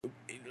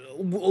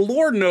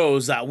Lord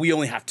knows that we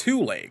only have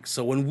 2 legs.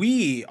 So when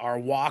we are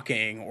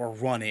walking or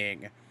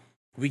running,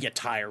 we get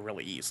tired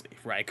really easily,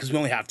 right? Because we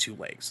only have 2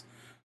 legs.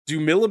 Do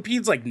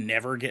millipedes like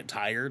never get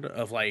tired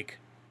of like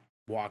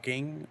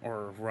walking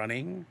or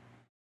running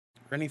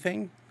or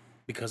anything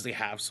because they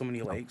have so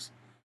many legs?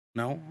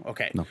 No?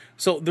 Okay. No.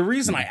 So the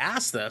reason I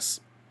asked this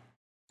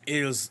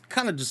is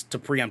kind of just to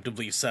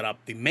preemptively set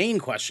up the main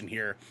question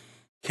here.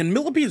 Can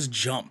millipedes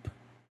jump?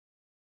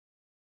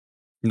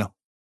 No.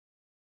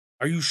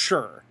 Are you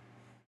sure?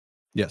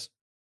 Yes.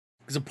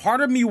 Because a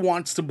part of me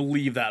wants to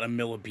believe that a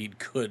millipede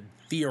could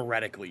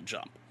theoretically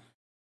jump,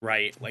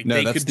 right? Like No,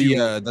 they that's could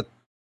the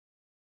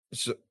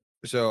do.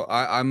 so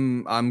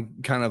I'm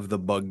kind of the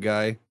bug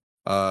guy.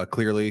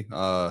 Clearly,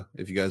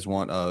 if you guys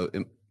want,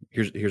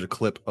 here's a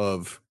clip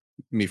of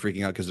me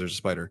freaking out because there's a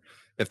spider.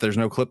 If there's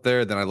no clip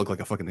there, then I look like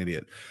a fucking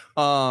idiot.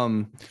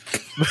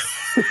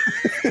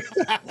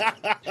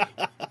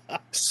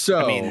 So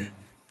I mean,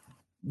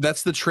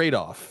 that's the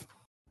trade-off.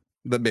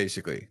 That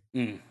basically,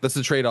 that's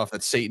the trade-off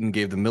that Satan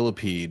gave the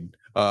millipede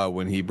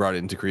when he brought it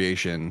into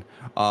creation.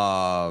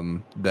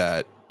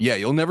 That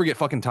you'll never get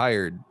fucking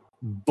tired,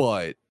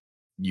 but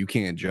you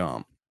can't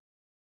jump.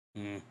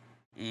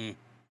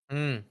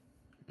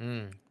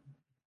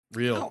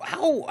 Real.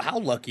 How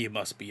lucky it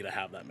must be to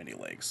have that many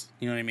legs.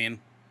 You know what I mean?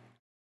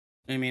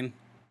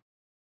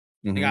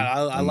 Like,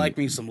 I like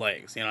me some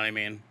legs. You know what I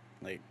mean?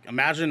 Like,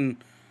 imagine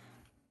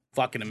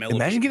fucking a millipede.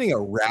 Imagine getting a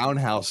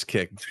roundhouse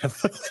kick.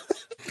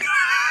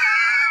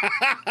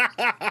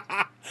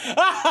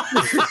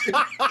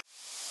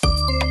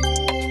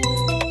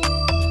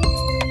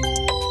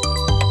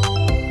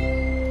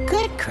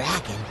 Good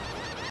cracking.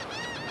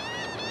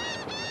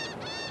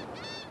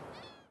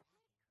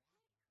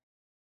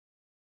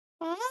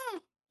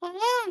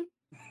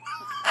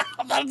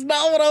 That's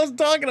not what I was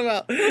talking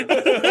about.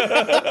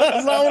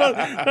 That's not what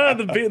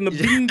the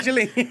bean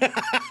chili.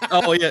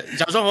 Oh yeah，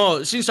假装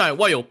哦，欣赏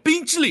外有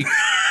冰淇淋。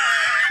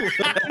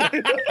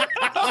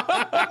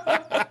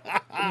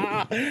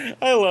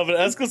I love it.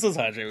 Esco says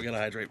hydrate. We gotta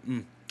hydrate.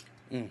 I'm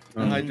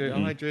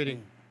hydrating.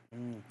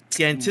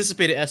 See, I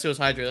anticipated Esco's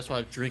hydrate. That's why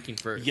I'm drinking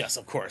first. Yes,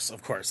 of course.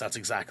 That's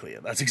exactly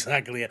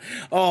it.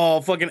 Oh,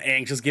 fucking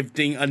Anxious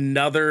gifting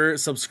another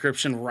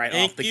subscription right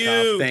off the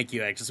cuff. Thank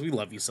you, Anxious. We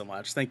love you so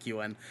much. Thank you,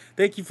 and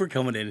thank you for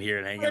coming in here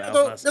and hanging out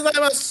with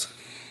us.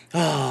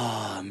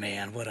 Oh,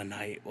 man, what a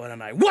night.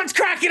 What's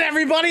cracking,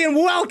 everybody, and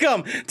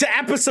welcome to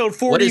episode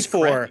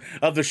 44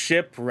 of the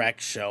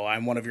Shipwreck Show.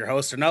 I'm one of your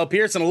hosts, Arnell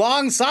Pearson,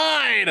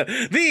 alongside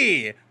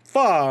the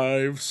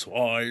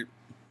 5-Swipe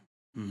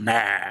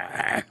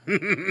Man.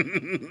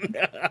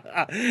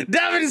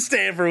 Devin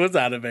Stanford, what's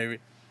on it, baby?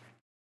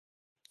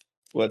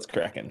 What's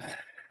cracking?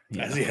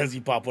 As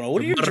you pop one on.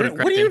 What are you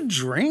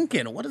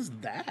drinking? What is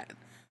that?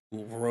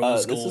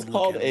 Rose this gold is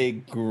called looking. a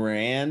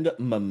Grand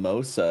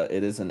Mimosa.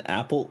 It is an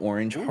apple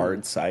orange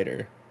hard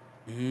cider.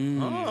 Apples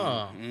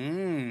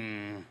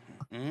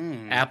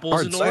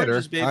Hard and cider.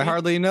 oranges, baby. I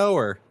hardly know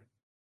her.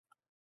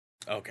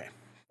 Okay.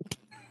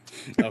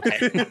 All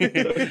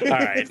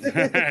right.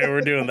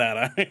 We're doing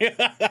that.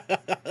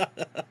 Huh?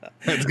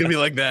 It's gonna be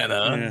like that,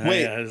 huh?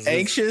 Wait, Yeah,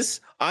 Anxious?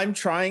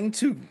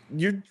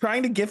 You're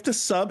trying to gift a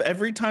sub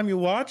every time you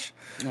watch?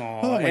 Oh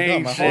my God, my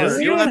Anxious.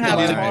 heart. You don't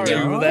have to My do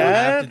heart.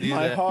 that.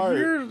 My heart.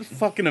 You're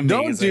fucking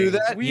amazing. Don't do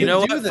that. You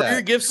know do what? that. For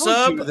your gift Don't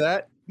sub, do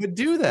that. But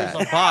do there's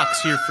that. a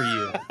box here for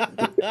you.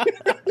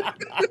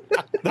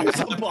 There's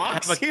a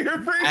box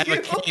here for I have you.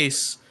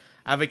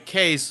 I have a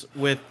case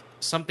with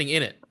something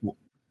in it.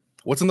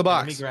 What's in the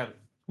Let me box? grab it.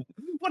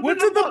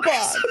 What's in the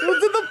box?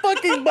 What's in the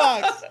fucking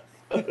box?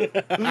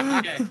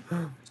 Okay.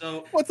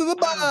 So What's in the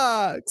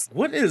box?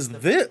 What is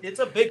this? it's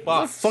a big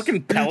box. A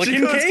fucking pelican She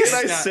goes, case?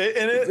 Can I sit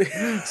in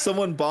it?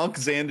 Someone bonk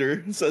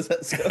Xander. Says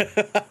that's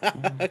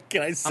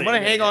Can I say I'm gonna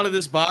that? hang on to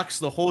this box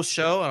the whole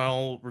show, and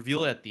I'll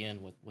reveal it at the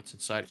end what's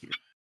inside here.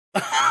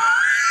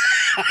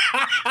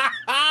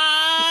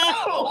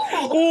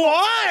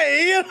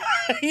 Why?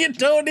 You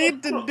don't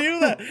need to do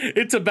that.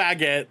 It's a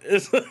baguette.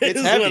 It's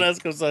heavy. what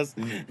Esco says.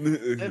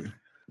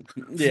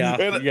 Yeah.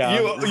 And yeah.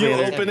 you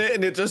open it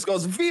and it just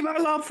goes, Vive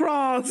la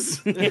France!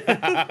 Bing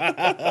I'll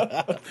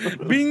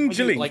do,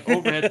 chilling. like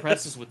overhead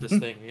presses with this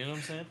thing. You know what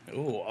I'm saying?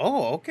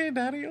 Okay,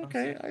 Daddy.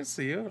 Okay, I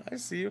see you.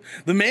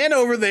 The man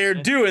over there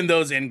doing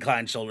those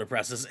incline shoulder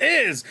presses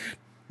is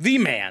the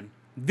man,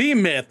 the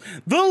myth,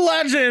 the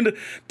legend,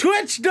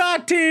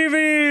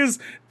 Twitch.tv's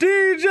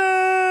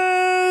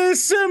DJ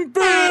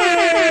Simpers.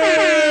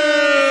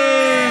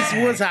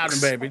 What's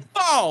happening, baby?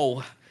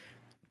 Oh.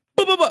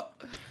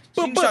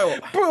 Bing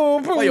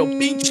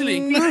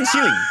chilling.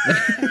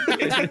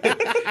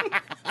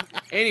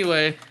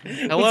 Anyway,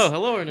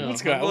 hello or no?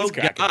 What's Hello,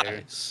 cracking,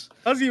 guys?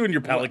 How's you and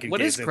your pelican?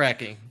 What is case?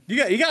 cracking? You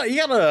got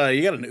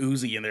an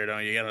Uzi in there,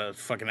 don't you? You got a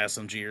fucking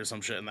SMG or some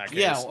shit in that case.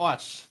 Yeah,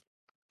 watch.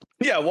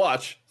 Yeah,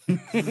 watch.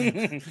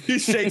 He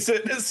shakes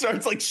it and it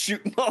starts like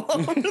shooting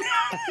off.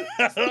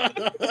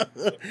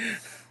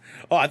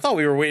 Oh, I thought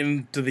we were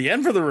waiting to the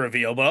end for the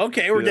reveal, but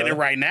okay, we're getting it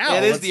right now.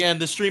 It is the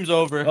end. The stream's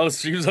over. Oh,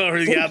 stream's over.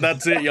 Yeah,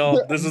 that's it,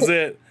 y'all. This is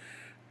it.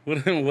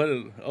 What?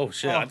 Oh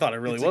shit! I thought it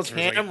really was a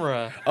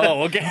camera.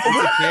 Oh, okay. It's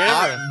a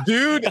camera.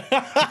 Dude,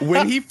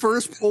 when he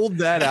first pulled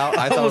that out,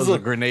 I thought it was a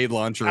grenade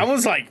launcher. I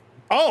was like,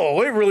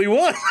 oh, it really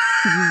was.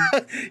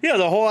 Yeah,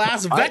 the whole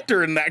ass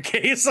vector in that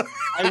case.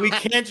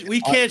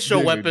 We can't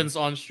show weapons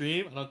on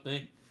stream, I don't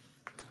think.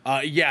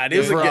 Yeah, it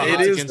is.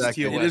 It is TOS.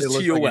 It looks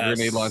like a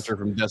grenade launcher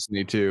from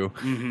Destiny 2.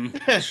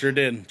 Mm-hmm. Sure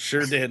did.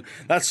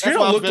 That stream That's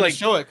why looked like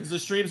show it because the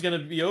stream's gonna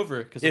be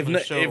over. If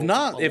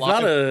not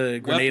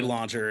a grenade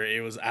launcher,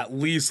 it was at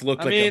least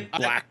looked like a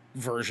black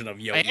version of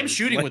Yoda. I am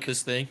shooting with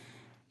this thing.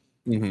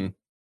 Mm-hmm.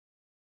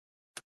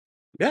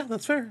 Yeah,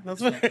 that's fair.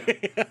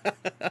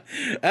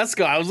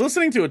 Esco, I was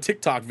listening to a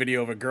TikTok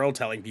video of a girl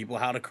telling people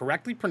how to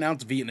correctly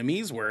pronounce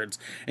Vietnamese words,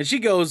 and she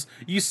goes,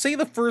 "You say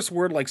the first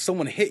word like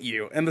someone hit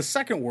you, and the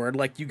second word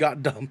like you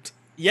got dumped."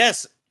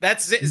 Yes,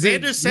 that's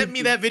Xander sent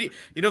me that video.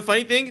 You know,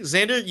 funny thing,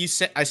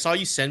 Xander, I saw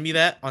you send me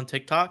that on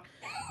TikTok,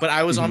 but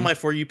I was on my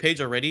For You page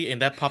already,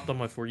 and that popped on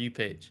my For You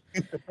page,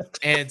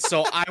 and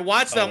so I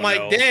watched that. I'm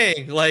like,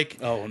 dang,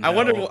 like, I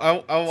wonder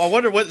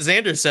what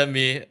Xander sent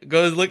me.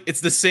 Go look,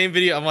 it's the same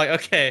video. I'm like,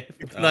 okay,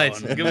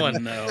 nice, good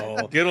one,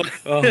 good one.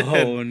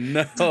 Oh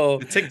no,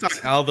 the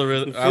TikTok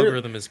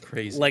algorithm is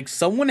crazy. Like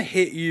someone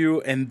hit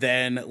you, and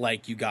then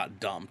like you got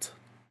dumped.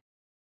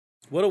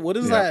 What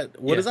is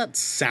that? What does that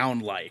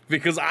sound like?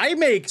 Because I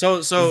make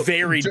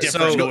very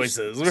different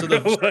noises. So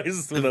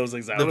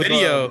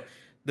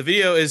the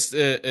video is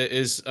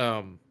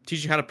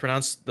teaching how to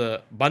pronounce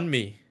the banh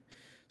mi.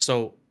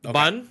 So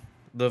banh,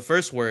 the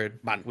first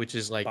word, banh, which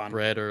is like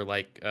bread or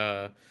like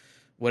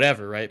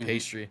whatever, right? Mm-hmm.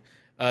 Pastry.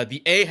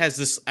 The A has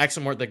this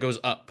accent mark that goes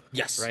up.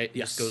 Yes. Right?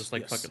 Yes. It goes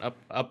like fucking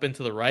up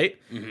into the right.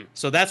 Mm-hmm.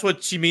 So that's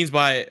what she means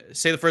by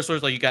say the first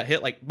words like you got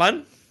hit, like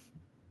banh.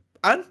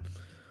 Bun.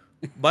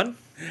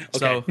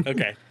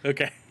 Okay.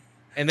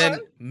 And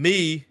then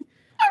me,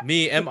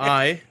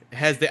 M-I,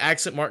 has the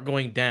accent mark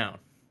going down.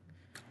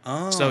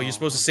 Oh. So you're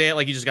supposed to say it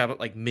like you just got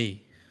like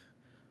me.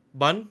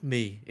 Bun,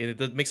 me.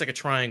 And it makes like a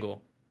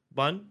triangle.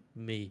 Bun,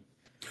 me.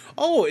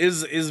 Oh,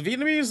 is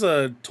Vietnamese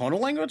a tonal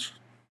language?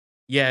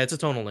 Yeah, it's a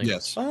tonal language.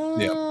 Yes.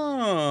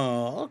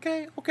 Oh,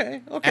 okay.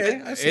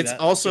 And I see it's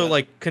also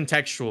like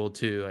contextual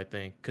too, I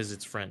think, because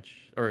it's French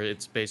or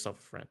it's based off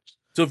of French.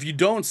 So if you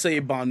don't say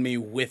banh mi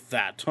with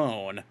that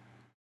tone,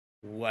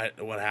 what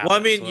happens? Well, I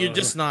mean, you're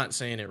just not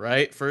saying it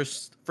right.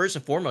 First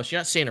and foremost, you're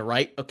not saying it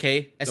right,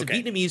 okay? As a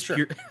Vietnamese, sure.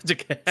 You're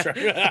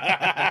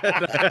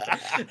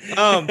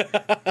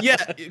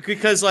yeah,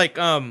 because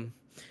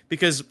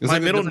because it's my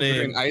like middle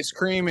name ice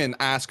cream and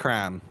ass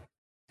cram.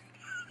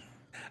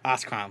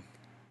 Ass cram.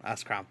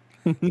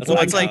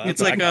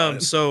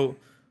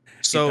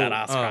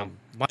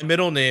 My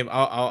middle name,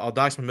 I'll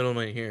dox my middle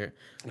name here.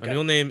 My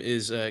middle name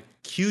is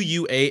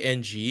Quang,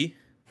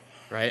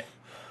 right?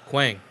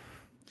 Quang.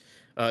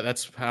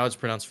 That's how it's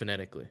pronounced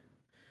phonetically.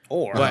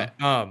 But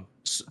but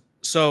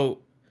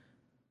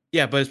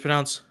it's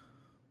pronounced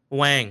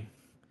Wang.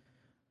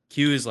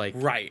 Q is like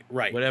right,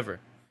 whatever.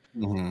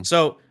 Mm-hmm.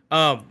 So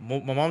my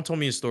mom told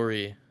me a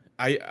story.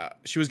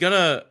 She was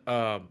gonna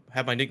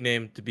have my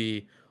nickname to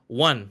be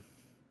One,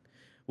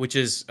 which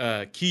is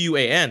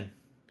Quan,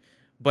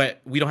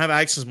 but we don't have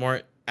accent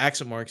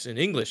marks in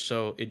English,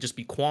 so it'd just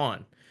be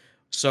Quan.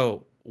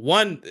 So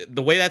One,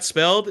 the way that's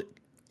spelled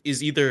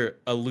is either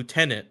a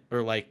lieutenant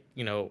or like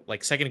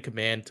second in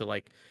command to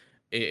like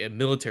a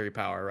military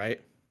power, right?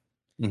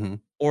 Mm-hmm.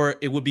 Or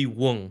it would be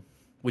Wung,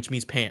 which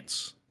means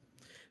pants.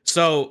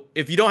 So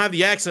if you don't have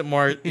the accent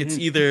mark, it's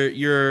either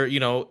you're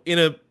in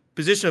a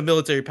position of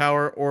military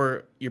power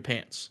or your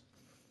pants.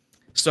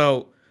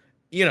 So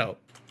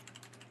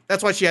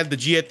that's why she had the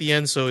G at the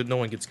end, so no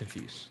one gets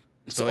confused.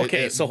 So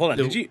hold on.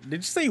 Did you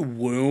say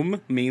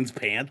womb means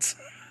pants?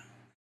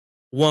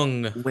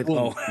 Wung. Wait,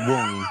 Wung.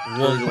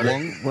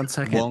 1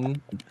 second. Wung.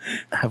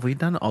 Have we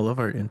done all of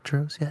our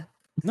intros yet?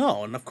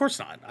 No, and of course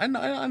not. I know.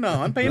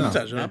 I'm paying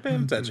attention. I'm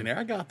paying attention here.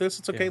 I got this.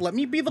 It's okay. Let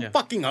me be the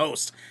fucking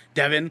host,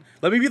 Devin.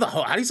 Let me be the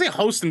host. How do you say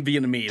host in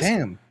Vietnamese?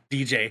 Damn.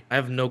 DJ. I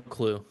have no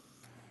clue.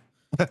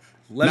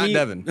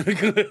 Devin.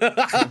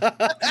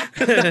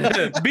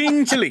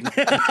 Bing chilling.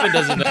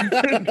 Doesn't know.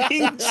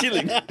 Bing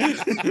chilling.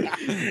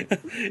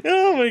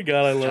 Oh my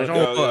god, I love it.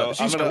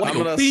 I'm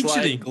gonna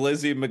slide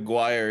Glizzy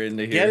McGuire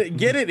into here.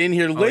 Get it in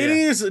here,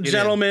 ladies,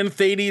 gentlemen,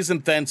 thadies,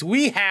 and thents.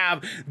 We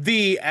have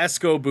the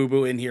Esco Boo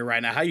Boo in here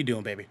right now. How you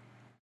doing, baby?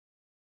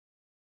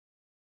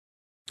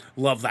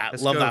 Love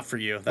that. Love that for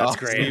you. That's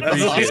great.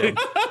 That's awesome.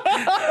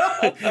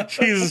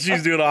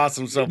 she's doing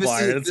awesome so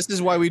far. This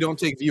is why we don't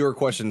take viewer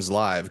questions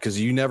live, because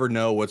you never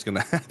know what's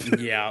gonna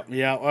happen. Yeah.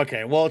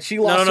 Okay. Well, she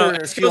lost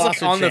her. She lost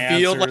her on the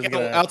field, like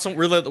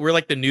we're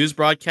like the news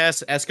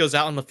broadcast. Esco's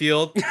out on the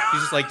field. He's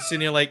just like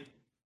sitting here, like,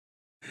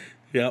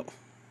 Yep.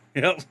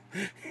 Thanks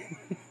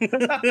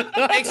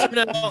for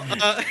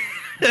that.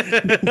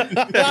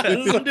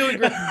 I'm doing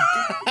great.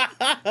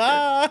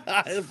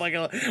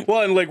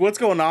 Well, and like what's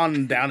going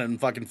on down in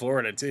fucking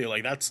Florida too?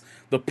 Like that's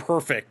the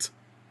perfect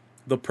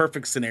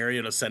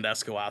scenario to send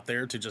Esco out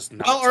there to just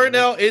not. Or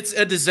no, it's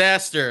a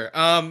disaster.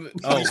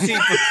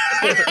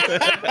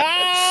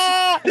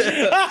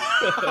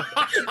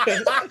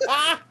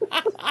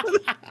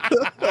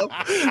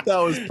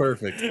 That was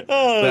perfect.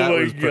 Oh That my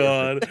was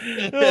god.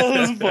 Oh,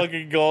 this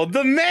fucking gold.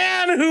 The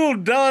man who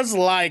does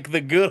like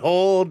the good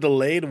old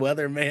delayed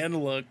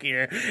weatherman look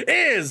here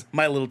is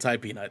my little Thai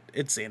peanut.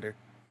 It's Sander.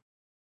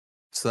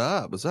 What's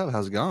up? What's up?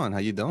 How's it going? How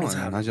you doing? What's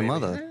happening, How's your baby?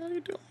 mother?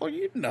 How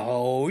you doing?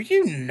 Oh,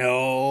 you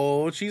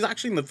know. She's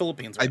actually in the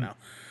Philippines right now.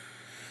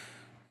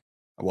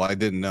 Well, I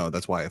didn't know.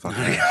 That's why I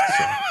fucking asked.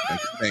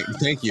 So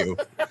thank you.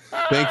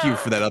 Thank you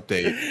for that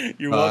update.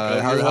 You're welcome.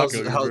 You're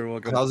welcome. You're very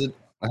welcome. How's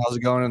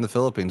it going in the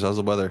Philippines? How's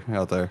the weather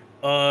out there?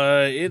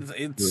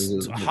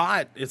 It's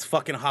hot. It's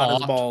fucking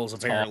hot as balls.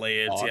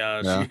 Apparently, it's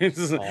Yeah.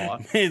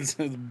 it's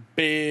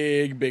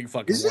big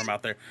fucking warm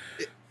out there.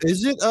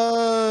 Is it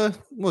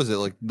what is it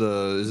like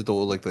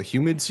the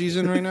humid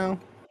season right now?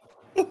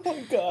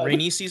 Oh god.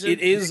 Rainy season.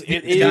 It is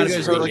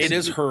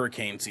like-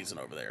 hurricane season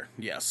over there.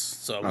 Yes,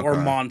 so Okay. or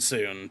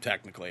monsoon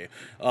technically.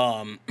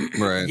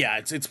 Right. Yeah,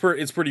 it's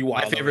pretty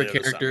wild. My favorite over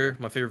there this character,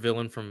 my favorite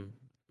villain from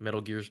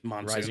Metal Gear's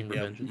Monsoon, Rising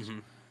yep.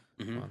 Revengeance.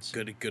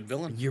 Monsoon. Good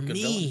villain. Your Good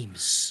villain.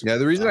 memes. Yeah,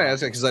 the reason I ask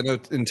that because I know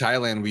in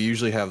Thailand we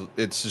usually have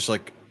it's just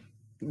like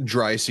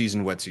dry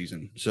season, wet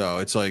season. So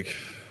it's like,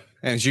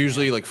 and it's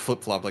usually like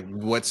flip flop. Like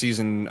wet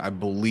season, I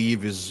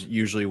believe, is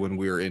usually when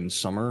we're in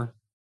summer.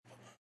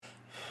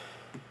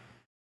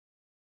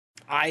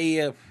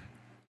 I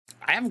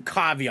have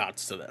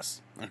caveats to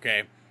this,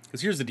 okay?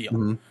 Because here's the deal.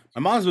 Mhm.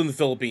 My mom's been in the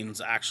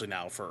Philippines actually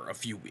now for a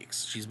few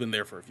weeks. She's been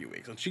there for a few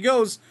weeks. And she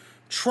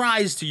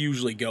tries to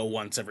usually go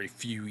once every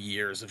few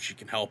years if she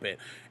can help it.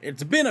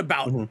 It's been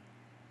about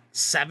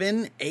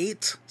 7,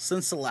 8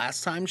 since the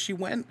last time she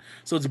went.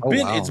 So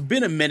it's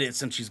been a minute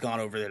since she's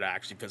gone over there to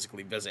actually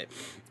physically visit.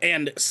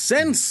 And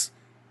since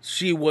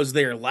she was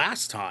there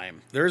last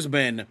time, there's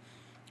been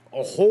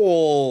a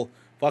whole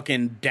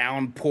fucking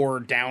down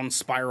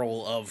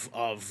spiral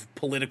of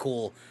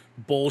political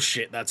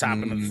bullshit that's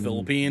happened in the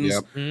Philippines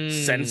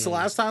since the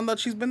last time that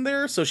she's been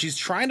there. So she's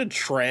trying to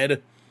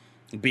tread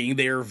being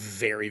there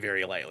very,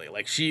 very lightly.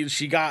 Like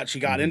she got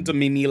into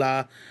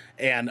Manila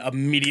and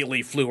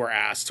immediately flew her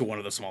ass to one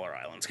of the smaller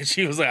islands because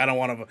she was like, I don't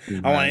want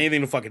anything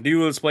to fucking do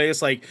with this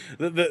place. Like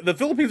the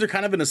Philippines are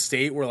kind of in a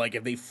state where like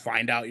if they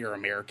find out you're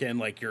American,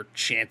 like your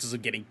chances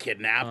of getting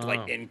kidnapped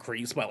like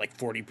increase by like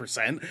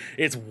 40%.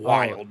 It's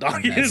wild,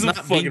 dog. It is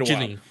fucking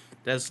wild.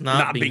 That's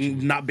not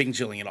being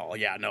chilling at all.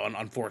 Yeah, no,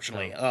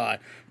 unfortunately.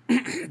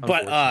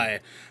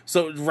 But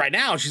so right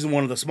now she's in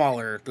one of the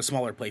smaller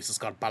places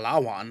called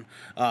Palawan,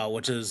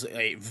 which is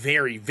a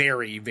very,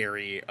 very,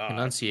 very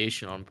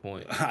pronunciation on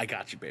point. I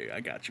got you, baby.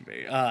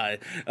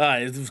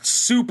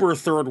 Super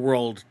third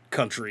world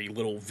country,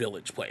 little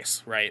village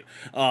place, right?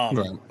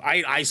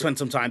 I spent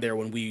some time there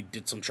when we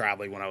did some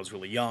traveling when I was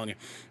really young,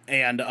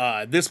 and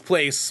this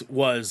place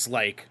was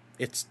like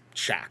it's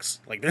shacks.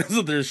 Like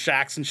there's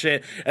shacks and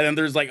shit, and then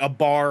there's like a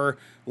bar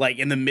like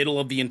in the middle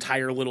of the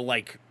entire little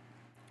like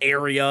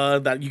area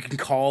that you can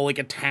call like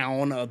a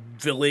town, a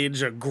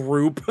village, a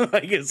group,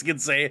 I guess you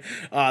could say,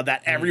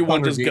 that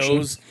everyone just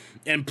goes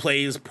and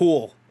plays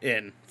pool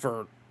in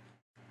for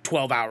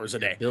 12 hours a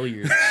day.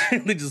 Billiards.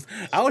 They just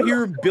out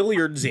here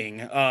billiardsing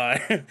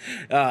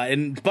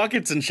in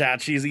buckets and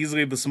chat. She's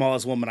easily the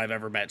smallest woman I've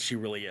ever met. She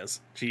really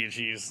is.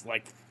 She's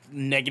like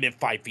negative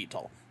 5 feet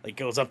tall. Like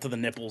goes up to the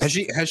nipples.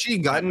 Has she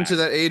gotten to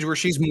that age where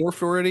she's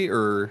morphed already,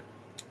 or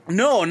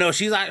no?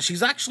 She's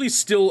actually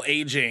still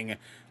aging,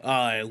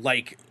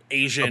 like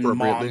Asian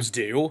moms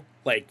do.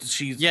 Like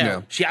she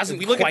hasn't.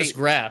 We look at this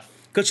graph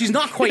because she's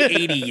not quite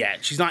 80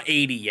 yet. She's not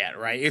 80 yet,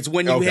 right? It's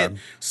when you hit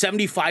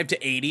 75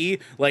 to 80,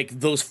 like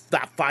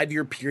that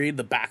 5-year period,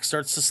 the back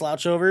starts to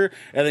slouch over,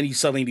 and then you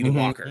suddenly need a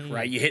walker,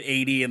 right? You hit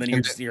 80, and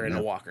then you're in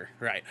a walker,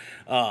 right?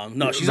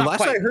 No, she's the not.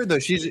 Last I heard though,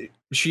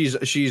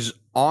 she's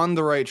on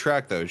the right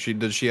track though.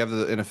 Does she have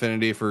an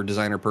affinity for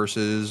designer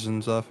purses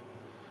and stuff?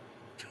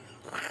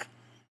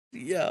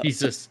 Yeah.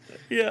 Jesus.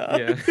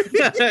 Yeah.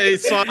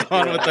 He's spot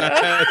on with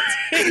that.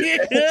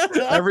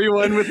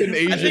 Everyone with an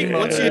Asian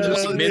once you hit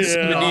just mid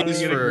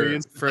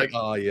 70s for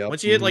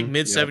once you hit like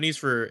mid 70s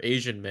for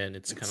Asian men,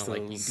 it's kind of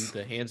like you do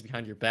the hands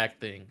behind your back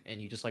thing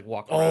and you just like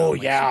walk around. Oh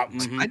like yeah.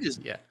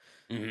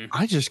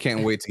 I just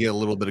can't wait to get a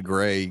little bit of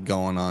gray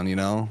going on, you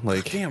know?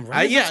 Like damn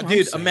right.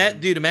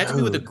 Imagine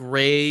me with a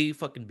gray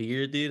fucking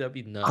beard, dude. That'd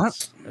be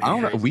nuts. I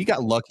don't know. We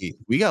got lucky.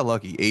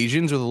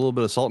 Asians with a little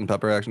bit of salt and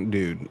pepper action,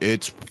 dude.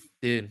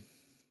 Dude,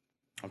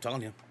 I'm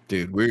telling you.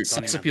 Dude, we're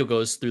sex appeal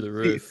goes through the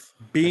roof.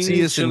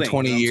 See us in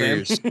 20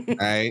 years. All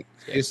right.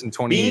 See us in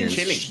 20 years.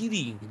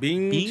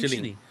 Being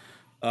chilling.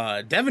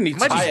 Devin needs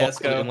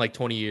to in like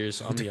 20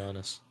 years, I'll be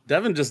honest.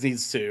 Devin just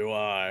needs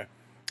to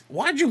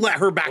why'd you let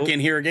her back in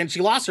here again? She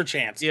lost her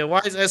chance. Yeah,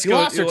 why is Esco? She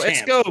lost her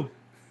chance. Esco.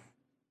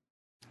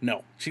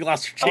 No, she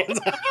lost her chance.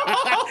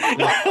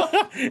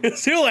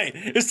 It's too late.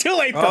 It's too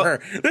late for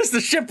her. This is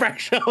the Shipwreck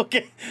show.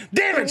 Okay.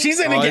 Damn it, she's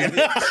in again.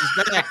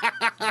 She's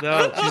back.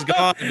 No, she's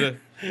gone.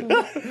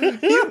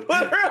 You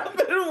put her up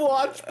in a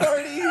watch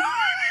party.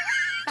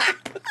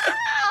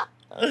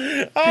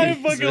 I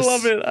fucking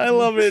love it. I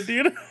love it,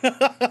 dude.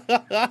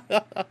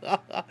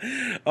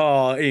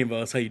 Oh,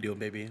 Amos, how you doing,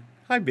 baby?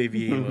 Hi,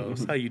 baby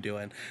Amos. How you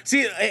doing?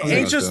 See,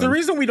 Anxious, the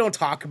reason we don't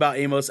talk about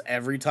Amos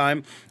every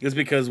time is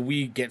because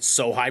we get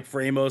so hyped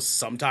for Amos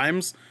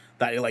sometimes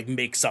that it like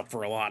makes up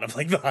for a lot of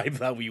like the hype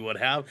that we would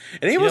have.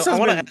 And Amos I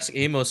want to ask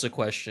Amos a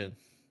question.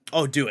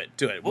 Oh, do it.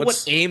 What would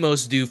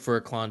Amos do for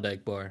a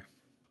Klondike bar?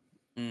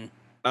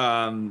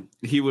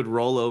 He would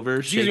roll over.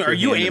 Excuse me, are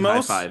you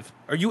Amos?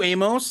 Are you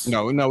Amos?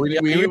 No, we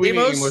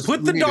Amos?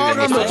 Put the dog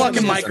on the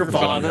fucking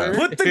microphone.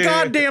 Put the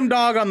goddamn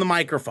dog on the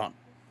microphone.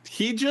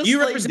 He just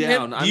laid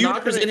down. I'm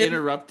not going to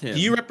interrupt him.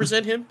 Do you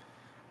represent him?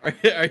 Are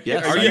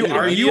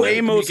you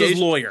Amos's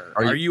lawyer?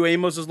 Are you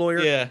Amos's lawyer?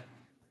 Yeah.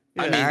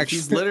 I mean,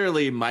 he's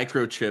literally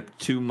microchipped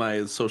to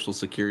my social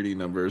security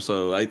number,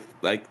 so I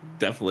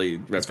definitely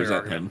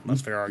represent him.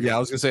 That's fair argument. Yeah, I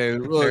was gonna say,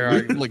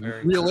 like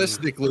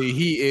realistically,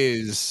 he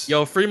is.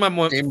 Yo, free my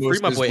boy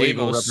Amos.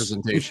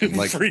 Representation,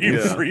 like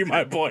free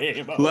my boy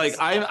Amos. Like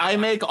I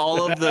make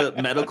all of the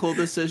medical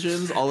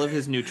decisions, all of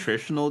his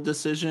nutritional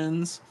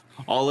decisions,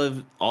 all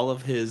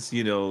of his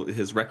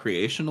his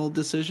recreational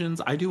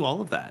decisions. I do all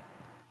of that.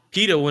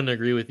 PETA wouldn't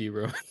agree with you,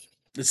 bro.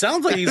 It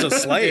sounds like he's a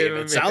slave.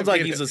 It sounds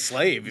like he's a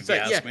slave, if you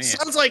ask me.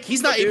 Sounds like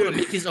he's not able to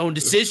make his own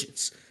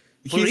decisions.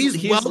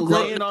 He's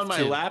laying on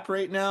my lap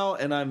right now,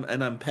 and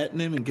I'm petting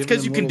him and giving him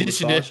because you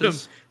conditioned him.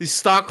 He's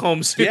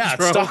Stockholm syndrome.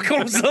 Yeah,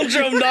 Stockholm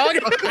syndrome, dog.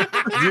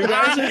 You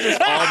guys are just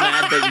all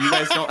mad that you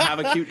guys don't have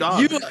a cute dog.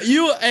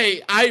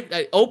 Hey,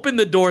 I open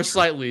the door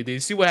slightly,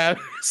 dude. See what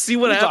happens. See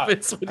what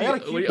happens when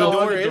the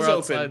door is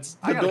open.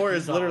 The door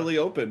is literally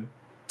open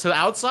to the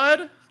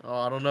outside. Oh,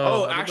 I don't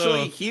know. Oh,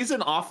 actually, he's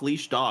an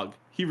off-leash dog.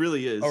 He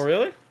really is. Oh,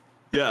 really?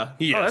 Yeah.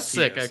 He is. That's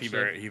sick.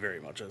 Actually, he very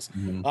much is.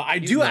 I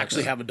do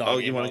actually have a dog. Oh,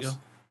 you want to go?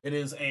 It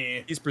is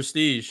a He's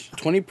prestige.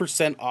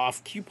 20%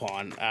 off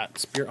coupon at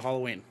Spirit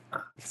Halloween.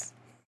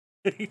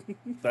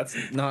 That's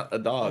not a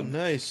dog. Oh,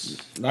 nice.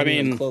 Not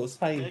even close.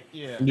 Hi.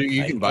 Yeah.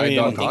 You can buy a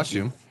dog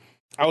costume.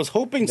 I was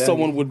hoping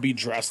someone would be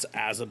dressed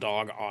as a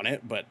dog on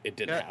it, but it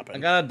didn't happen. I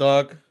got a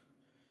dog.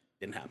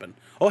 Didn't happen.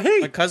 Oh, hey,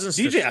 my cousin's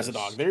DJ has a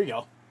dog. There you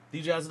go.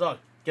 DJ has a dog.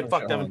 Get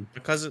fucked, Devin.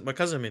 My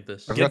cousin made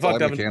this. Get fucked,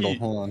 Devin. Candle.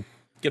 Hold on.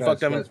 Get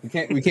fucked, Devin.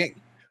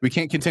 We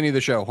can't continue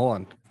the show. Hold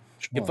on.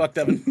 Get fucked,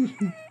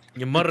 Devin.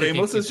 Your mother.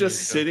 Amos is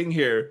just sitting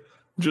here,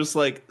 just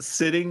like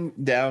sitting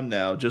down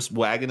now, just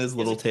wagging his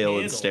little tail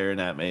and staring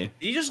at me.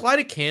 Did you just light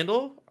a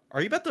candle?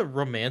 Are you about to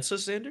romance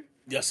us, Xander?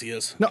 Yes, he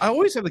is. No, I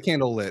always have the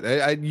candle lit.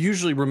 I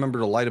usually remember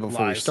to light it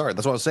before we start.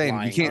 That's what I was saying.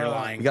 Lying. You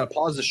can't. You got to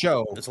pause the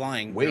show. It's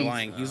lying. Wait. You're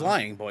lying. He's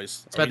lying,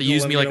 boys. It's about to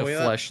use me like a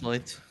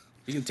flashlight.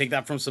 You can take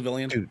that from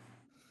civilian.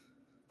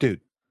 Dude.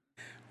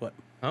 What?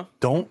 Huh?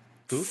 Don't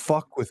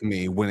fuck with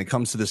me when it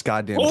comes to this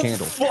goddamn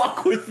candle.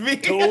 Fuck with me.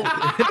 Don't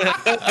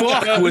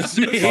fuck with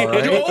me.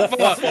 Right?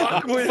 Don't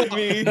fuck with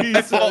me.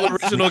 My fault,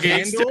 original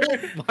gangster.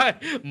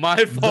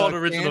 My fault, The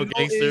original candle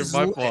gangster. is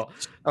My lit.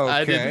 fault. Okay.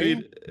 I didn't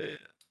mean.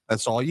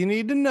 That's all you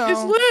need to know.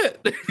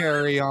 It's lit.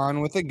 Carry on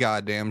with the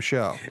goddamn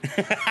show.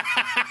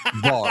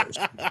 Bars.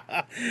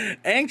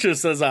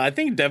 Anxious says, I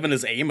think Devin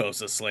is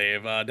Amos'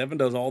 slave. Devin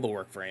does all the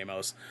work for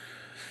Amos.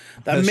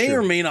 That That's may true.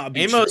 or may not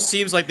be Amos true.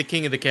 seems like the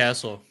king of the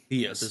castle.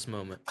 He at is. this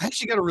moment. I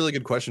actually got a really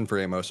good question for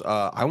Amos.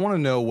 I want to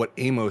know what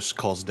Amos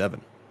calls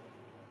Devin.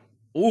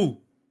 Ooh.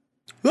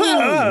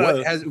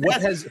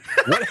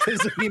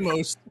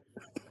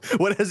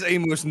 What has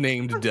Amos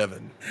named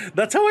Devin?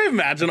 That's how I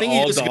imagine I think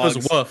all he just dogs.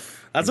 goes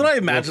woof. That's what I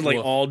imagine. Woof, like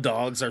woof. all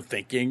dogs are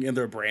thinking in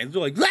their brains.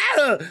 They're like, "Ah!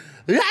 Ah,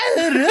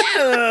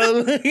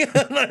 ah."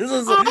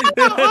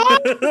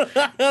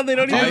 They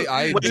don't even.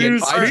 I Wait,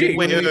 genuinely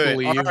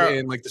wait. believe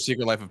in like the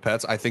secret life of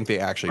pets. I think they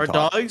actually Are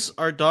talk. dogs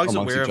amongst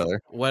aware each of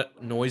other.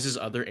 what noises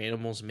other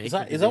animals make? Is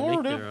that Or do what they we're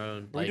make doing? their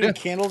own? We're Like, doing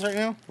candles right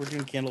now. We're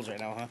doing candles right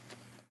now, huh?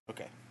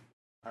 Okay.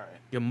 All right.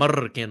 your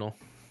mother candle.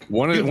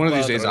 One of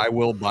these days, I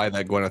will buy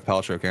that Gwyneth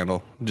Paltrow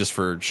candle just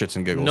for shits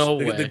and giggles. No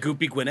The way.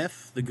 Goopy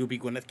Gwyneth. The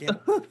Goopy Gwyneth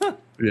candle.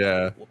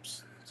 Yeah.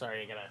 Whoops.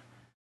 Sorry, I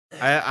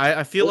gotta.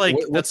 I feel like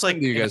what that's like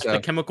do you guys the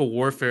have? chemical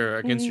warfare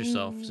against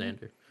yourself,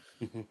 Xander.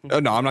 Oh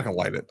no, I'm not gonna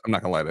light it.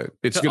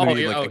 It's gonna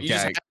be like a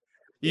gag.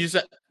 You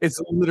just It's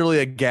literally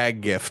a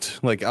gag gift.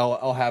 Like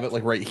I'll have it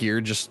like right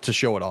here just to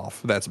show it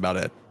off. That's about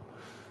it.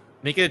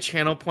 make it a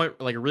channel point,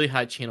 like a really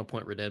high channel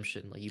point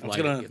redemption. Like you I'm light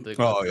gonna- it, the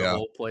Oh, yeah.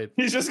 whole plate.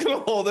 He's just gonna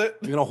hold it.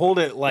 You're gonna hold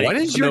it like. Why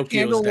does your Pinocchio's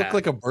candle look dad.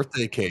 like a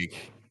birthday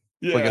cake?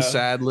 Yeah. Like a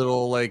sad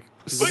little like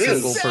Like a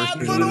single sad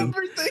person. little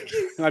birthday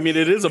cake. I mean,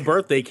 it is a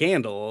birthday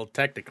candle.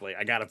 Technically,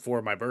 I got it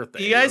for my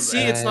birthday. You guys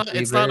see, it's not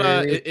is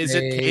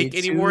it cake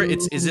anymore?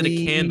 Is it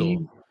a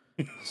candle?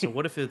 So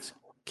what if it's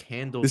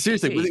candle?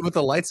 Seriously, cake? with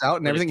the lights out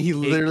and But it's everything, he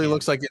cake literally candle.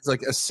 looks like it's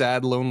like a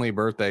sad, lonely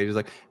birthday. He's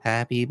like,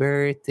 "Happy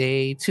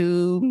birthday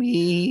to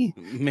me."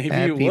 Maybe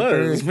Happy it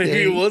was. Maybe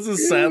it birthday was a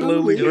sad,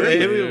 lonely to birthday.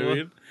 me.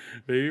 Dude.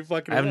 Maybe it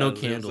fucking. I have no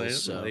was, you know what I'm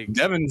candles, saying? so- Like,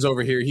 Devin's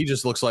over here. He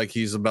just looks like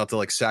he's about to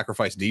like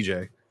sacrifice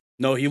DJ.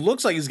 no, he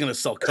looks like he's gonna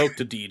sell coke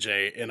to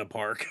DJ in a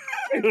park.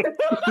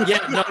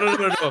 Yeah,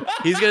 no.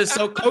 He's gonna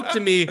sell coke to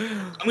me.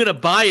 I'm gonna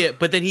buy it,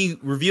 but then he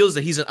reveals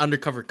that he's an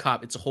undercover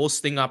cop. It's a whole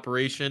sting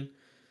operation.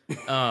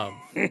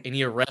 and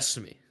he arrests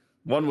me.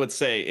 One would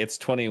say it's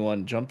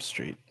 21 Jump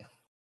Street.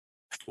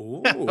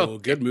 Ooh,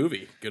 good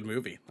movie. Good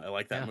movie. I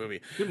like that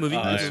movie. Good movie.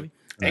 Good movie.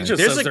 Anxious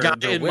There's says a guy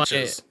they're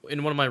witches.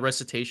 in one of my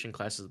recitation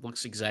classes that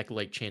looks exactly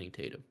like Channing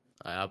Tatum.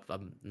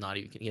 I'm not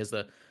even kidding. He has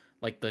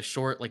the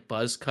short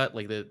buzz cut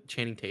like the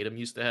Channing Tatum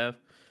used to have.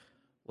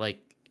 Like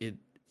it.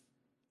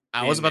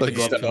 I was about to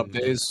go Step up Up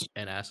days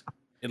and ask.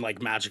 In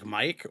like Magic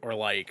Mike or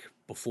like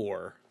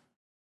before?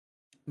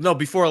 No,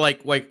 before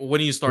like when are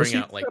you starting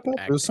out? Like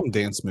it was some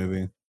dance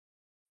movie.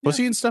 Was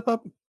he in Step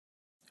Up?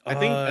 I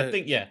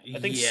think yeah. I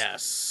think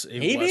yes. It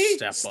maybe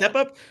was Step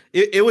Up.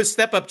 It was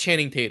Step Up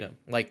Channing Tatum.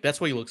 Like that's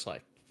what he looks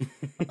like.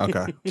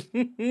 Okay.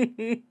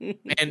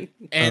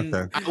 And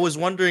Okay. I was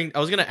wondering. I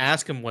was gonna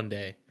ask him one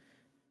day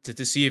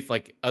to see if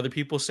like other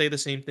people say the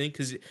same thing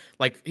because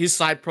like his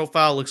side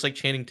profile looks like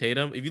Channing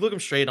Tatum. If you look him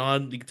straight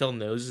on, you can tell the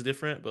nose is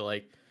different, but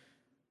like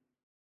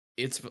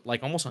it's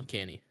like almost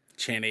uncanny.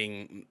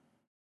 Channing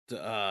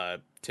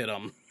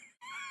Tatum.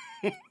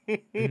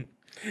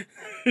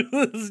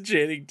 This is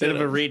Channing Bit of a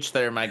Tatum. reach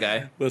there, my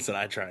guy. Listen,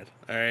 I tried.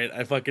 All right,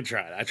 I fucking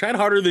tried. I tried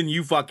harder than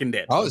you fucking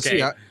did. Oh, okay.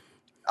 see, I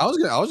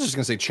was just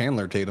gonna say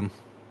Chandler Tatum.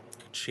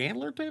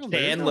 Chandler Tatum.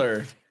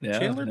 Chandler. Yeah,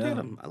 Chandler yeah.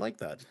 Tatum. I like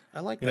that. I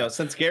like You that. know,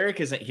 since Garrick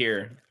isn't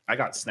here, I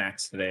got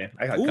snacks today.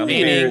 I got Ooh,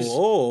 gummy bears.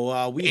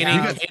 we Channing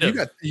have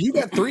Tatum. You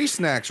got 3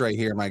 snacks right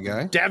here, my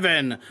guy.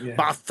 Devin Yeah.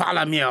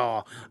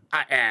 Bartholomew.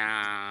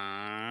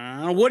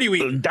 What are you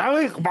eating?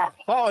 What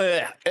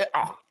are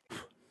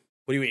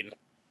you eating?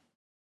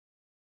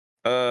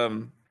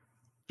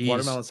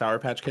 Watermelon Sour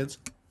Patch Kids.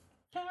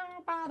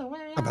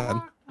 Not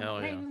bad.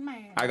 Hell yeah.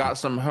 I got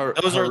some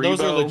Those are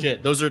Haribo.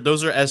 legit. Those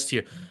are S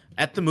tier.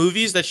 At the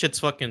movies, that shit's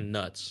fucking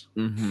nuts.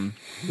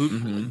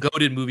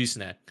 Goated movie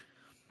snack.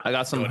 I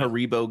got some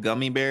Haribo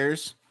gummy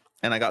bears,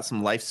 and I got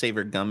some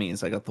Lifesaver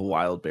gummies. I got the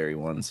wild berry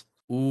ones.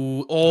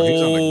 Ooh,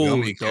 he's on the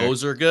gummy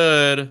those are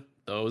good.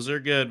 Those are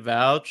good.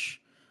 Vouch.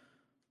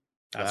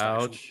 That's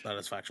Ouch. factual. That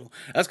is factual.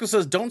 Esco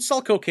says, "Don't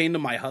sell cocaine to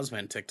my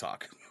husband."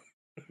 TikTok.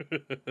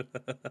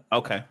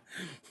 Okay.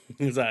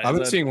 I've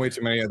been seeing way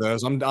too many of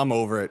those. I'm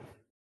over it.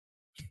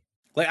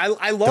 Like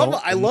I love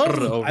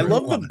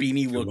the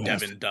beanie look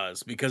Devin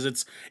does because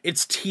it's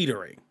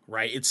teetering,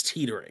 right? It's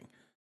teetering.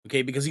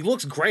 Okay, because he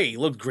looks great. He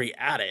looked great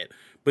at it.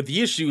 But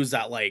the issue is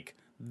that like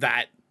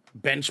that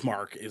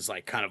benchmark is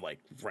like kind of like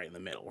right in the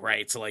middle,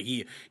 right? So like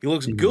he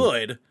looks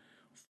good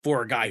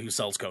for a guy who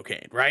sells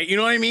cocaine, right? You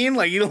know what I mean?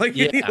 Like you know, like,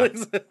 Yeah. like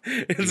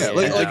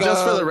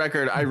Just for the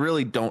record, I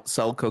really don't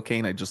sell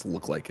cocaine. I just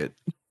look like it.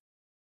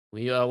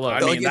 We look. I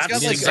Like, mean, it's that's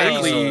got, like,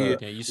 exactly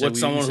what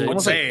someone would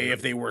almost say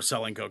if they were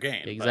selling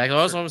cocaine. Exactly.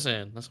 That's what I'm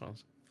saying. That's what I'm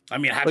saying. I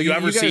mean, have Like, you you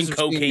ever guys seen have seen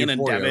cocaine and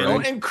Euphoria, Devin? right?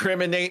 Don't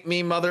incriminate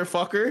me,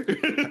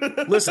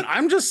 motherfucker. Listen,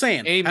 I'm just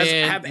saying. Hey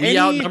man, have we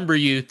outnumber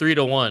you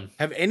 3-1.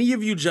 Have any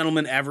of you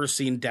gentlemen ever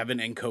seen Devin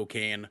and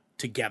cocaine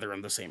together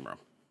in the same room?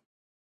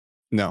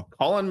 No.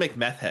 Colin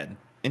McMethhead.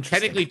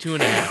 Interesting. Technically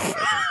 2.5.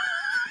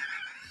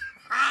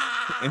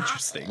 I think.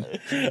 Interesting.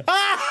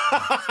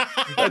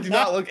 I do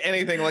not look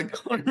anything like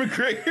Conor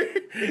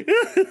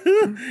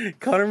McGregor.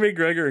 Conor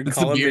McGregor and It's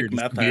Colin the beard,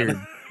 it's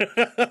McMethod.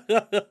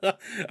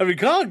 I mean,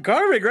 Conor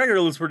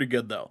McGregor looks pretty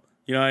good though.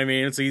 You know what I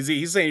mean? It's easy.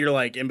 He's saying you're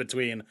like in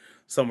between,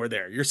 somewhere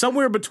there. You're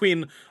somewhere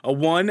between a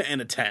 1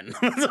 and a 10.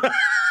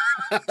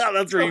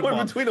 That's where you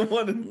fall. Between a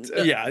 1 and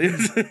 10. Yeah,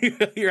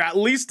 you're at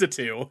least a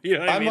 2. You know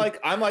what I mean?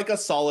 I'm like a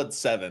solid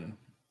 7.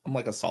 I'm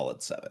like a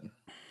solid 7.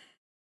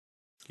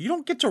 You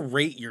don't get to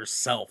rate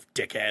yourself,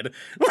 dickhead.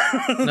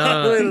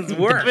 No. It's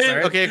worse.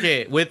 Devin,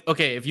 Right?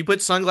 okay. If you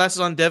put sunglasses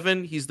on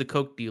Devin, he's the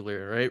coke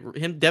dealer,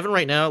 right? Devin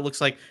right now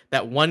looks like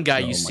that one guy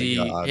Oh you my see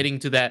God. heading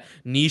to that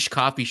niche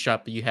coffee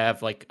shop that you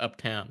have like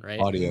uptown, right?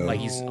 Audio.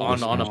 Like he's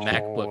on a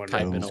MacBook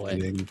typing away.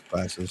 Eating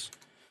glasses.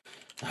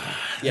 Yeah,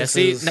 This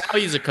see, is- now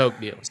he's a coke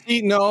dealer.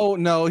 See,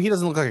 no, he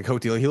doesn't look like a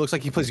coke dealer. He looks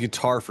like he plays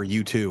guitar for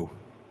U2.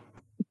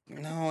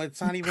 No, it's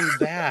not even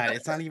that.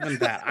 It's not even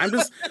that. I'm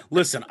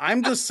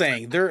just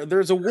saying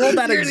there's a world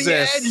that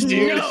exists.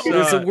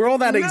 There's a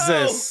world that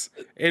exists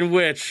in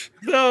which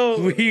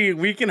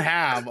we can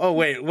have. Oh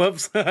wait,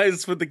 whoops! I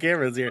just put the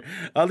cameras here.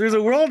 There's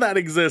a world that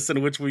exists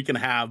in which we can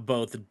have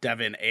both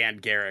Devin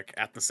and Garrick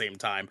at the same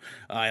time.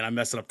 And I'm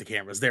messing up the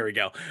cameras. There we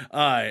go.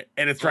 And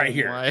it's right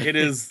here. my. It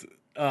is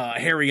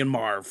Harry and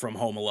Marv from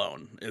Home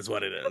Alone is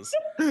what it is.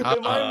 Am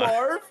I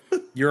Marv?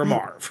 You're a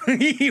Marv.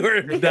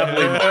 You're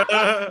definitely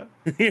Marv.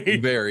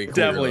 Very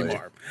Definitely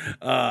clearly.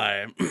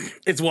 Marv.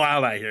 It's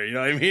wild out here. You know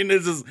what I mean?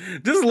 It's just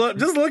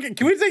look at.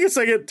 Can we take a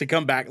second to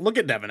come back? Look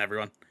at Devin,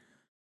 everyone.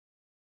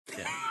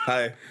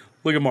 Hi.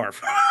 Look at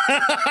Marv.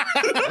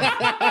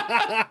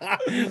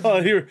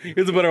 Oh,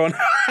 here's a better one.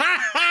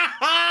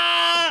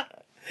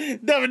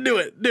 Devin, do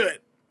it. Do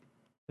it.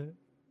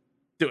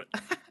 Do it.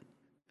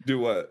 Do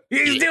what?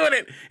 He's doing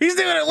it. He's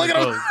doing it. Look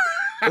at him.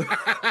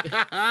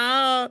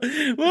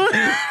 Look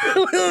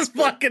at this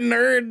fucking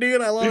nerd,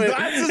 dude. I love These it.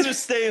 glasses are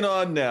staying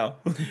on now.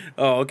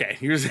 Oh, okay.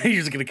 You're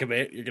just gonna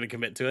commit. You're gonna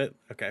commit to it.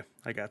 Okay,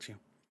 I got you.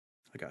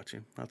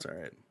 That's all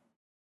right.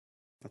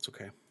 That's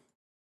okay.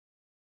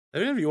 I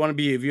mean, if you want to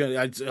be,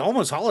 it's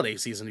almost holiday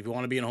season. If you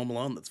want to be in Home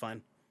Alone, that's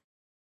fine.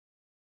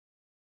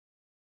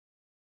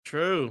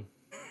 True.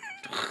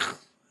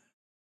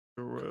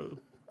 True.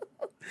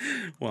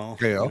 Well,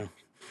 Ayo.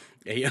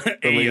 The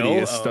lady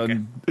is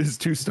stunned. Okay. Is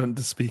too stunned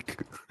to speak.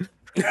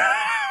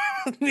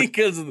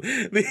 because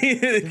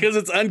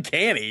it's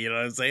uncanny. You know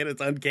what I'm saying?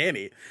 It's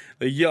uncanny.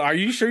 Are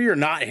you sure you're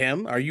not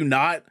him? Are you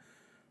not?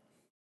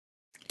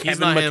 He's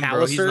Kevin not him,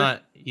 bro. McAllister?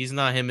 He's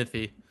not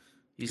Himothy.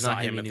 He's not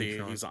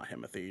Himothy. He's not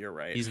Himothy. You're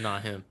right. He's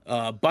not him.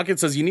 Bucket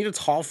says you need a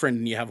tall friend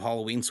and you have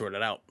Halloween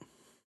sorted out.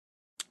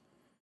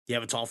 You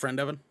have a tall friend,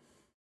 Devin?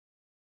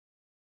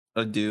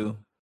 I do.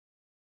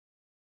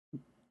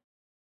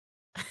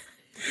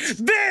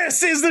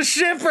 This is the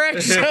Shipwreck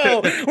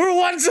Show, where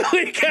once a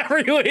week,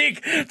 every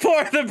week,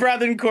 four of the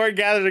Brethren Court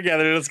gather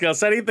together to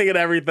discuss anything and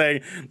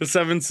everything the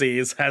Seven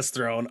Seas has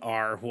thrown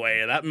our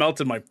way. That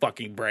melted my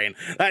fucking brain.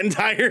 That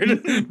entire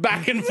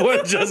back and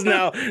forth just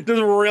now just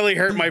really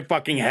hurt my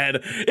fucking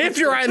head. If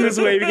you're riding this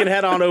wave, you can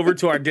head on over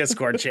to our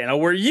Discord channel,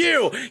 where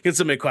you can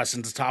submit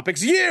questions and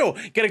topics, you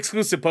get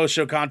exclusive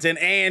post-show content,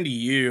 and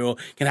you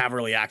can have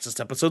early access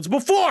to episodes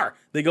before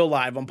they go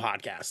live on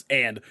podcasts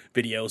and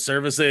video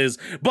services.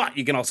 But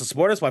you can also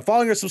support us by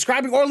following or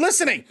subscribing or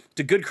listening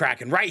to Good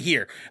Kraken right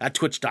here at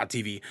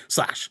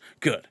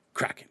twitch.tv/Good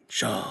Kraken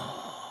Show.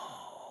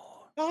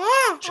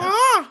 Or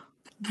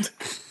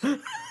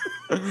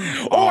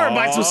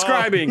by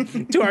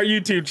subscribing to our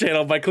YouTube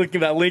channel by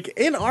clicking that link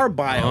in our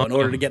bio in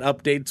order to get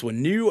updates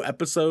when new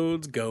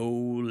episodes go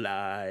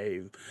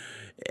live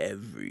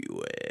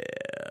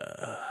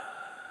everywhere.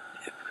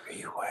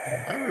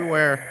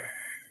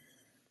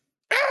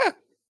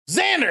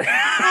 Xander!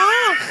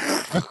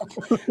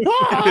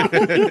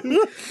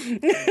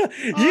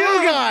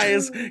 You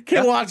guys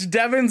can watch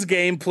Devin's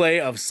gameplay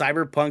of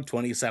Cyberpunk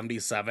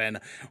 2077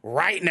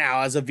 right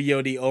now as a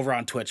VOD over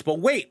on Twitch. But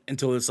wait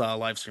until this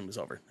live stream is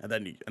over, and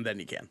then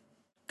you can.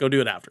 Go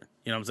do it after.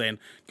 You know what I'm saying?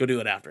 Go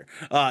do it after.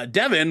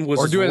 Devin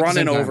was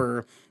running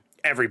over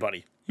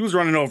everybody. He was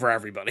running over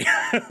everybody.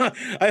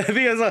 I think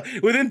it was,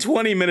 within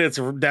 20 minutes,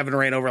 Devin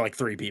ran over like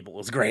 3 people. It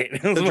was great.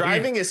 The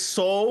driving is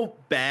so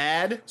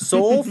bad.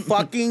 So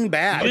fucking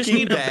bad. You just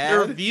need a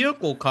better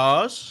vehicle,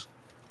 cause.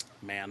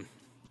 Man.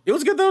 It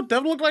was good, though.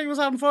 Devin looked like he was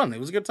having fun.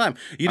 It was a good time.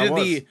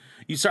 You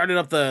started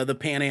up the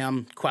Pan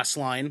Am quest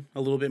line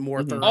a little bit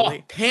more thoroughly.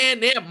 Oh,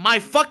 Pan Am, my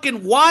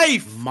fucking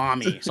wife!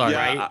 Mommy. Sorry,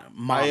 right?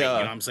 Mommy, you know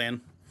what I'm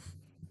saying?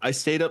 I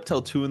stayed up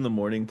till 2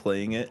 a.m.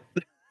 playing it,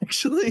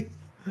 actually.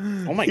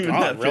 Oh my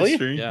god, really?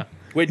 Yeah.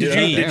 Wait, did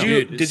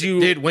you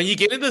dude, when you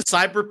get into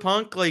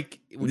Cyberpunk, like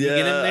when you get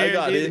in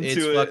there, dude,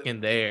 it's fucking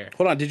there.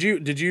 Hold on, did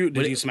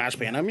you smash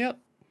Pan Am yet?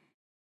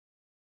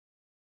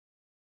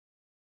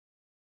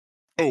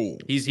 Oh,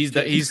 he's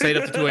stayed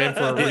up to 2 a.m.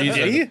 for a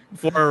reason.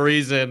 For a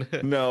reason.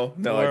 No, I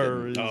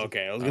didn't. Oh,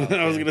 okay,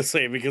 I was gonna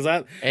say because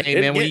that.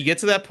 Hey man, when you get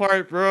to that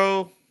part,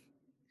 bro,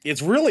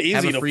 it's really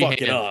easy to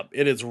fuck it up.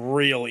 It is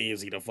real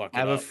easy to fuck it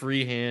up. Have a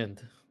free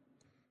hand.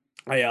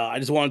 I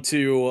just want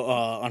to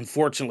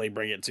unfortunately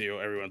bring it to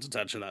everyone's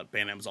attention that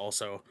Pan Am's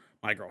also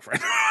my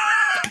girlfriend.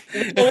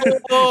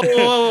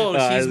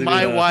 She's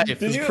my wife.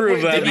 Did you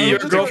prove that your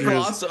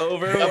girlfriend cross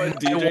over what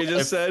DJ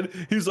just said?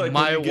 He's like,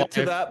 when you get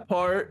to that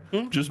part,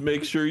 just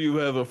make sure you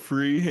have a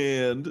free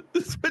hand.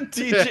 That's what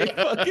DJ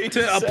fucking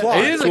said.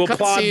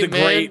 Applaud the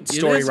great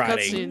story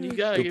writing.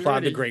 To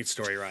applaud the great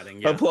story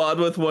writing. Yeah. Applaud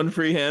with one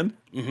free hand.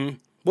 Mm-hmm.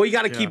 Well, you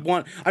got to keep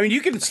one. I mean, you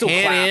can still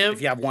clap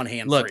if you have one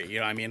hand free. You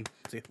know what I mean?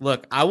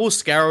 Look, I will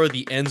scour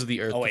the ends of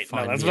the earth to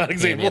find that's a bad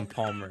example. Pan Am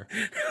Palmer.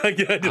 I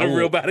did a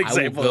real bad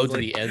example. I will go to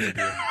the ends of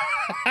the earth.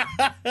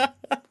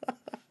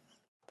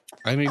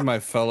 I need my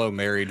fellow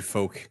married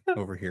folk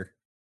over here.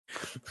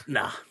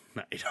 No,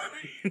 you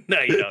don't.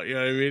 No, you don't. You know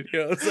what I mean? You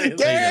know what I'm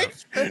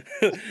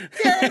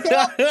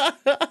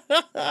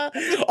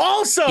saying?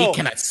 Also, he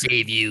cannot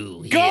save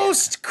you.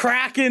 Ghost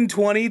Kraken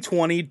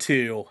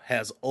 2022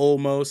 has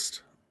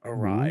almost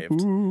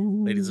arrived,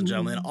 ladies and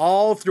gentlemen,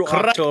 all through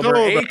October,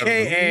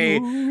 aka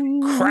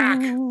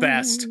Crack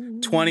Fest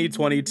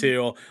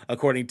 2022,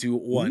 according to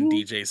one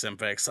DJ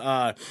Simpix,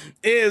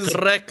 is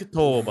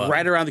Cracktober.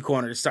 Right around the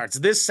corner. It starts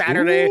this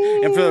Saturday,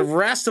 and for the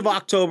rest of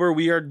October,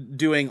 we are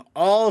doing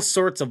all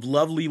sorts of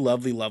lovely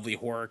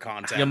horror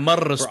content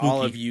for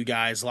all of you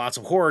guys. Lots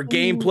of horror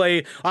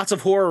gameplay, lots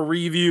of horror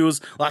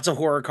reviews, lots of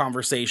horror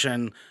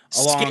conversation.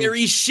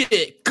 Scary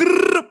shit.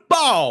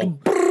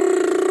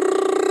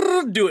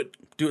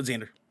 Do it,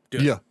 Xander. Do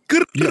it. Yeah.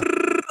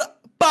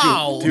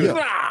 Bow. Dude,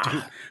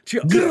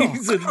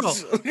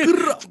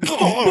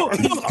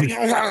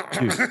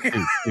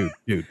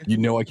 you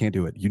know I can't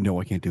do it.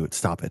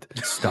 Stop it.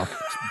 Stop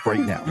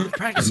right now.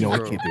 Practicing, I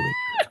can't do it.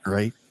 All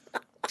right?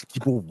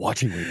 People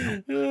watching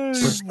right now. I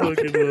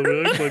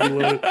fucking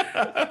love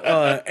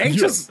it.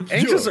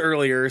 Anxious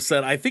earlier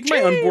said, I think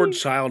my unborn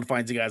child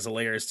finds you guys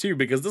hilarious too,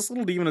 because this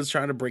little demon is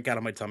trying to break out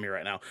of my tummy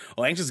right now.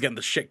 Oh, Anxious is getting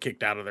the shit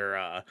kicked out of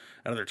their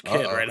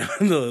kid right now.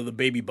 the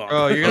baby bump.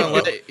 Bro, you're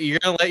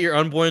gonna let your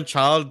unborn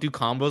child do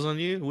combos on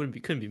you?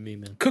 Couldn't be me,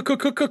 man.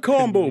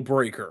 Combo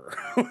breaker.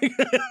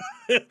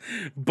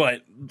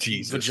 But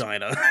Jesus.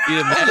 Vagina.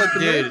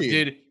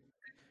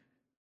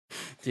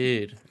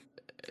 Dude.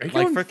 Are you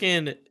Like going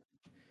freaking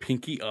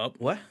pinky up?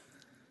 what?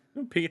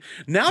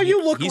 Now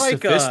you look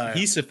like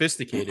he's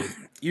sophisticated.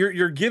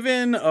 You're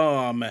given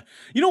you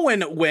know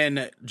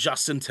when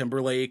Justin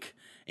Timberlake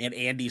and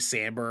Andy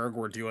Samberg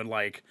were doing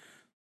like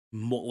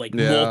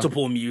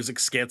multiple music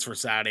skits for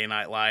Saturday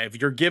Night Live.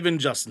 You're given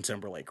Justin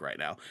Timberlake right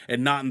now,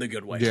 and not in the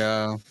good way.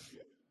 Yeah,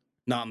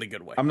 not in the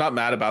good way. I'm not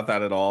mad about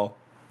that at all.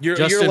 You're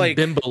like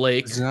Bimbalake.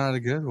 It's not a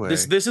good way.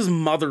 This is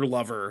mother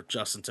lover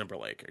Justin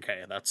Timberlake.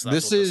 Okay, that's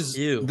this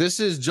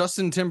is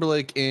Justin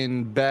Timberlake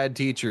in Bad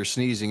Teacher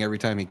sneezing every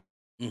time he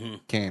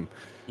came.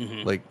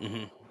 Like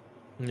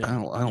Yeah.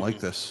 I don't like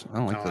this. I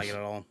don't like it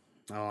at all.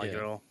 I don't like it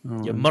at all.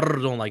 Your mother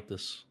don't like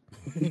this.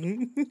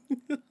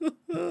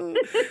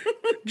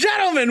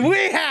 Gentlemen,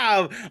 we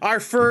have our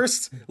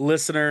first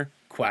listener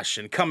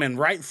question coming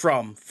right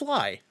from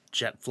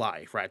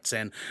Jetfly writes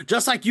in,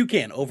 just like you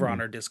can over on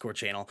our Discord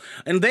channel.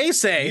 And they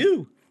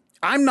say,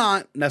 I'm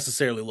not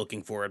necessarily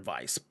looking for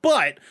advice,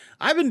 but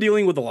I've been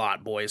dealing with a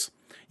lot, boys.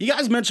 You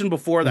guys mentioned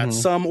before that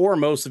some or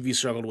most of you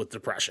struggled with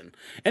depression.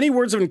 Any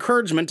words of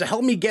encouragement to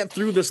help me get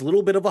through this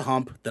little bit of a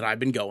hump that I've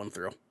been going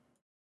through?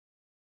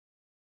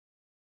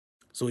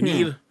 So we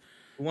need...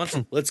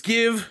 Let's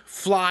give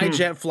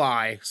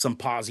Jetfly some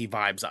posy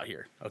vibes out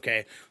here,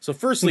 okay? So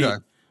firstly,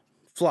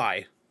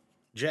 Jetfly.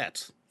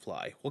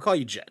 We'll call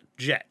you Jet.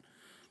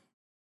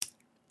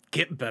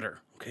 Get better,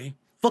 okay?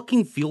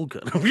 Fucking feel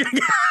good.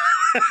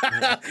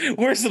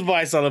 Worst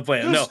advice on the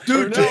planet. No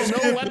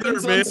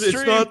weapons man.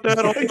 It's not that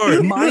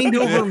hard. Mind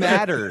over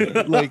matter.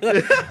 Like,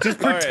 just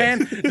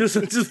pretend.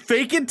 Just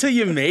fake it till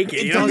you make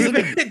it.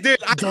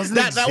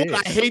 That one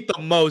I hate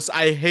the most.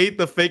 I hate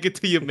the fake it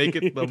till you make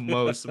it the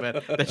most, man.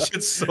 That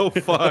shit's so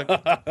fucked.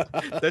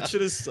 That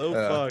shit is so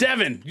fucked.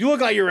 Devin, you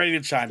look like you're ready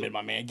to chime in,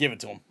 my man. Give it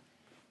to him.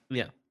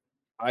 Yeah.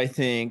 I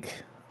think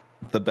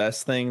the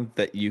best thing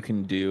that you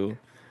can do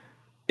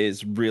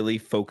is really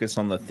focus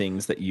on the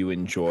things that you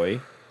enjoy,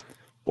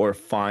 or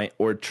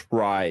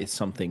try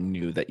something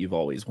new that you've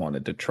always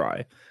wanted to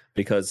try,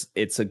 because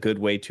it's a good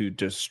way to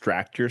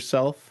distract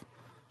yourself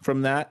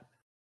from that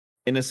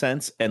in a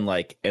sense, and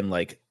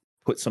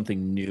put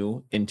something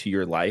new into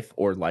your life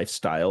or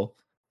lifestyle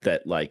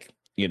that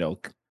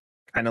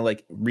kind of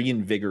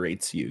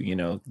reinvigorates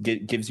you,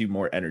 gives you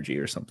more energy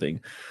or something.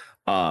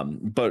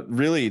 But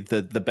really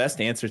the best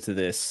answer to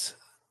this,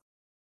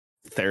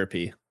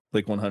 therapy,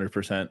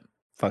 100%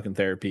 fucking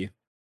therapy.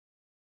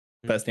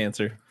 Best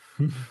answer.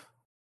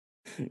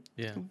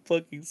 Yeah.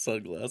 Fucking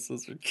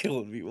sunglasses are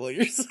killing me while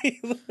you're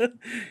saying that.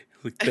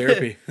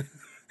 Therapy.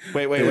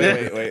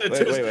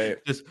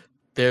 Wait. Just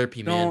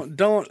therapy, man.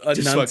 Don't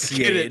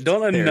enunciate.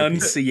 Don't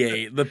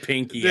enunciate the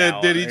pinky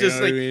out. Did he just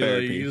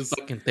therapy.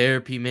 Fucking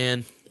therapy,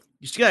 man?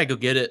 You just gotta go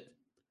get it.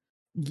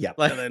 Yep.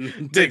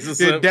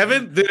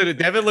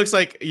 Devin looks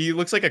like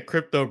a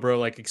crypto bro,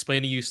 like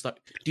explaining you stuff.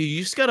 Dude,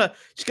 you just gotta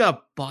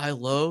buy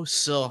low,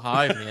 sell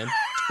high, man.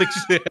 You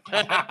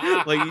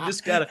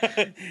just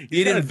gotta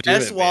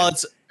invest while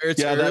it's early.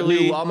 That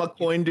new llama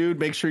coin, dude.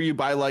 Make sure you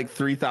buy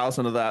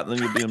 3,000 of that, and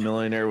then you'll be a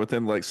millionaire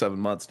within 7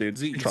 months, dude.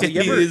 You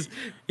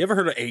ever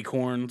heard of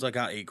acorns? I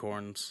got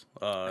acorns.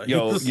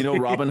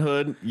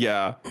 Robinhood?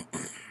 Yeah.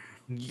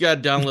 You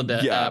gotta download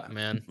that app,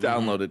 man.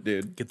 Download it,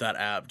 dude. Get that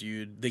app,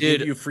 dude. They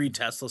give you free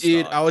Tesla stock.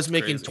 Dude, I was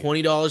making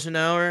 $20 an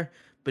hour,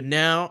 but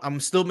now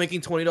I'm still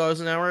making $20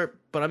 an hour,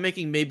 but I'm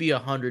making maybe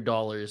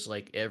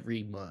 $100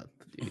 every month,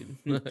 dude.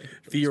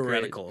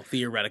 Theoretical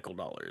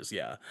dollars,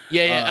 yeah.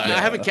 Yeah.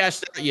 I haven't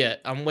cashed out yet.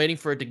 I'm waiting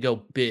for it to go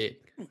big.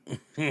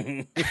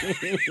 To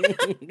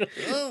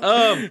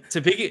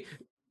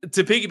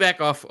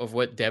piggyback off of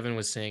what Devin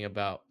was saying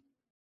about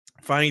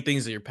finding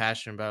things that you're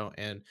passionate about,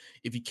 and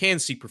if you can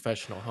seek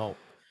professional help.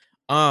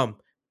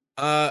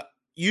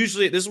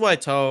 Usually this is what I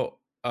tell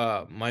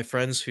my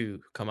friends who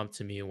come up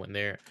to me when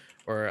they're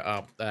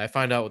I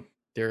find out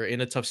they're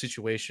in a tough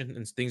situation,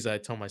 and things that I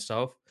tell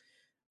myself.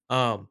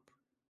 Try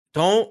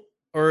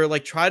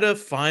to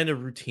find a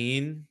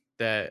routine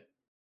that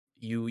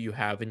you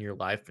have in your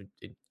life, and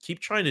keep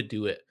trying to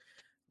do it.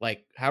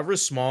 However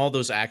small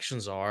those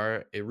actions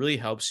are, it really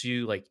helps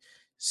you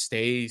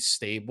stay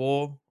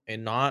stable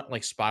and not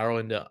spiral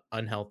into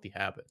unhealthy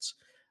habits.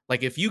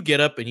 If you get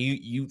up and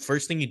you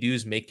first thing you do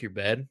is make your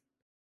bed,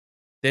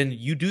 then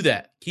you do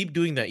that. Keep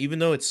doing that, even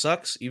though it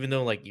sucks, even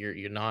though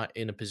you're not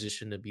in a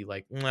position to be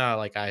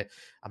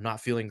I'm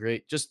not feeling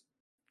great. Just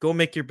go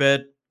make your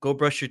bed, go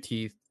brush your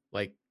teeth,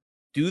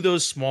 do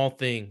those small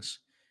things,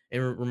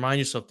 and remind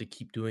yourself to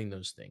keep doing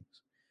those things,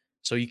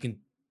 so you can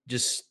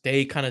just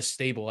stay kind of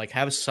stable,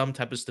 have some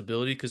type of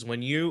stability. Because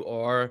when you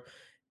are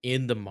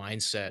in the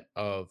mindset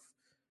of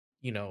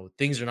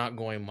things are not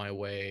going my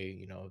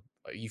way,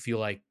 you feel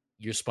like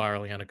you're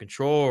spiraling out of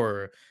control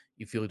or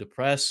you feel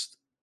depressed,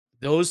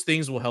 those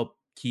things will help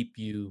keep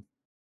you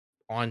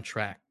on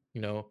track,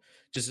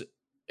 just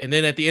and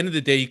then at the end of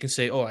the day you can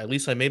say, oh, at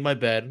least I made my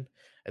bed,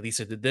 at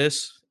least I did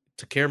this,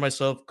 took care of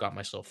myself, got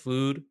myself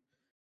food,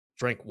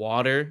 drank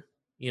water,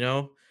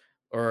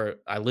 or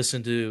I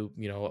listened to,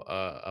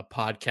 a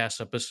podcast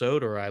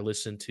episode, or I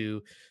listened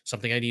to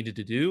something I needed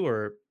to do,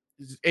 or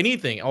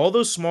anything. All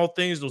those small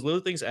things, those little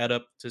things add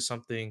up to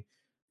something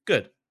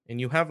good, and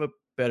you have a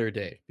better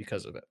day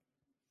because of it.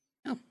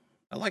 Yeah,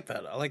 I like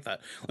that. I like that.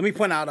 Let me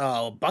point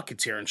out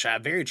buckets here in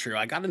chat. Very true.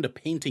 I got into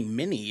painting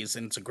minis,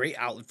 and it's a great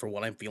outlet for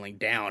when I'm feeling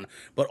down,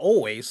 but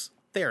always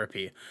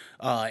therapy.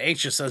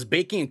 Anxious says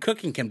baking and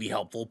cooking can be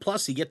helpful.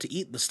 Plus, you get to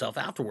eat the stuff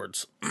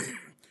afterwards.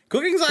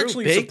 Cooking's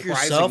actually bake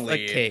yourself a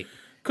surprisingly cake.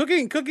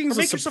 Cooking's a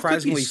make yourself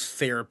surprisingly cookies.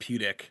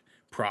 therapeutic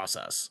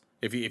process.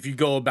 If you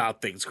go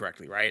about things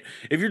correctly, right?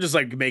 If you're just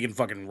like making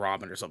fucking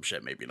ramen or some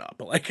shit, maybe not.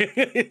 But like,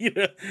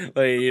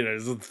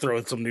 just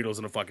throwing some noodles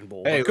in a fucking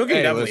bowl. Hey, But cooking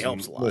definitely listen,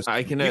 helps a lot. listen.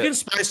 I can. You can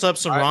spice up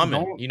some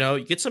ramen.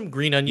 You get some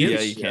green onions. Yeah,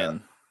 you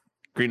can.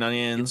 Green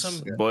onions.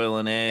 some boil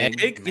an egg.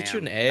 Get you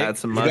an Man. egg. Add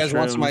some If you guys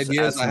want some mushrooms,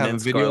 ideas, add I some have a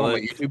minced video on my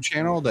garlic. YouTube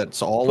channel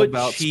that's all Put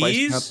about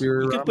spicing up cheese.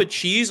 your. You can put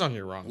cheese on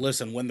your ramen.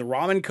 Listen, when the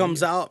ramen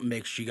comes out,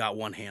 make sure you got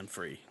one hand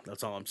free.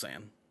 That's all I'm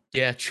saying.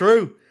 Yeah,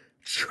 true.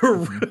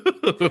 Devin,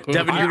 you're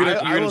gonna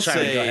will chime in. Go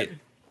say, ahead.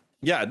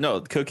 yeah,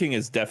 no, cooking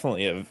is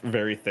definitely a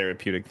very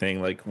therapeutic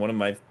thing. Like one of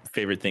my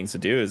favorite things to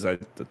do is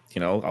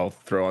I'll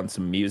throw on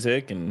some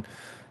music and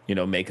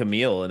make a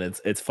meal, and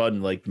it's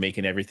fun, like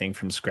making everything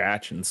from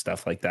scratch and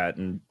stuff like that,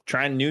 and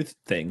trying new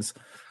things.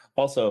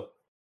 Also,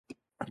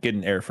 get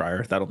an air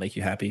fryer, that'll make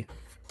you happy.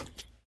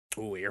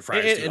 Ooh, air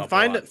fryers do and help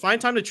a lot. find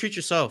time to treat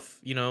yourself.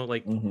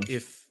 Like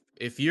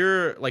if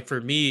you're like, for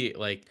me,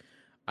 like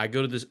I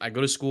go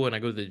to school and I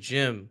go to the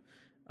gym,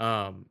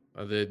 the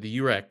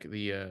UREC,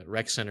 the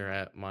rec center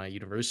at my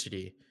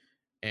university,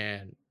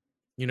 and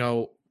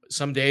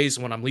some days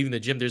when I'm leaving the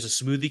gym, there's a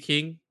Smoothie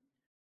King.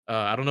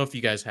 I don't know if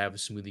you guys have a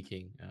Smoothie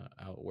King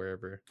out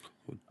wherever.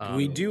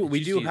 We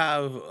do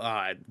have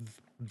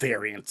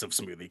variants of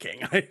Smoothie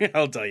King.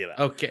 I'll tell you that.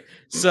 Okay,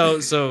 so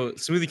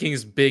Smoothie King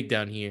is big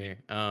down here,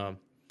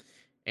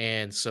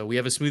 and so we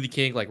have a Smoothie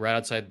King like right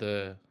outside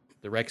the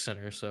rec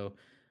center. So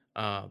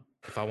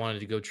if I wanted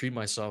to go treat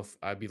myself,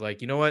 I'd be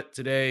like, you know what,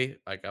 today,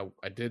 like I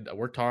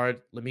worked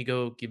hard. Let me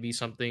go give me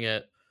something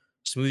at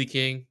Smoothie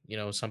King.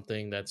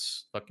 Something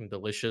that's fucking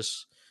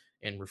delicious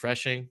and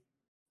refreshing,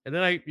 and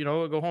then I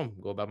go home,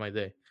 go about my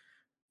day.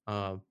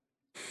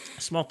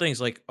 Small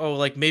things like,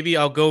 maybe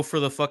I'll go for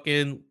the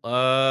fucking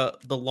the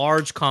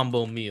large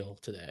combo meal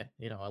today,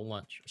 at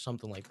lunch or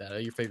something like that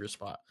at your favorite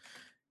spot.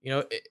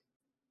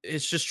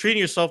 It's just treating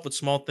yourself with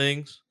small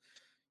things,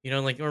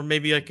 or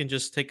maybe I can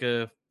just take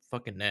a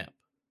fucking nap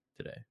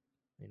today.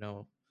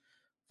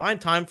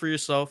 Find time for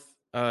yourself.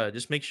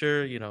 Just make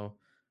sure,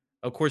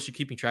 of course you're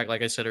keeping track,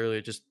 like I said earlier,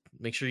 just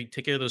make sure you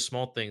take care of those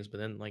small things, but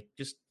then like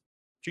just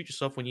treat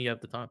yourself when you have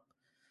the time.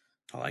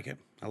 I like it.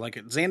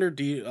 Xander,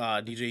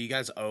 DJ, you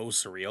guys owe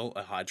Surreal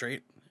a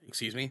hydrate.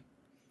 Excuse me.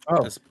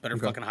 Oh, That's better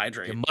fucking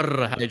hydrate. You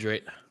mother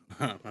hydrate.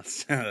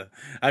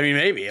 I mean,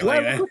 maybe. Do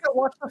I look like I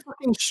watch the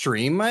fucking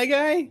stream, my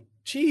guy?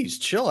 Jeez,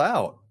 chill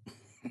out.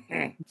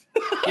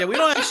 Yeah, we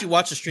don't actually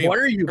watch the stream. What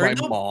are you, my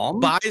Ernell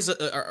mom?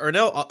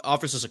 Ernell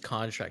offers us a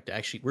contract.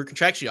 We're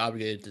contractually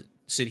obligated to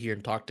sit here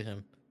and talk to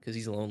him because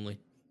he's lonely.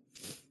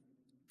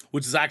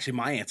 Which is actually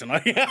my answer.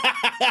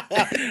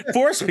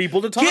 Force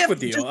people to talk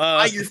with you.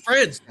 Your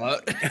friends.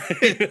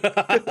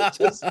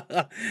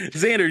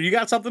 Xander, you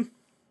got something?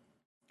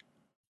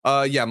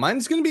 Yeah,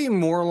 mine's gonna be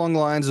more along the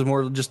lines of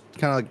more just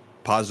kind of like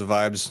positive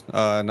vibes.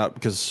 Not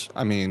because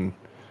I'm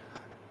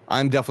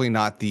definitely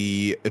not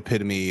the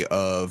epitome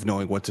of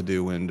knowing what to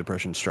do when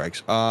depression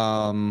strikes.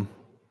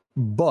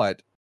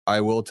 But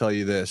I will tell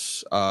you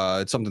this.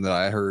 It's something that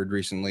I heard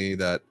recently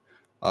that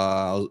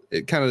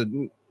it kind of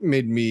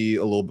made me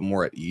a little bit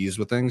more at ease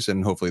with things,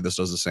 and hopefully this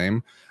does the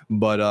same.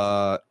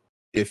 But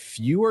if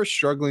you are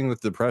struggling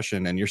with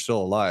depression and you're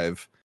still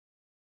alive,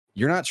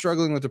 you're not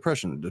struggling with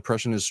depression.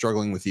 Depression is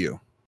struggling with you.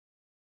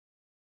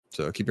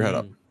 So keep your head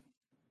up.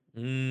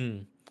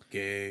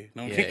 Okay.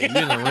 No, Yeah, you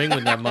in the ring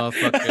with that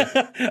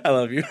motherfucker. I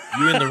love you.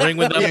 You in the ring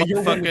with that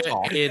you're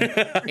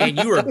motherfucker, and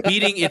you are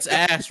beating its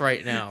ass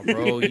right now,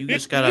 bro. You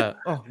just gotta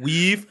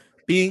weave,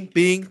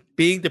 bing,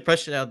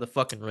 depression out of the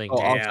fucking ring. Oh,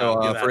 Damn,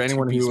 also, give for that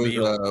anyone two-piece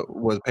who meal.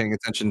 was paying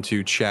attention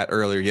to chat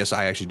earlier, yes,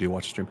 I actually do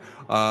watch the stream.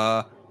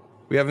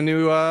 We have a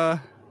new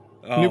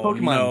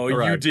Pokemon. No, you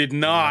arrived. did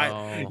not.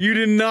 No. You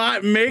did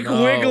not make No.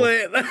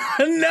 Wiglet.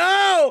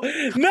 No.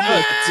 It's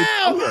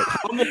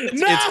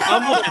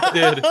Cumlet,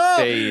 dude.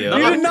 You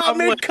Not did not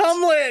make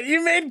Cumlet. Cumlet.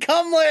 You made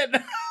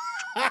Cumlet.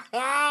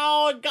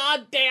 Oh,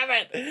 god damn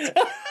it.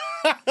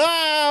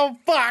 Oh,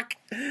 fuck.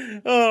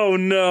 Oh,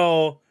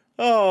 no.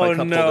 Oh, My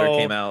cup holder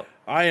came out.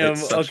 I am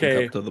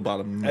okay. To the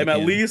bottom I'm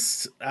at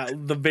least,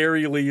 at the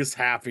very least,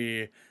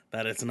 happy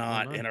that it's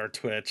not in our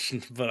Twitch,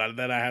 but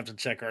then I have to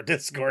check our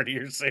Discord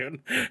here soon.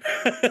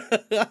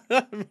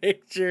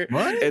 Make sure.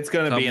 What? It's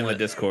gonna be in the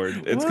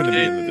Discord. It's gonna be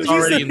in the It's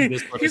Discord. already in the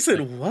Discord. He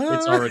said what?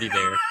 It's already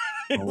there.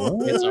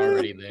 It's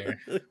already there.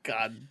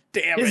 God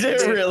damn it! Is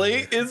it really?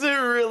 Is it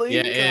really?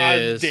 Yeah, God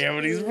it is. damn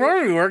it! He's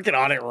probably working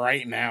on it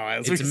right now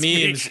as It's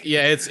we memes. speak.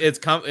 Yeah,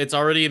 it's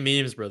already in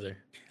memes, brother.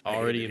 I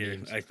Already hate it in here.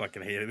 memes. I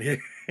fucking hate it here.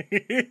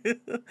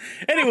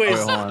 Anyways,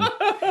 Hold on.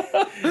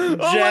 Oh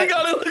my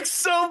god, it looks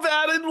so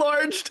bad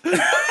enlarged. oh,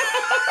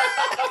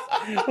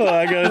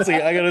 I gotta see.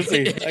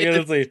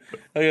 Where's it?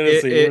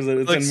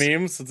 It's in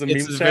memes. It's in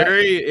memes. Chat.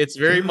 It's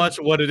very much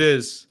what it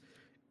is.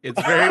 It's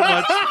very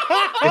much.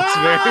 It's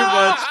very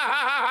much.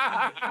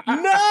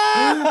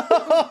 No!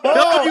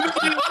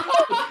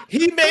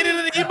 He made it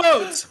an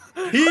emote.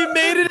 He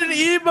made it an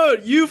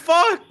emote. You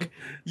fuck.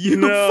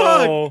 You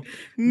fuck.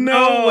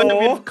 No way.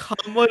 We have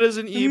comma as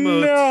an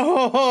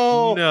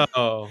emote.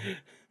 No.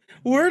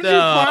 Where'd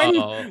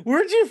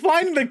you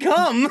find the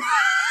cum?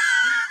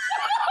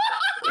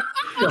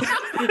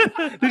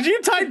 Did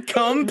you type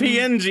cum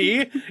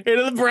PNG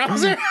into the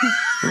browser?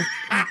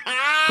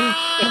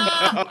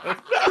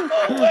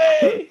 No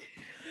way.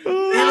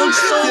 It looks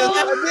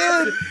so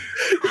bad.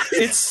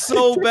 It's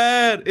so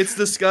bad. It's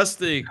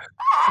disgusting.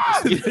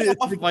 Get it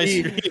off my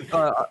screen.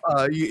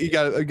 You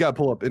gotta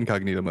pull up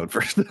incognito mode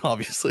first,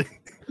 obviously.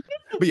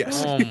 But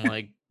yes. Oh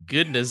my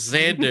goodness,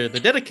 Xander, the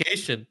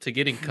dedication to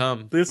getting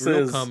cum. This Real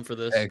is cum for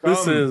this.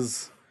 This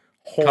is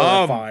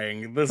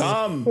horrifying. This is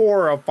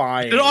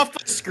horrifying. Get it off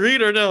the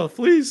screen or no,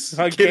 please.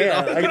 I can't.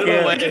 Get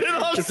it away. Get it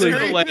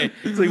away.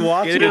 It's like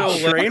watching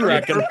a train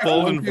wreck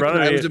unfold in front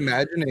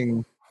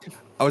of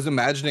I was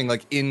imagining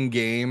like in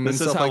game. This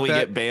and is stuff how like we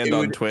that. get banned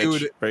on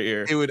Twitch right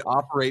here. It would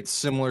operate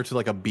similar to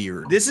like a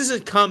beard. This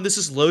isn't cum. This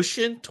is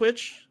lotion.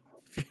 Twitch.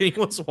 If anyone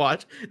wants to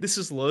watch, this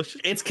is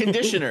lotion. It's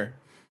conditioner.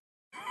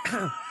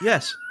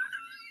 Yes.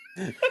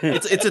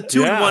 It's a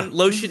 2-in-1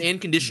 lotion and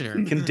conditioner.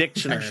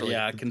 Conditioner. Actually.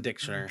 Yeah,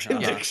 conditioner.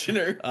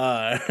 Conditioner.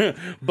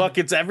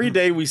 Buckets, every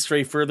day we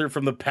stray further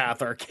from the path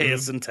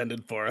Arceus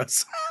intended for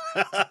us.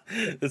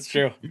 It's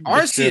true.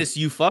 Arceus,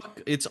 you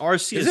fuck. It's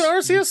Arceus. Is it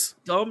Arceus?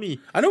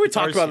 Dummy. I know we It's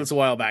talked about Arceus. this a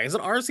while back. Is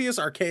it Arceus,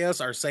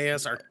 Arceus,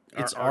 Arceus,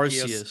 It's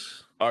Arceus?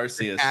 Arceus.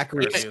 Arceus.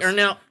 Accurate. Or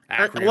now,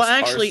 Acreus. well,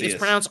 actually, it's Arceus.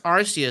 pronounced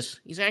Arceus.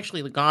 He's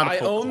actually the god of I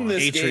Pokemon. own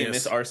this Atreus. game.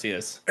 It's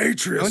Arceus.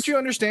 Atreus. Don't you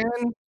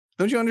understand?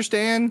 Don't you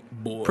understand?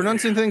 Boy.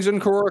 Pronouncing things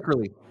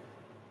incorrectly.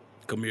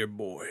 Come here,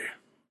 boy.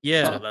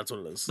 Yeah, That's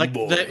what it is. like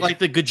boy.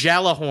 the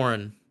Gajala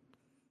horn.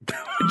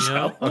 You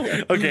know?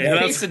 Okay,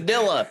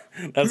 Quesadilla.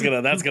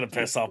 that's gonna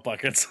piss off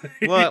Buckets.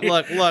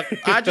 Look!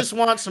 I just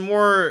want some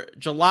more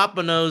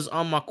jalapenos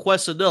on my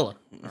quesadilla.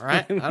 All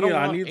right, I don't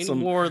want need any some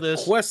more of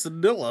this.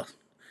 Quesadilla.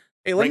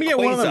 Hey, let me get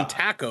one of them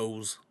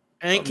tacos.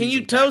 And can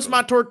you toast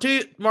my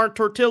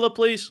tortilla,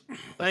 please?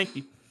 Thank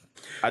you.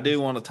 I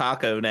do want a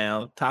taco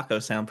now.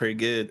 Tacos sound pretty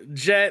good.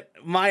 Jet,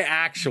 my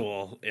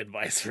actual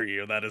advice for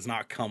you that is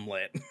not cum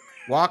lit.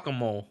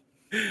 Guacamole.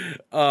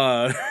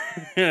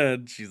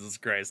 Jesus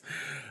Christ.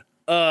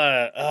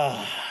 I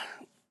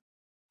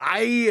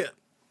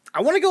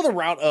want to go the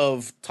route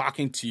of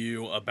talking to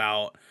you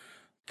about.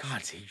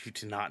 God, you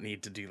do not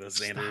need to do this,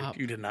 Xander. Stop.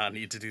 You did not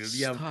need to do this.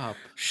 You have Stop.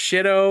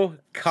 Shitto,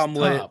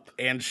 Cumlet, Stop.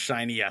 and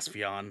Shiny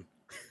Espeon.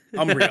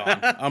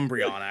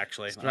 Umbreon,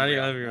 actually.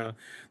 Umbreon.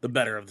 The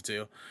better of the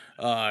two.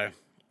 Oh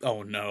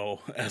no.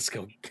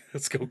 Esco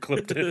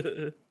clipped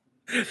it.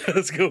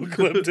 Esco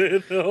clipped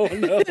it. Oh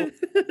no.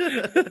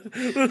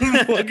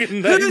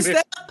 Fucking Who's nightmare.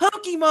 that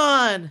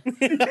Pokemon?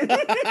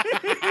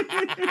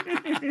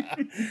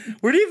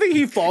 Where do you think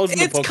he falls in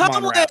the It's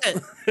Pokemon rap?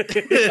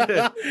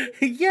 Cumlet.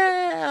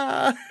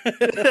 Yeah.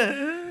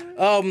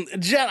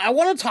 Jen, I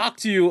want to talk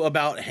to you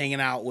about hanging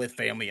out with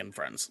family and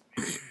friends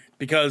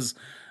because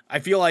I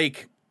feel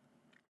like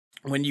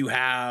when you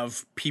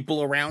have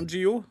people around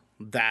you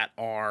that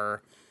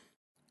are,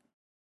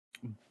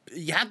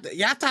 you have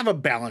to have a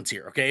balance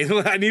here. Okay.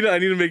 I need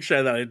to make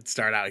sure that I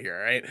start out here.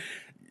 Right.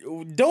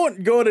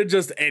 Don't go to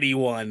just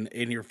anyone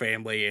in your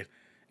family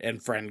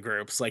and friend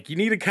groups. Like you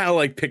need to kind of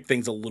like pick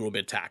things a little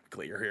bit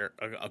tactically here.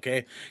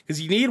 Okay. Because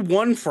you need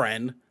one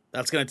friend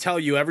that's going to tell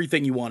you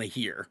everything you want to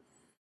hear.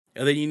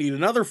 And then you need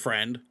another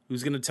friend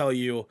who's going to tell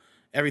you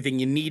everything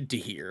you need to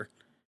hear.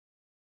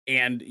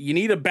 And you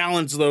need to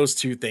balance those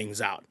two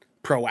things out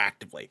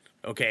proactively,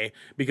 okay?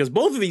 Because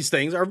both of these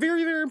things are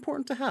very, very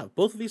important to have.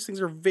 Both of these things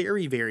are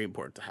very, very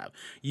important to have.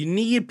 You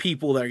need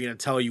people that are going to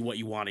tell you what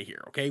you want to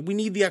hear, okay? We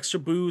need the extra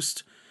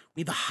boost. We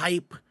need the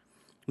hype.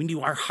 We need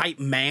our hype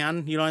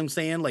man, you know what I'm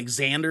saying? Like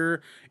Xander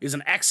is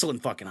an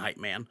excellent fucking hype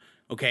man,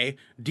 okay?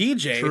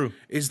 DJ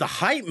is the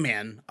hype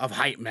man of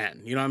hype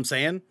men, you know what I'm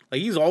saying?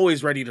 Like he's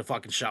always ready to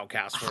fucking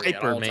shoutcast for you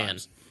at all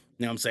times.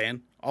 You know what I'm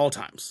saying? All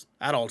times.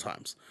 At all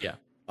times. Yeah.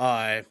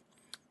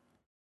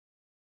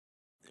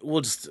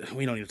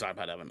 We don't need to talk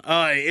about Devin.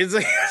 It's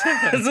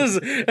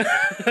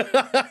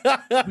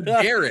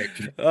Garrick.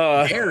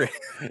 Garrick.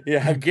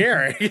 Yeah,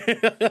 Garrick.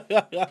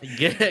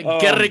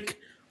 Garrick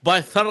but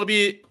I thought it'll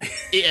be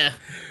yeah.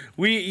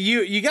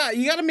 You got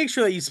to make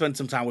sure that you spend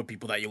some time with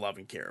people that you love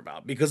and care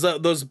about, because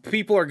those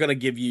people are going to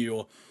give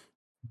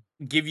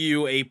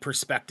you a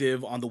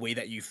perspective on the way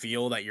that you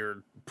feel that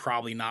you're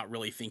probably not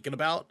really thinking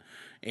about,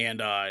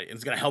 and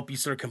it's going to help you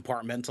sort of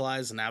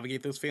compartmentalize and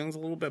navigate those feelings a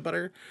little bit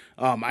better.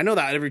 I know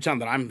that every time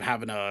that I'm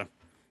having a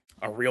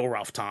real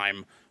rough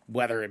time,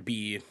 whether it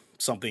be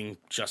something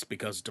just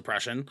because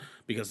depression,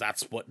 because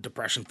that's what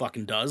depression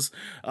fucking does,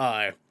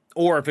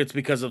 or if it's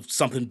because of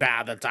something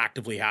bad that's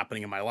actively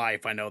happening in my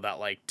life, I know that,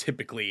 like,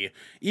 typically,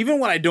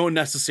 even when I don't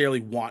necessarily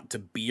want to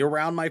be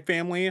around my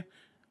family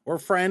or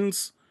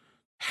friends,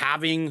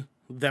 having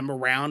them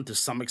around to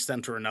some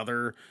extent or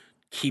another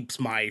keeps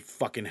my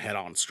fucking head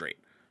on straight.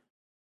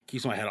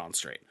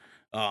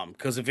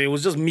 Because if it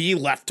was just me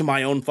left to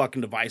my own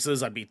fucking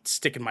devices, I'd be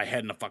sticking my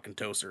head in a fucking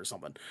toaster or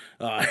something.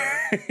 When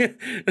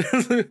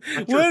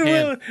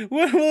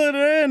will it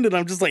end? And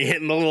I'm just like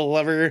hitting the little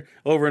lever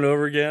over and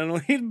over again.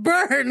 Like, it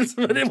burns,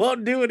 but it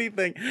won't do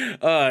anything.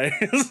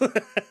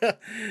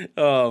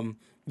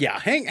 Yeah,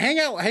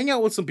 hang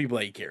out with some people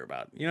that you care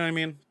about. You know what I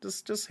mean?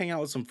 Just hang out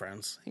with some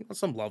friends, hang out with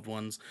some loved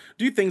ones.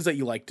 Do things that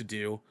you like to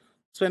do.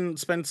 Spend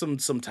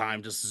some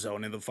time just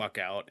zoning the fuck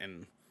out,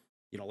 and,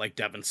 you know, like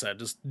Devin said,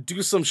 just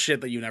do some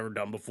shit that you've never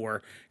done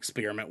before.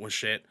 Experiment with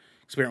shit.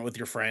 Experiment with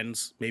your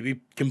friends.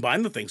 Maybe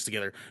combine the things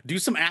together. Do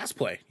some ass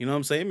play. You know what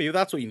I'm saying? Maybe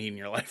that's what you need in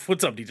your life.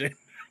 What's up, DJ?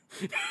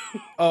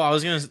 Oh, I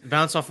was gonna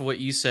bounce off of what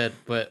you said,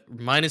 but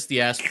minus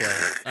the ass play.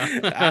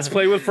 Ass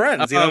play with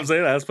friends. You know what I'm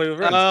saying? Ass play with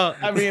friends.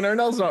 I mean,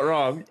 Arnell's not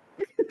wrong.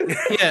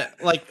 Yeah,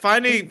 like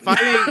finding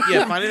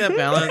that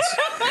balance.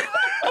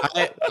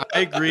 I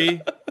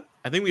agree.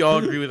 I think we all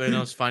agree with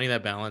Arnell's finding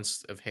that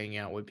balance of hanging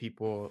out with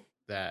people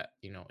that,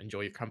 you know,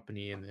 enjoy your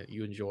company and that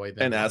you enjoy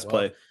them And ass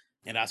play.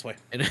 And ass play.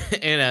 and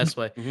ass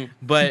play. Mm-hmm.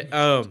 But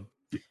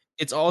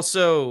it's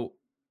also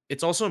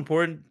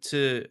important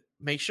to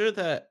make sure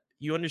that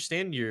you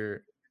understand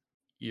your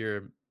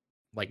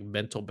like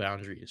mental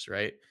boundaries,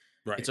 right?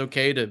 Right. It's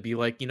okay to be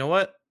like, you know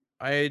what,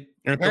 I And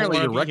don't apparently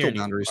want your to be here rectal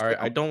anymore. boundaries. All right,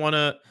 I don't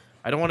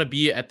want to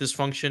be at this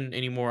function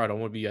anymore. I don't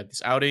want to be at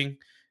this outing.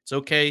 It's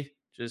okay,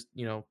 just,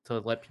 you know, to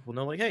let people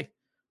know, like, hey,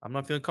 I'm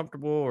not feeling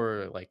comfortable,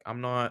 or like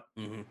I'm not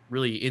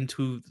really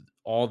into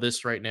all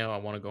this right now. I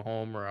want to go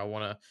home, or I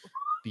want to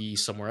be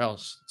somewhere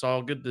else. It's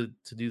all good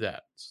to do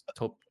that. It's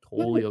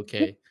totally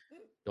okay.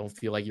 Don't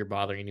feel like you're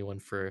bothering anyone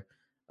for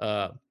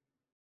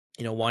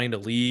you know, wanting to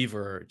leave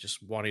or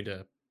just wanting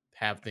to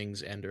have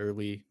things end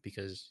early,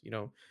 because, you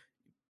know,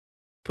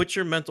 put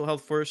your mental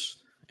health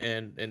first,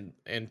 and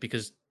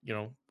because, you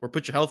know, or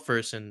put your health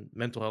first, and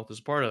mental health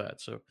is part of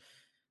that. So,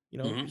 you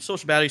know, your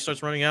social battery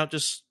starts running out,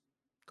 just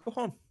go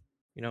home.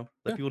 You know,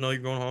 let people know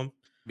you're going home.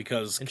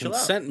 Because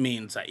consent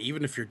means that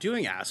even if you're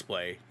doing ass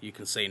play, you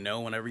can say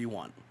no whenever you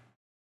want.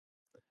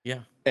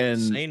 Yeah.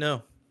 And say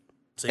no.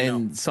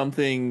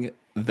 Something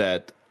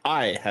that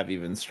I have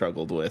even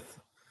struggled with.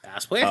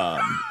 Ass play?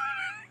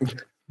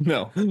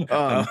 No.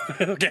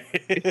 Okay.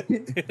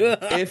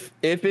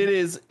 if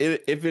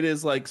it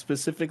is like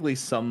specifically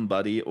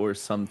somebody or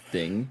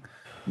something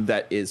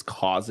that is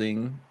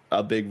causing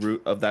a big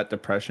root of that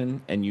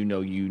depression, and you know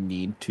you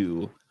need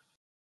to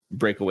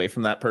break away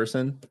from that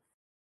person,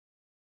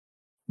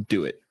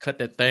 do it. Cut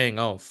that thing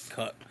off.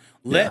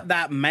 Let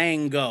that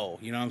man go.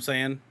 You know what I'm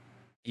saying?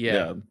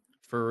 Yeah.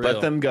 For real.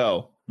 Let them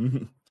go.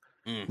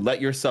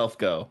 Let yourself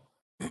go.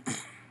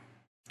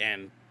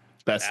 And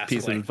best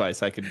piece of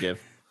advice I could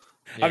give.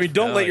 Yeah, I mean,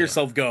 don't let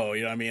yourself go.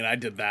 You know what I mean? I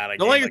did that. I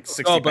don't let like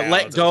 60 but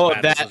let go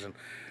of that. Decision.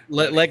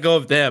 Let go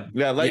of them.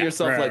 Yeah, let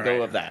yourself let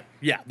go of that.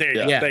 Yeah, there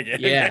you go. Thank you.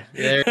 Yeah.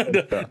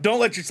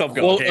 Don't let yourself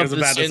go. Okay, it was a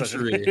bad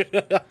decision.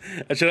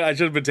 I should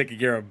have been taking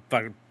care of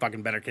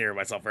fucking better care of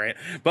myself, right?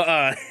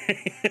 But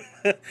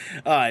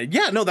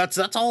yeah, no, that's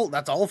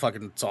all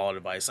fucking solid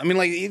advice. I mean,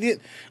 like,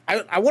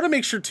 I want to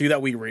make sure too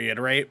that we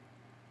reiterate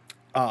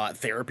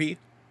therapy,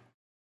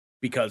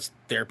 because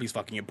therapy's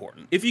fucking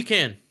important. If you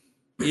can.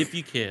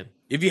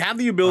 If you have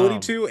the ability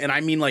to, and I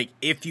mean, like,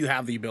 if you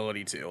have the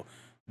ability to,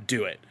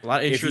 do it. A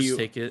lot of insurers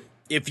take it.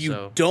 If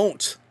you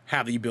don't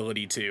have the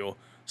ability to,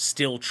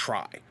 still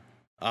try.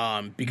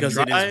 Because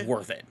it is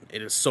worth it.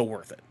 It is so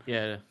worth it.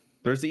 Yeah.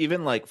 There's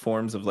even like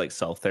forms of like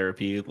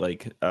self-therapy.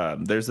 Like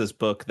there's this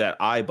book that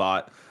I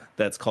bought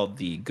that's called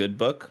The Good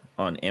Book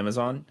on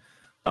Amazon.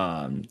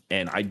 And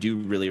I do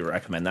really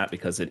recommend that,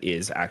 because it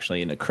is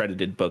actually an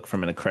accredited book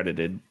from an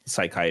accredited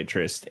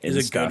psychiatrist. Is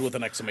it good with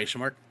an exclamation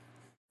mark?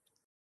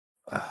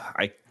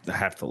 I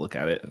have to look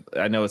at it.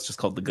 I know it's just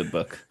called The Good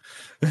Book,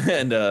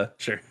 and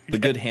sure, The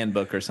Good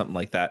Handbook or something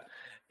like that.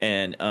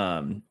 And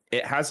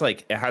it has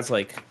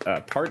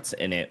parts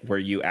in it where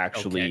you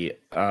actually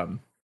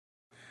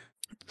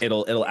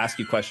it'll ask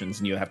you questions,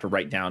 and you have to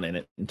write down in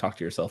it and talk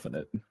to yourself in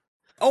it.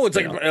 Oh, it's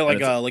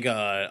like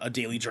a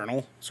daily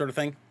journal sort of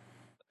thing.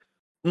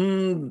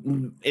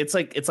 It's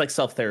like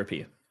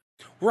self-therapy.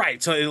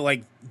 Right. So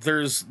like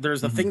there's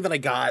a thing that I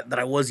got that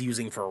I was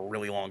using for a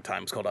really long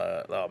time. It's called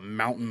a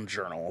mountain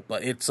journal,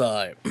 but it's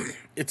a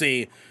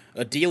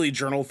daily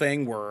journal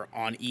thing where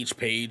on each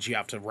page you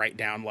have to write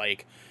down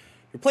like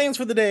your plans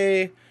for the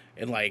day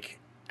and like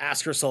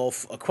ask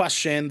yourself a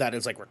question that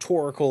is like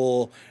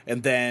rhetorical,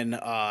 and then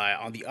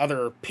on the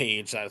other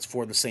page that is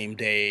for the same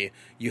day,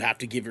 you have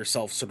to give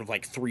yourself sort of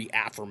like 3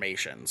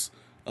 affirmations,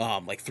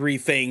 like 3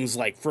 things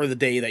like for the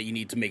day that you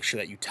need to make sure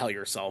that you tell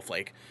yourself,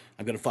 like,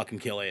 I'm gonna fucking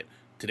kill it,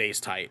 today's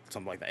tight,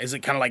 something like that. Is it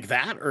kind of like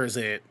that, or is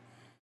it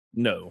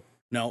No?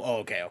 Oh,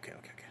 okay.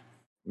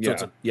 Yeah,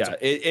 so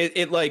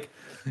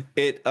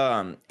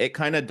it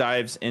kind of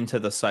dives into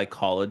the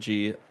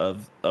psychology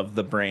of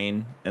the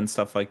brain and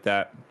stuff like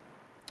that.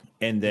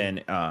 And then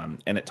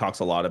and it talks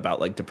a lot about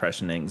like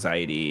depression,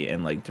 anxiety,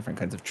 and like different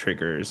kinds of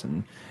triggers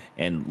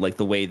and like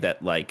the way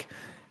that like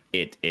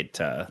it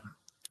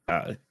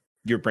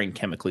your brain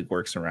chemically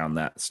works around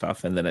that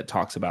stuff. And then it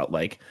talks about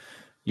like,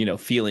 you know,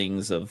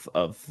 feelings of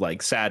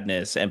like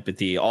sadness,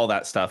 empathy, all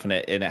that stuff, and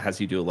it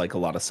has you do like a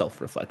lot of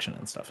self-reflection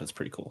and stuff. It's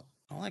pretty cool.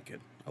 I like it.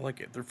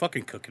 They're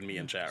fucking cooking me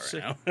in chat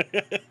right now.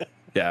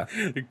 Yeah.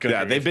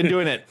 Yeah, they've been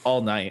doing it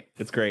all night.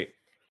 It's great.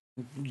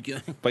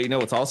 But you know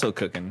what's also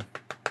cooking?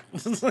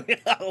 What's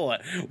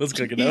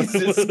cooking up?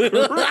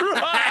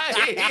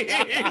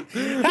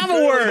 Have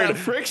a word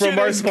from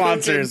our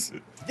sponsors.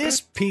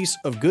 This piece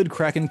of good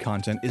Kraken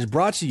content is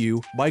brought to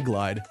you by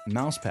Glide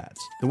mousepads.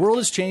 The world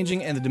is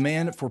changing, and the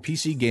demand for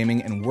PC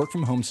gaming and work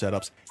from home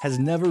setups has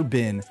never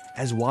been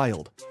as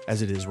wild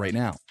as it is right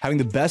now. Having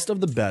the best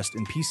of the best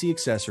in PC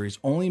accessories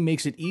only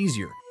makes it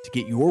easier to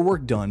get your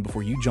work done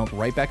before you jump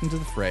right back into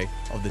the fray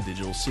of the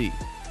digital sea.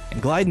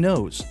 And Glide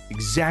knows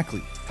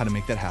exactly how to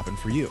make that happen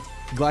for you.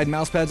 Glide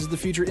Mousepads is the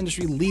future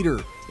industry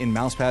leader in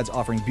mousepads,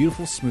 offering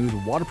beautiful, smooth,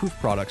 waterproof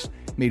products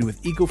made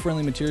with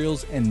eco-friendly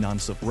materials and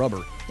non-slip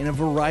rubber in a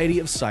variety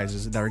of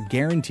sizes that are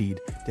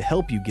guaranteed to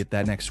help you get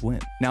that next win.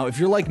 Now, if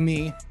you're like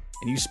me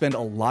and you spend a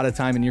lot of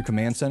time in your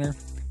command center,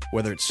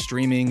 whether it's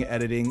streaming,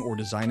 editing, or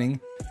designing,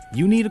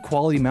 you need a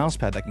quality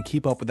mousepad that can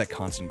keep up with that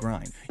constant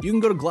grind. You can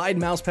go to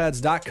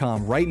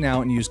glidemousepads.com right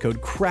now and use code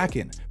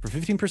KRAKEN for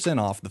 15%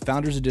 off the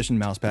Founders Edition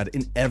mousepad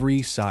in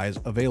every size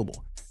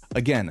available.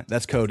 Again,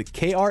 that's code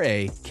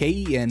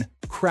KRAKEN,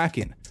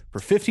 KRAKEN, for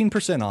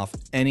 15% off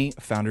any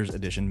Founders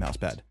Edition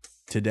mousepad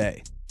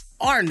today.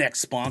 Our next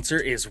sponsor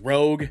is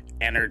Rogue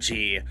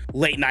Energy.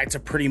 Late nights are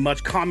pretty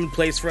much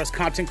commonplace for us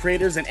content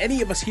creators, and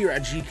any of us here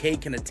at GK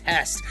can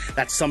attest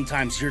that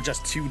sometimes you're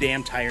just too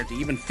damn tired to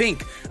even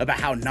think about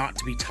how not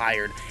to be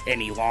tired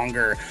any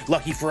longer.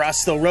 Lucky for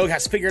us, though, Rogue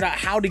has figured out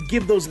how to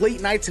give those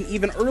late nights and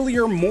even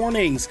earlier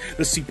mornings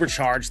the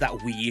supercharge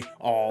that we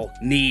all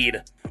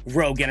need.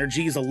 Rogue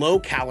Energy is a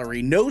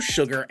low-calorie,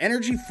 no-sugar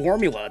energy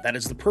formula that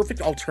is the perfect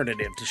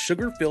alternative to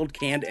sugar-filled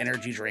canned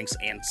energy drinks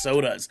and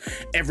sodas.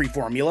 Every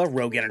formula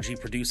Rogue Energy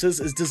produces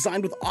is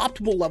designed with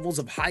optimal levels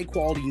of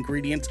high-quality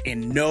ingredients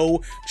and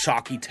no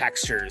chalky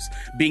textures.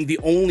 Being the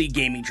only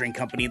gaming drink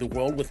company in the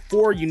world with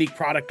 4 unique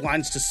product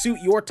lines to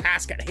suit your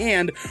task at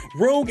hand,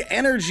 Rogue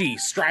Energy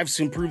strives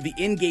to improve the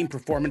in-game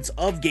performance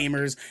of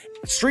gamers,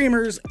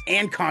 streamers,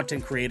 and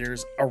content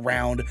creators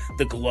around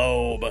the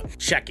globe.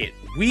 Check it.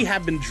 We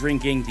have been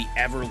drinking the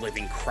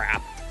ever-living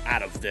crap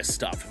out of this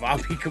stuff. If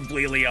I'll be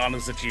completely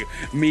honest with you,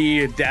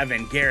 me,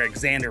 Devin, Garrick,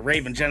 Xander,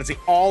 Raven, Genesee,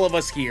 all of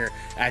us here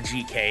at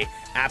GK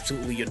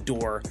absolutely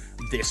adore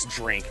this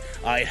drink.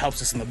 It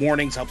helps us in the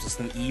mornings, helps us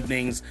in the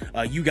evenings.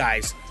 You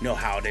guys know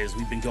how it is.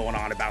 We've been going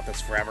on about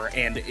this forever,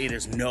 and it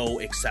is no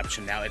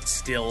exception now. It's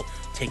still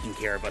taking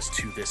care of us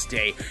to this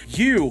day.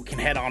 You can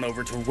head on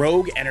over to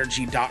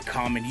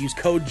rogueenergy.com and use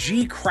code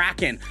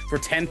GKRAKEN for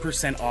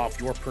 10%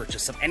 off your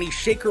purchase of any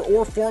shaker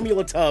or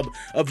formula tub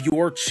of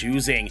your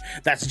choosing.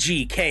 That's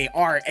GKRAKEN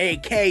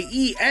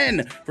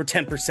for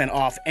 10%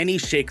 off any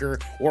shaker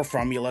or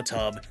formula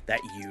tub that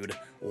you'd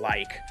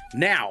like.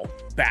 Now,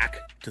 back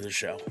to the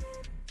show.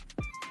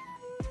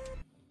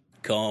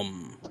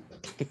 Come.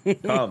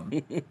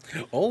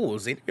 Oh,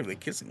 Zayden really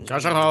kissing. 早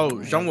上好，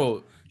让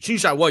我欣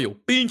赏我有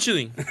冰淇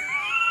淋。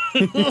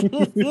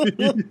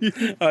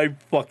I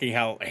fucking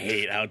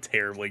hate how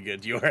terribly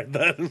good you are.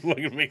 That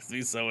fucking makes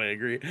me so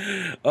angry.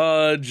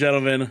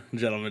 Gentlemen.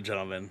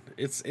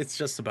 It's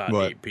just about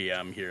 8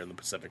 p.m. here in the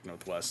Pacific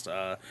Northwest.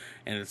 And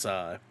it's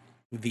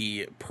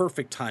the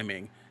perfect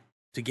timing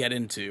to get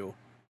into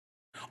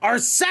our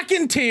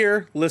second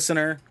tier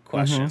listener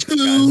question. Guys and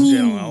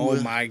gentlemen, oh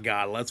my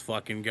god, let's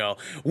fucking go.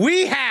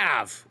 We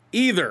have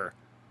either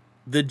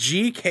the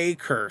GK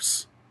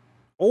curse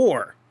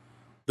or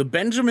the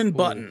Benjamin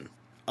Button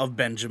of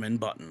Benjamin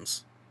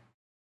Buttons.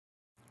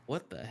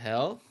 What the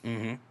hell?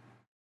 Mm-hmm.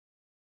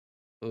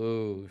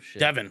 Oh shit.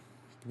 Devin,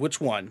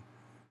 which one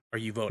are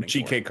you voting for?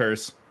 GK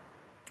curse.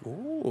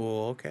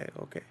 Oh, okay.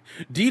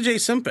 DJ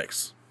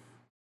Simpix.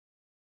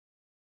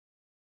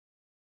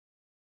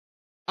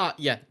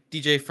 Yeah,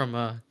 DJ from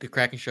the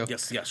Kraken show.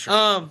 Yes,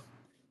 sure.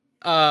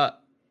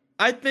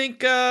 I think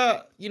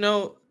the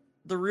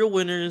real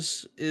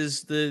winners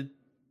is the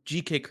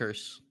GK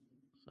curse.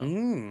 I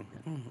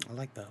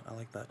like that.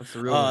 That's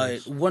the real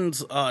winners.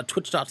 One's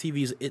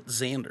Twitch.tv's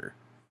It's Xander.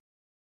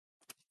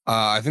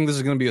 I think this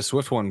is going to be a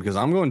swift one because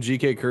I'm going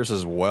GK Curse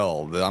as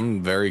well.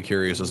 I'm very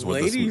curious as to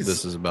what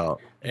this is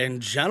about.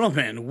 And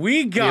gentlemen, we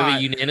You got have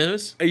a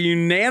unanimous? a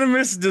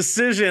unanimous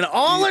decision.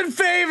 All in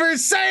favor,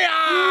 say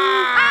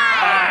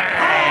aye!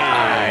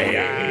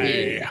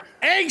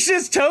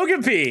 Anxious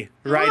Togepi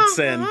writes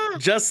in,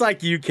 just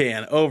like you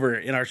can, over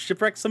in our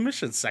Shipwreck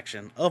submissions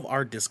section of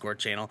our Discord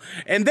channel.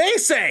 And they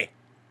say,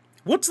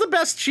 what's the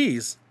best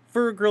cheese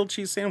for a grilled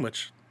cheese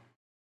sandwich?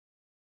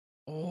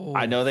 Oh,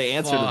 I know the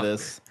answer to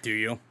this. Do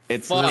you?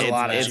 It's a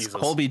lot of it's cheeses.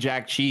 Colby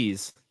Jack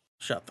cheese.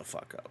 Shut the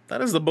fuck up.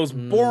 That is the most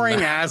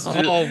boring ass. Oh,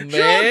 Shut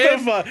man.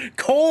 the fuck.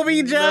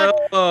 Colby Jack?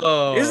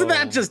 No. Isn't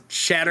that just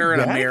cheddar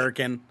and Jack?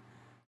 American?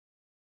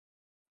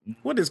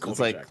 What is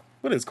Colby like- Jack?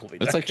 What is Colby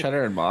Jack? It's like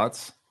cheddar and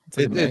Mott's. It's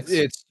like a mix.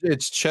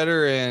 It's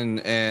cheddar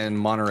and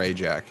Monterey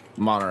Jack.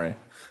 Monterey.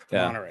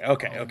 Yeah. Monterey.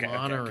 Okay.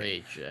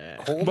 Monterey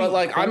Jack. Colby- But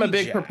like I'm a Colby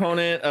big Jack.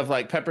 proponent of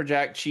like pepper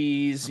jack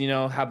cheese,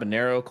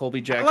 habanero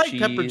Colby Jack I like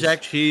cheese. pepper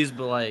jack cheese,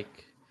 but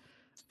like,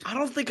 I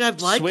don't think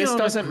I'd like Swiss it on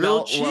doesn't a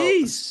grilled melt well.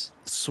 cheese.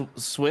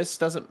 Swiss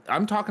doesn't.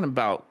 I'm talking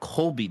about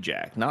Colby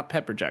Jack, not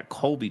pepper jack.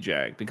 Colby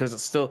Jack, because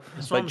it's still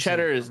That's what like I'm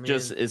cheddar saying.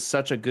 is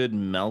such a good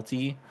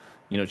melty,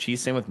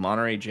 cheese. Same with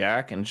Monterey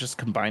Jack, and it's just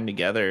combined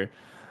together.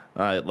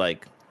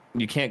 Like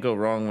you can't go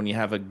wrong when you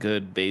have a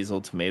good basil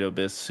tomato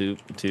bisque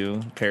soup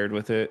too paired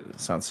with it. It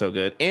sounds so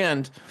good.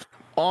 And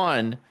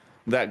on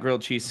that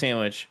grilled cheese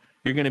sandwich,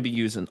 you're going to be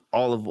using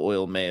olive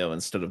oil mayo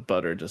instead of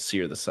butter to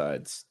sear the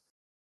sides.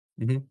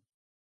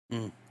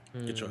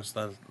 Good choice.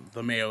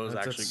 The mayo is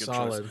That's actually a good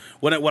solid. choice.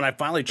 When I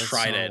finally That's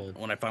tried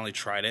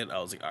solid. it, I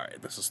was like, all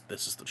right, this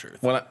is the truth.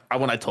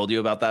 When I told you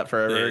about that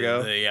forever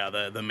ago,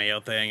 The mayo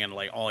thing, and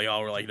like all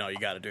y'all were like, no, you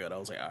got to do it. I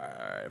was like, all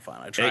right,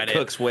 fine. I tried it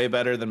cooks way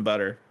better than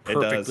butter. It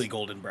perfectly does.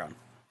 golden brown.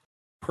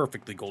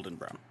 Perfectly golden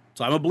brown.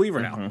 So I'm a believer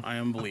now. I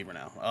am a believer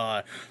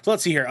now. So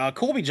let's see here.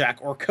 Colby Jack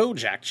or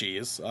Kojak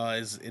cheese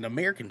is an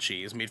American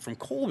cheese made from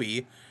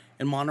Colby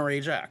and Monterey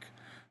Jack.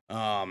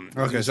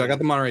 Okay, so I got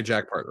the Monterey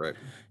Jack part right.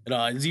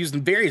 It is used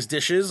in various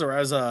dishes or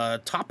as a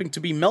topping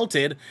to be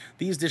melted.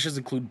 These dishes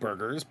include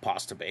burgers,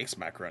 pasta bakes,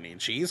 macaroni and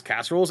cheese,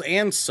 casseroles,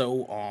 and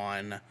so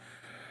on.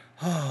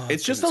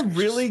 It's just a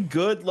really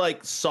good,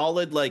 like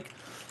solid, like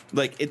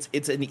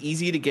it's an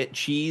easy to get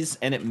cheese,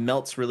 and it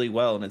melts really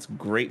well, and it's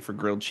great for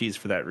grilled cheese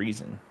for that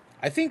reason.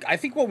 I think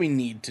what we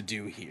need to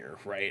do here,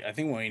 right? I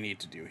think what we need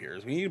to do here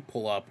is we need to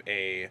pull up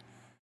a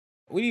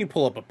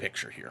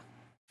picture here.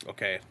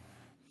 Okay.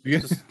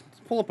 Just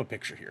pull up a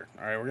picture here.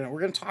 All right, we're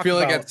gonna talk. I feel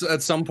about... like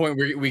at some point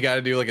we got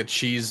to do like a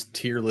cheese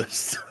tier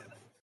list.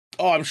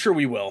 Oh, I'm sure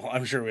we will.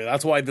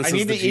 That's why this I is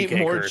need the to eat GK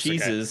more curse,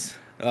 cheeses.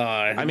 Okay?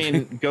 I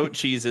mean, goat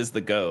cheese is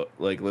the goat.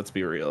 Like, let's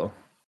be real.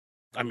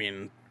 I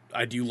mean,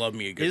 I do love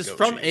me a good It's goat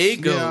from cheese.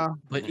 a goat, Yeah.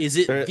 but is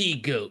it There- the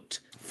goat?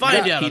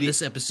 Find Yeah, out on PD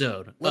this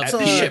episode. Let's, of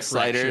the At Shipwreck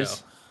Sliders,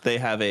 Show. they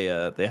have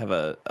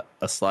a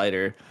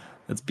slider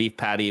that's beef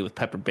patty with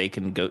pepper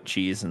bacon, goat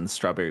cheese, and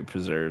strawberry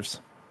preserves.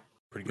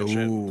 Pretty good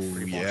shit. Ooh,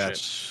 Pretty fun yes.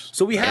 shit.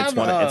 So we have It's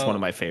one of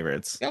my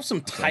favorites. we have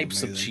some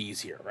types of amazing. cheese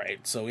here, right?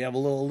 So we have a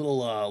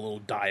little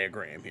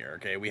diagram here.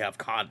 Okay, we have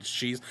cottage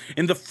cheese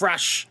in the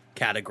fresh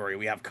category.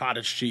 We have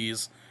cottage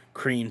cheese,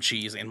 cream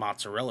cheese, and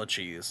mozzarella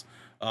cheese,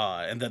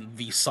 and then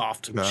the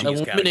soft cheese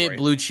Eliminate category.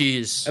 blue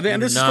cheese. And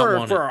then Do this is not for,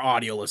 want for it. our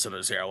audio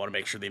listeners here. I want to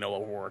make sure they know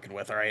what we're working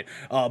with. All right,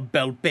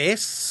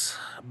 Belbase,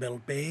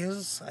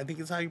 I think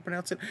is how you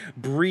pronounce it.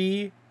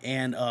 Brie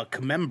and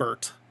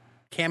Camembert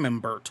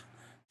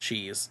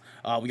cheese.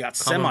 We got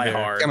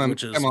semi-hard,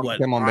 which is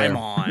what I'm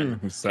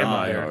on.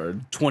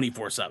 Semi-hard.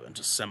 24/7,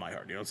 just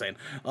semi-hard. You know what I'm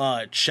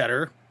saying?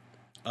 Cheddar,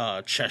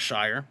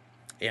 Cheshire,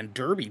 and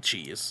Derby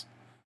cheese.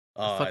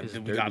 fuck is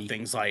We got Derby?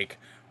 things like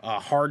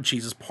hard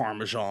cheeses,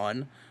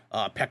 Parmesan,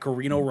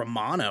 Pecorino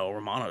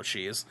Romano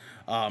cheese,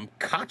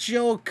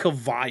 Cacio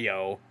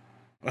Cavallo,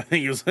 I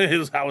think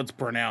is how it's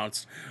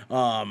pronounced.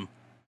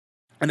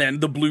 And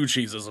then the blue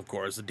cheeses, of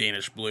course, the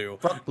Danish blue,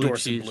 Fuck blue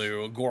Dorset cheese.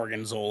 blue,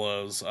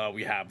 Gorgonzolas.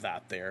 We have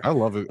that there. I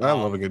love it. I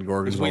love a good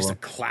There's ways to gorgonzola.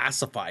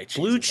 classify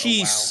cheese. Blue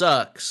cheese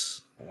sucks.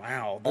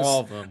 Wow, All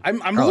of them.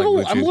 I'm I a like little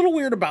blue I'm a cheese. little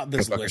weird about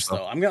this Go fuck list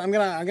yourself. though. I'm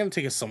gonna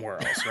take us somewhere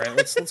else, right?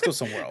 Let's go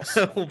somewhere else.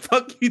 Well,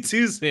 fuck you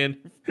too, Sand.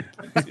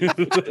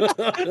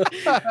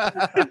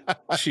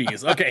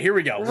 Cheese. Okay, here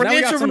we go. Now we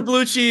Ranch got over some,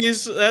 blue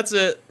cheese. That's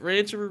it.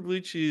 Ranch over blue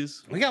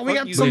cheese. we got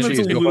Fuck you, something blue that's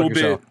cheese. a Go fuck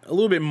yourself.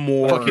 little bit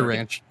more Fuck your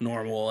ranch.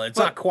 normal. It's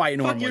Fuck- not quite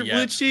Fuck normal your blue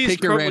yet. cheese.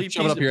 Take your crumbly ranch,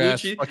 shove it piece up of your blue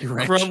ass. cheese. Fuck your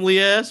ranch.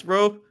 Crumbly ass,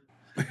 bro.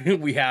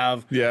 We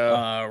have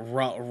Yeah.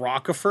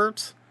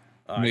 Roquefort.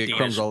 You get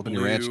crumbs all up in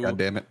your ranch. God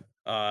damn it.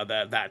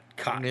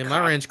 Man,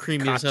 my ranch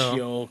creamy as hell.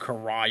 Cacio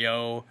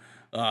Carrallo,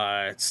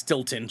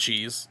 Stilton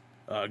cheese,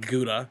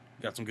 Gouda.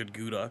 Got some good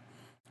Gouda.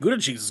 Gouda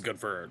cheese is good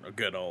for a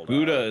good old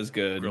Gouda is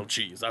good. grilled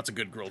cheese. That's a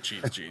good grilled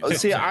cheese. Oh,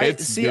 see,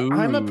 It's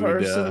I'm a good.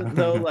 person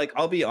though. Like,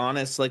 I'll be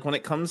honest. Like, when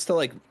it comes to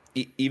like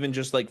even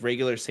just like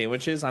regular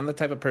sandwiches, I'm the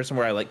type of person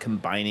where I like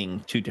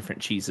combining two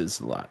different cheeses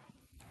a lot.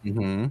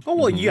 Oh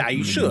well, yeah,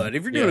 you should.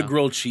 If you're doing Yeah. a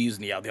grilled cheese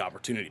and you have the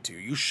opportunity to,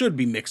 you should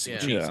be mixing Yeah.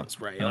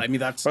 cheeses, right? I mean,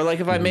 that's Or like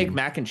if I make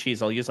mac and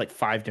cheese, I'll use like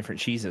 5 different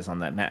cheeses on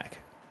that mac.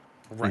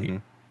 right.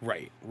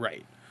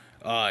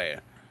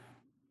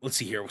 Let's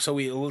see here. So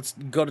let's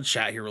go to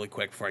chat here really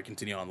quick before I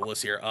continue on the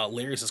list here.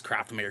 Larry says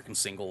Kraft American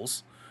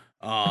singles.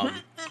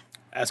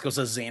 Esco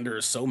says Xander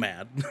is so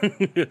mad.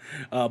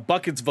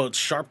 Buckets votes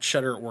sharp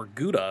cheddar or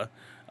Gouda.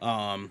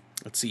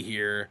 Let's see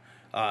here.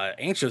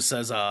 Anxious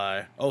says,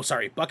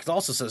 Buckets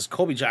also says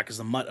Colby Jack is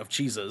the mutt of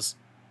cheeses.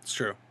 It's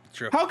true. It's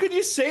true. How could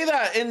you say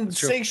that and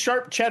say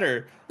sharp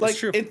cheddar? Like,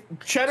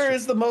 cheddar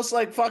is the most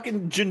like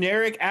fucking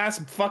generic ass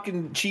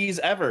fucking cheese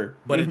ever.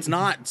 But it's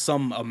not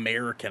some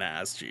American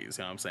ass cheese.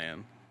 You know what I'm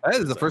saying? That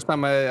is the first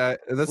time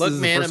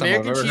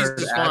American cheese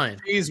is fine.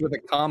 Cheese with a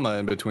comma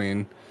in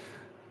between.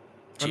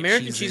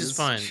 American cheese is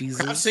fine.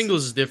 Kraft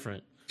singles is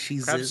different.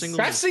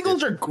 Kraft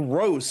singles are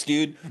gross,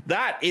 dude.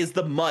 That is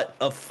the mutt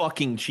of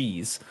fucking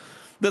cheese.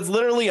 That's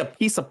literally a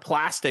piece of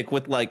plastic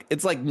with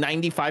it's like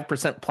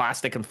 95%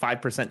 plastic and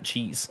 5%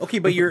 cheese. Okay,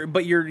 but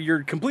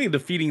you're completely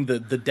defeating the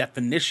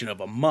definition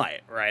of a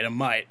mutt, right? A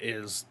mutt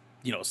is,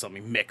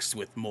 something mixed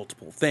with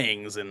multiple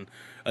things and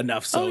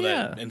enough so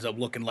that it ends up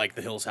looking like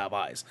the hills have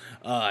eyes.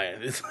 Oh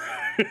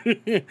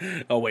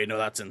wait, no,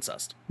 that's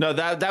incest. No,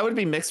 that would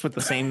be mixed with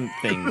the same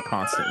thing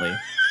constantly.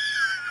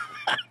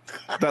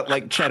 That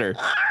like cheddar.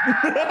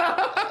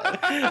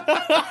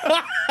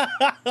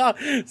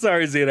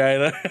 Sorry,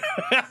 Zena.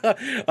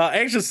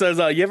 Anxious says,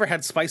 you ever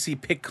had spicy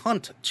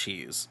piquant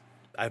cheese?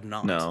 I've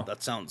not. No.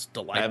 That sounds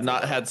delightful. I have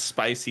not had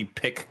spicy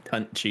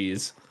piquant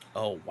cheese.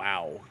 Oh,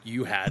 wow.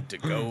 You had to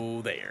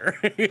go there.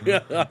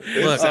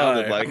 It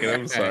sounded like it.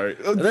 I'm sorry.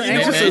 You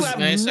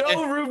have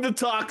no room to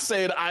talk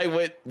saying I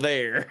went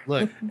there.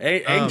 Look,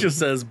 Anxious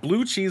says,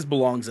 blue cheese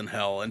belongs in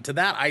hell. And to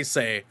that, I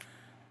say,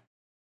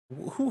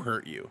 who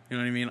hurt you? You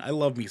know what I mean? I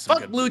love me some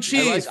fuck good blue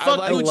cheese. I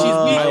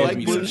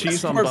like blue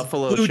cheese on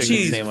buffalo blue chicken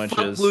cheese. sandwiches.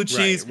 Fuck blue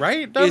cheese.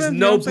 Right? There's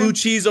no blue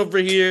cheese over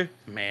here.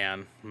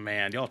 Man,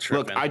 y'all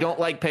tripping. Look, I don't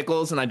like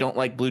pickles and I don't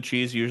like blue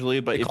cheese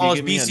usually, but if Call you us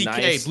give me BCK,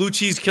 a nice blue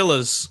cheese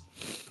killers.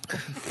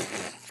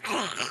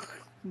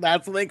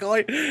 That's what they call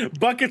it.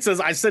 Bucket says,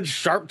 I said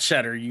sharp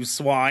cheddar, you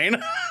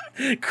swine.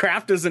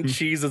 Kraft isn't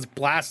cheese, it's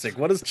plastic.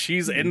 What does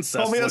cheese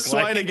incest call me a look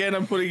swine like? again,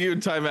 I'm putting you in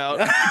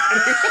timeout.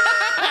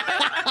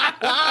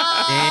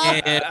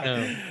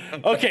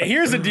 Okay,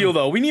 here's the deal,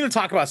 though. We need to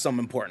talk about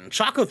something important.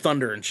 Choco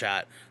Thunder in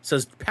chat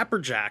says Pepper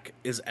Jack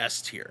is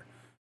S tier.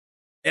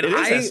 And it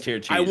is S-tier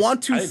cheese. I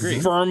want to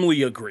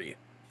firmly agree.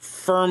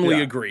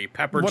 Agree.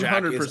 Pepper 100%.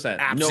 Jack is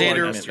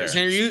absolutely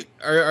Xander,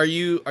 are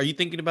you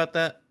thinking about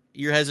that?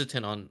 You're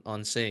hesitant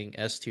on saying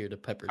S tier to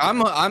Pepper Jack.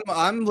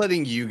 I'm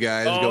letting you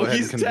guys go ahead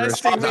and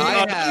converse.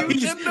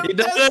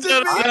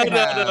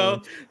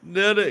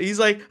 No. He's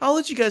like, I'll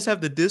let you guys have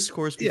the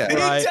discourse before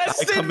I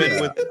come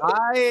in with.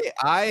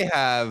 I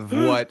have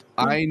what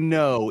I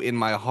know in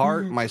my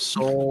heart, my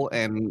soul,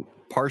 and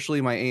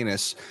partially my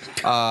anus,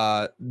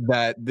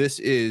 that this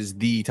is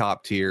the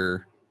top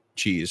tier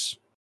cheese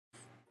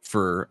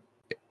for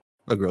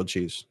a grilled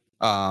cheese.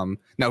 Now,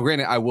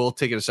 granted, I will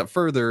take it a step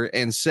further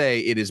and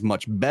say it is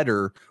much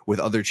better with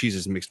other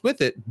cheeses mixed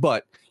with it,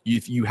 but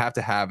you have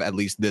to have at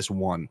least this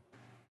one,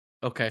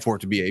 for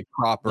it to be a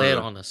proper. Lay it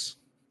on us.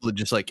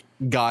 Just like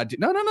God.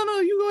 No.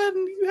 You go ahead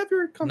and you have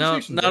your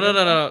conversation. No.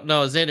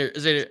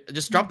 Xander,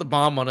 just drop the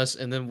bomb on us,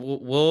 and then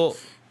we'll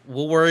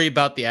worry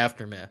about the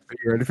aftermath. Are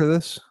you ready for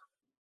this?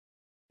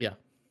 Yeah.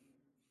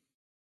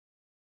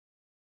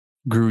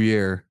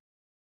 Gruyere.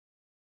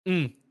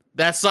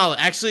 That's solid.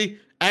 Actually,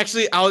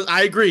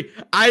 I agree.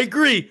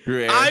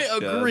 Gruyere. I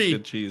agree.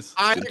 Good cheese.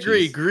 I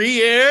agree.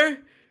 Cheese.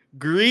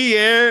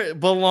 Gruyere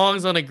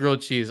belongs on a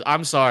grilled cheese.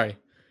 I'm sorry.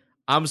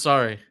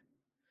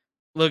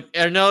 Look,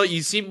 Ernell,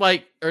 you seem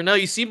like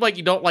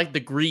you don't like the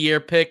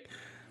Gruyere pick.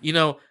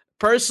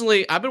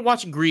 Personally, I've been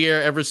watching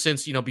Gruyere ever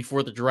since,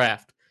 before the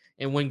draft.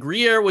 And when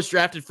Gruyere was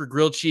drafted for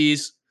grilled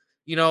cheese,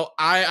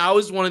 I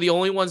was one of the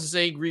only ones to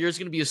say Gruyere is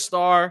going to be a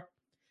star.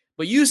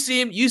 But you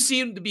seem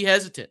to be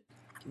hesitant.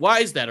 Why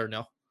is that,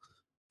 Ernell?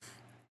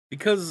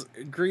 Because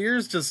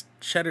Gruyère's just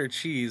cheddar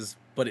cheese,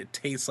 but it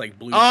tastes like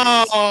blue cheese.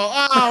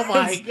 Oh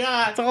my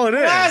God. That's all it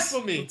is.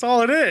 Blasphemy. That's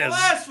all it is.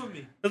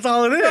 Blasphemy. That's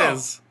all it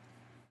is.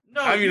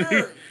 No, I mean,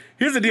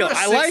 here's the deal.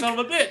 I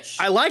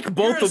like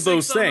both of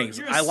those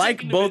things. I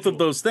like both of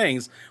those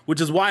things,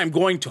 which is why I'm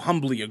going to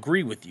humbly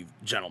agree with you,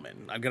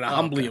 gentlemen. I'm going to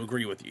humbly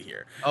agree with you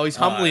here. Oh, he's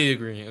humbly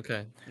agreeing.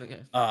 Okay.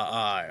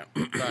 Sorry.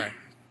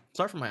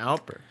 Sorry for my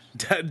outburst.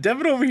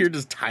 Devin over here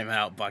just time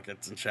out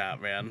buckets and chat,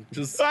 man.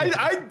 Just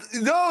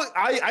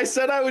I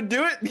said I would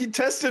do it. He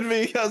tested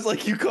me. I was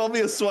like, you call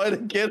me a swine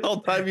again,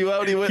 I'll time you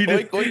out. He went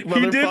oink oink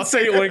motherfucker. He did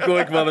say oink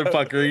oink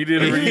motherfucker. He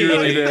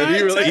really did.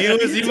 He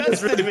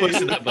was really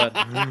pushing the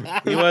button.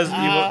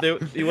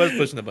 He was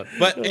pushing the button.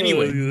 But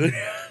anyway.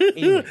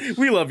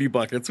 We love you,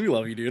 buckets. We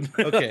love you, dude.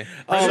 Okay.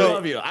 I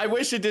love you. I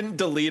wish it didn't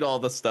delete all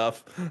the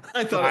stuff.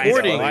 I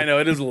know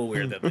it is a little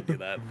weird that they do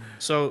that.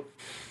 So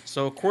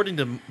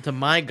according to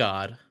my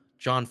God,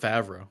 John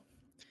Favreau,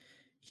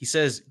 he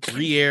says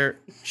Gruyere,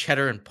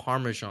 cheddar, and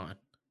Parmesan.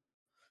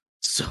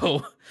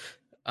 So,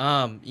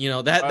 that's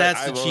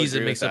the cheese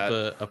that makes up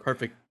a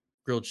perfect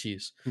grilled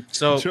cheese.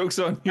 So, joke's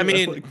on you. I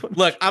mean,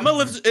 look, I'm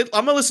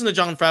gonna listen to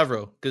John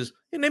Favreau because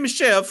his name is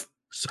Chef.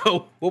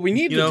 So what we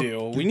need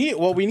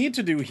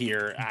to do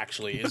here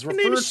actually is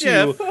refer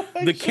to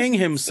the king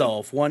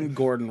himself, one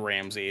Gordon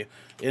Ramsay,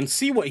 and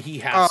see what he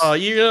has. Oh,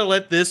 you're gonna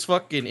let this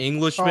fucking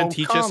Englishman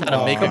teach us how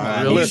to make a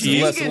grilled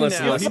cheese?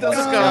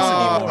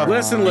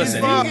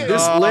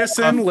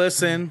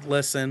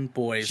 Listen,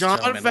 boys. John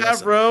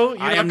Favreau.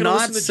 I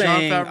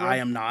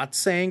am not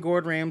saying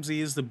Gordon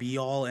Ramsay is the be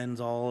all ends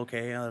all.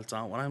 Okay, that's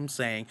not what I'm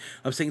saying.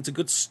 I'm saying it's a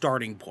good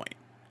starting point.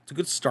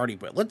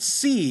 Let's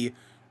see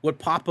what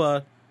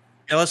Papa.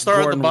 Yeah, let's start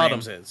Gordon at the bottom.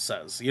 Ramsay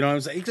says, you know what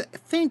I'm saying?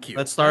 Thank you.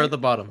 Let's start at the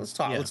bottom. Let's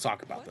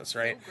talk about this,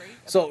 right?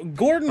 So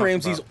Gordon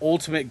Ramsay's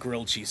ultimate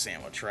grilled cheese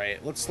sandwich,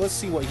 right? Let's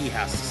see what he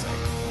has to say.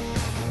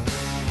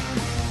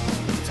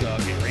 Let's go.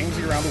 Okay,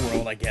 Ramsay around the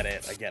world. I get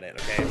it.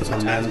 Okay, so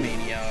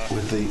Tasmania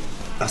with the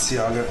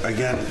Asiago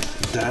again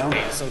down.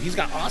 Okay, so he's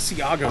got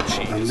Asiago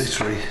cheese. And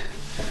literally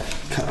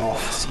cut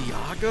off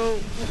Asiago?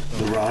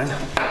 the rind.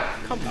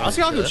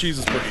 Asiago cheese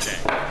is pretty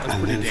dang. That's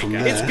And pretty then from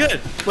dang. there, It's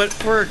good, but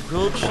for a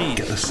grilled cheese,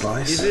 get the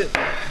slice. is it?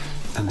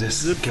 And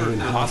just go in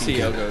half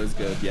again. Asiago is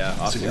good. Yeah,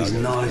 So Asiago. these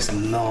nice,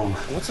 long,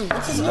 What's his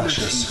other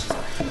luscious, cheese?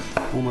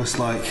 almost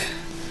like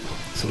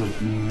sort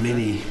of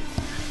mini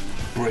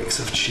bricks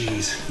of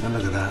cheese. Now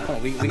look at that. Oh,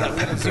 we And got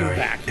that to zoom pepperberry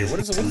back here. is What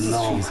is this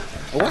long. cheese?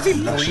 Oh, why is he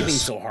breathing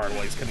luscious. so hard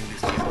while he's cutting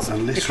these cheeses?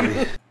 And literally,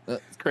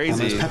 That's and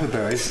crazy. those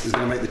pepperberries is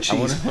going to make the I cheese.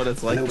 wonder what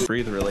it's a like little to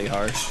breathe really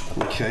hard.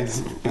 bit- Okay.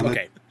 And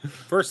Okay,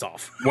 first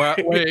off.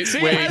 Wait.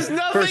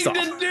 First off.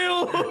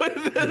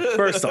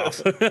 First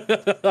off,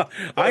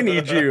 I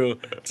need you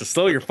to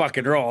slow your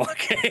fucking roll,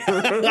 okay?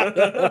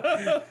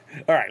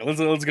 All right,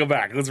 let's go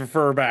back. Let's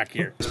refer back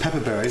here. Those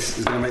pepperberries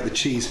is going to make the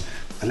cheese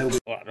a little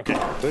bit. What? Okay.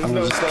 I'm going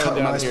to just cut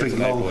nice big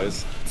long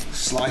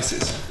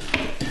slices,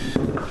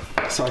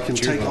 so I can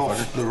take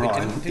off the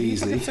rind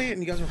easily. Say it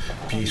and you guys are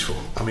Beautiful.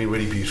 I mean,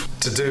 really beautiful.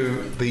 To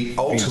do the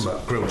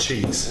ultimate grilled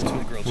cheese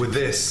with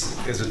this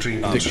is a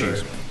dream come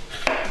true.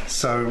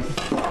 So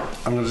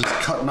I'm going to just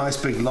cut nice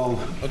big long,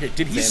 Okay,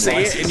 did he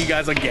say it and you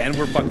guys again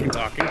were fucking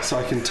talking? so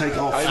I can take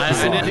off the I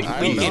rind.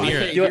 didn't. We can't hear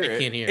it. I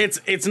can't hear it.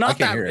 It's not can't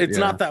that hear it, it's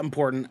yeah. not that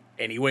important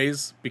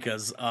anyways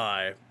because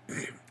I'm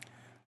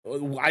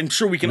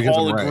sure we can Because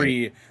all I'm right.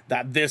 agree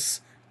that this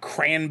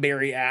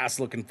cranberry ass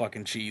looking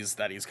fucking cheese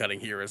that he's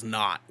cutting here is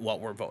not what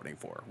we're voting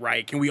for,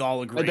 right? Can we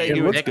all agree? Thank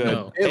you. It's Heck good.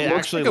 no. It, It looks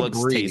actually like a looks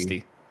brie.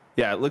 tasty.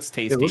 Yeah, it looks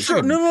tasty.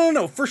 Sure,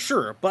 no, for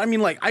sure. But I mean,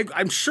 like,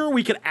 I'm sure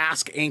we could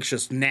ask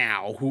Anxious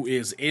now, who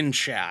is in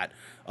chat.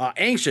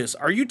 Anxious,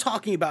 are you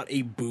talking about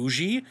a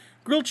bougie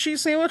grilled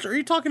cheese sandwich, or are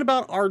you talking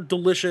about our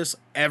delicious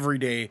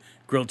everyday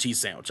grilled cheese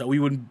sandwich that we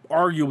would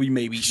arguably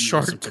maybe eat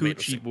with some tomato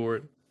Charcuterie soup?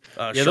 board.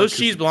 Yeah, those charcuterie.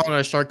 cheese belong on a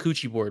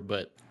charcuterie board,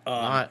 but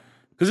not.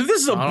 Because if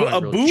this is Not on a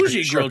a grilled bougie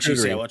cheese. grilled cheese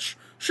Charcuterie. sandwich,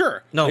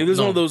 sure. No, if there's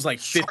no. one of those like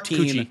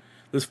 $15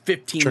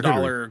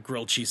 Charcuterie.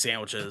 grilled cheese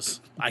sandwiches,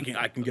 I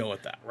can go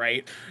with that,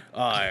 right?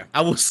 I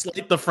will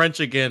slate the French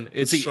again.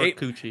 It's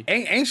charcuterie.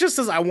 Anxious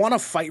says I want to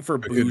fight for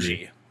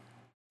bougie.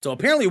 So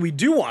apparently we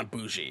do want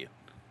bougie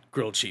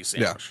grilled cheese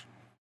sandwich.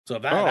 So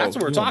if that's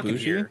what we're you want talking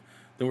bougie? here.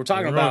 Then we're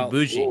talking We're on about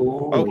bougie.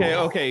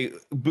 Okay.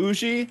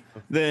 Bougie,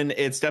 then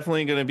it's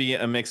definitely going to be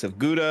a mix of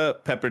Gouda,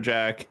 pepper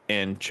jack,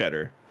 and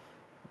cheddar.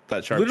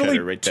 That sharp literally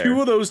cheddar right there. two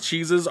of those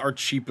cheeses are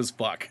cheap as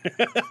fuck.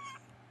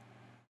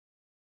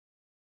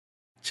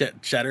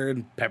 Cheddar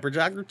and pepper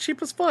jack are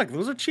cheap as fuck.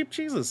 Those are cheap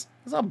cheeses.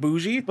 It's not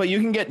bougie. But you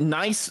can get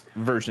nice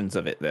versions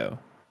of it, though.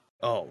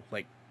 Oh,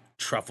 like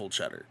truffle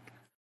cheddar.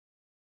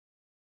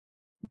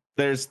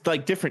 There's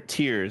like different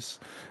tiers,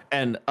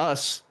 and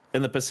us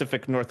in the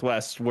Pacific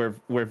Northwest, we're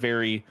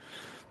very,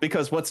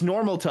 because what's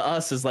normal to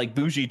us is like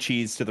bougie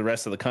cheese to the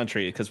rest of the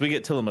country, because we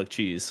get Tillamook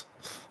cheese.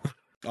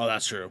 Oh,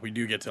 that's true. We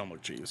do get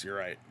Tillamook cheese. You're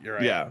right.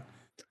 Yeah.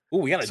 Oh,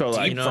 we got a So,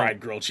 like, deep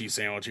fried grilled cheese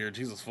sandwich here.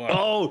 Jesus fuck.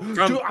 Oh,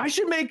 dude, I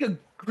should make a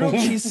grilled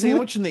cheese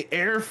sandwich in the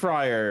air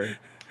fryer.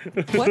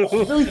 What? I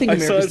really think I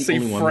saw America's it the say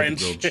only one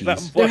French, with grilled and I'm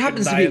cheese. There fucking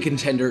happens to be a dying.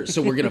 contender,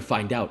 so we're gonna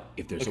find out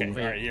if there's Okay, all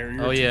only. right,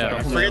 you're Oh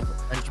yeah. too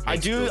I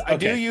do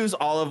Okay. use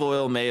olive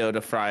oil mayo to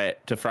fry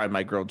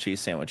my grilled cheese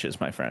sandwiches,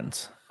 my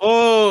friends.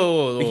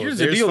 Oh, But here's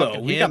the there's deal, though.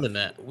 fucking We ham got in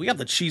that. We got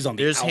the cheese on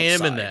the There's outside.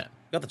 ham in that.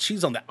 We got the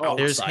cheese on the outside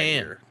there's ham.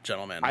 here,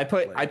 gentlemen. I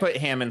put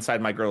ham inside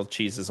my grilled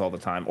cheeses all the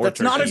time. Or That's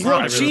not a turkey.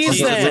 grilled It's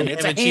cheese not then. grilled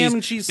It's a cheese. ham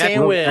and cheese That's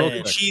grilled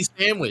sandwich. cheese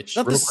sandwich.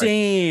 Not the Real quick,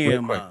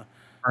 same.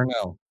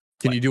 Arnell,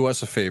 can you do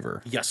us a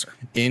favor? Yes, sir.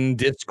 In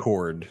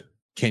Discord,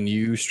 can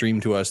you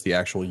stream to us the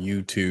actual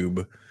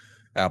YouTube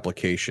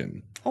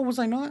application? Oh, was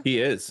I not? He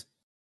is.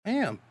 I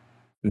am.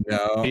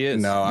 No, He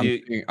is. no,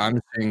 You-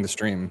 I'm seeing the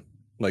stream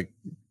like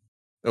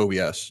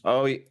OBS.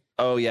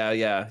 Oh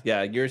yeah.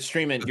 You're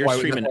streaming. You're why we-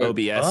 streaming that's why-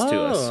 OBS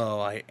to us. Oh,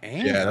 I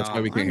am. Yeah, that's why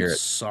we can't I'm hear it.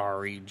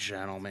 Sorry,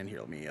 gentlemen. Here,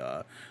 let me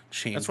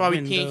change. That's why we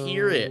can't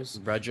hear it, windows.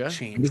 Braja.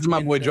 Change This is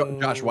my boy Josh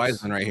windows.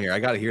 Wiseman right here. I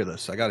gotta hear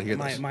this.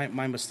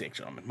 My mistake,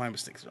 gentlemen. My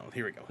mistake, gentlemen.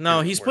 Here we go. No,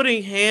 Here, he's we're-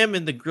 putting ham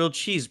in the grilled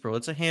cheese, bro.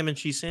 It's a ham and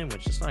cheese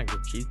sandwich. It's not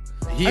grilled cheese.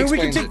 I mean, we can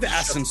explains take it. the Shut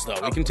essence, though.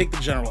 up. We can take the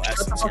general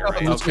essence here, fuck up.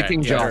 right? I'm just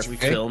making yeah. jokes, Should we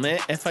okay? film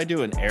it if I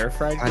do an air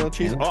fried grilled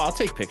cheese? damn Oh, it. I'll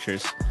take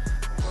pictures.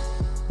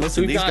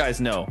 Listen, these guys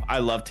know I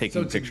love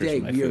taking pictures today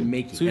of my we are food.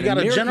 making So we an got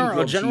a American general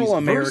grilled cheese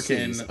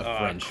American versus a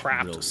French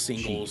Kraft grilled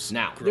singles cheese.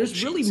 Now, grilled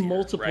there's really cheese here,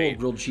 multiple right?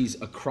 grilled cheese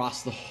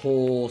across the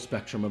whole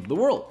spectrum of the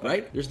world,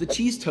 right? There's the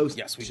cheese toast.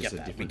 Yes, we which get is a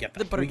that. We different- get The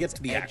that. butter We get gets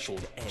to the edge actual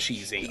to edge.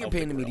 cheesing. Put your of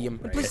pan in the the medium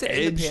grill, and place right? it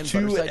in the pan, Edge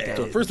butter to side edge. down.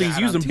 So first thing, he's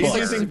Add on using 2 butter.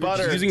 slices Using of your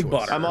butter. cheese He's using toast.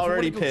 butter. I'm If you wanna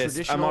already go pissed. I'm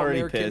traditional already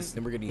American, pissed.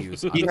 Then we're gonna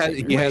use. He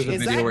has a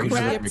Is video where he's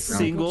that in the Kraft background.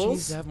 singles?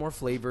 Cheese to have more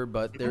flavor,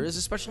 but there is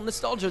a special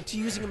nostalgia to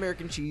using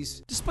American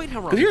cheese, despite how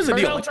wrong. Because here's the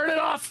deal. Turn it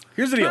off.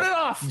 Here's the deal. Turn it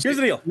off. Here's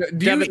the deal.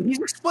 He's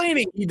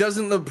explaining he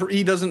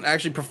doesn't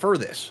actually prefer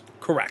this.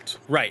 Correct.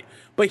 Right.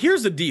 But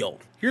here's the deal.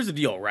 Here's the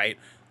deal, right?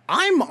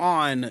 I'm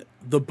on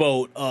the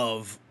boat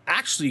of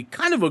actually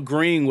kind of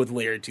agreeing with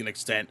Larry to an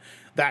extent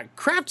that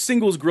Kraft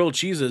singles grilled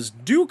cheeses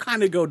do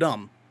kind of go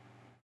dumb.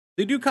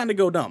 They do kind of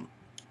go dumb.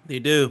 They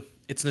do.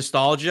 It's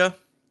nostalgia.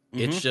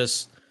 It's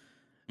just,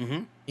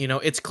 you know,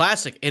 it's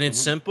classic and it's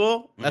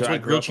simple. That's I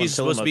what grew grilled up cheese is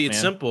on supposed to be. Tillamook,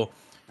 It's man. simple.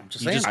 I'm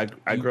just You saying. just-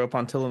 I grew up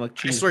on Tillamook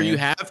cheese. I swear, you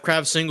man. have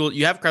Kraft singles.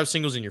 You have Kraft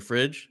singles in your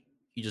fridge.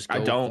 You just go. I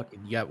don't.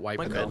 Fucking, you got white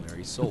My bread.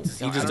 culinary soul.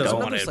 He just doesn't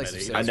want to admit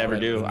it. I never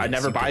do. I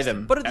never buy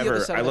them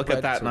ever. I look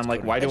at that and I'm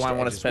like, why do I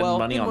want to spend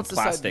money on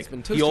plastic?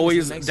 He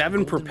always,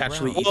 Devin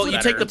perpetually eats Well,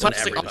 you take the better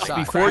than plastic off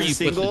everybody. before you Kraft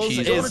put the singles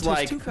cheese is on.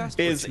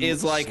 like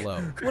is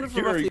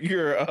like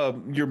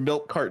your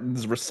milk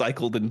cartons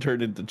recycled and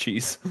turned into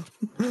cheese.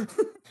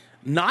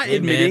 Not Hey,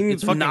 man, admitting,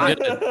 it's fucking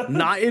good.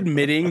 not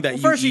admitting that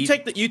First, you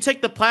you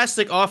take the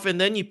plastic off and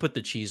then you put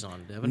the cheese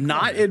on, Devin.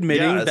 not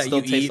admitting Yeah, it that still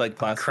you tastes eat like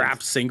plastic.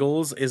 Kraft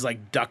singles is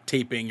like duct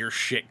taping your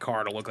shit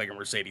car to look like a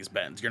Mercedes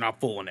Benz. You're not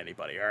fooling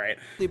anybody, all right?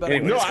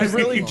 No, I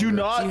really do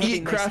not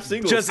eat Kraft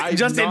singles.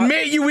 Just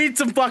admit you eat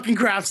some fucking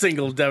Kraft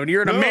singles, Devin.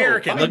 You're an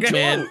American. I Okay?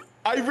 man.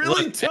 I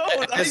really Look,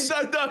 don't.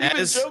 I'm not even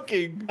as-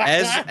 joking.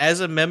 as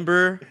a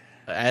member,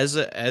 as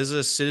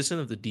a citizen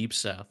of the Deep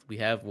South, we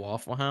have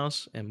Waffle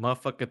House and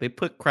motherfucker. They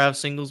put Kraft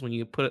singles when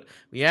you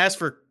ask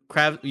for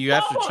Kraft, you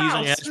ask for cheese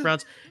on your hash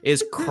browns.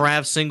 Is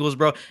Kraft singles,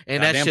 bro,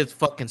 and that Goddamn. shit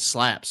fucking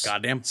slaps.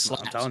 Goddamn,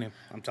 slaps. I'm telling you.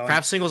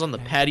 Kraft singles on the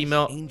patty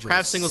melt.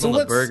 Kraft singles So on the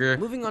let's- burger.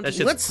 moving on That to-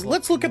 shit's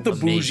Let's look at the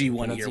amazing. bougie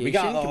one here. We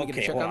got Pronunciation, can we get a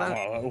okay. check Hold on on, that?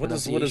 hold on. What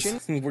is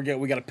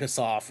we got to piss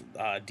off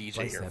DJ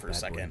Slice here that for a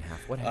bad boy in second.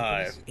 half. What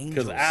happens?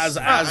 Because Angels. as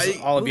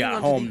all of you moving at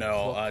on to home the-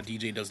 know,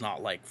 DJ does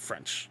not like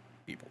French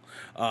people.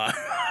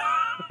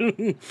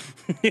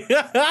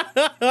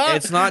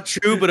 It's not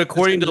true, but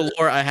according to the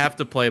lore, I have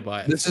to play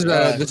by it. This is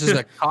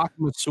a cock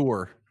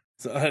mature.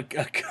 So,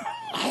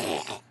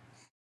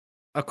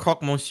 A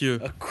croque monsieur.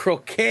 a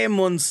croquet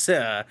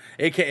monsieur,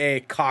 aka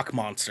cock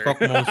monster.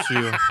 Croque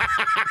monsieur.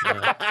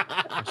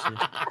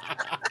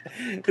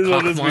 Is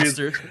what Cock this means.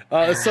 monster.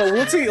 So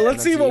let's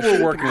see what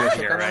we're working with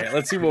here, right?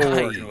 Let's see what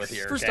we're working with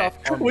here. First okay? off,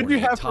 our What'd you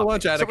morning have for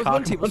lunch toppings. at a Start with cock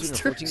 1 tablespoon of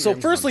monster? 14 So grams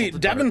of firstly,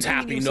 unsalted Devin's butter,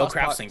 happy, medium no sauce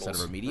Kraft pot, singles,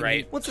 center of a medium right?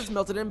 heat. Once it's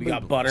melted in, We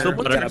got boom, butter. boom.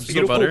 We butter, got a still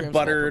beautiful butter.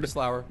 buttered.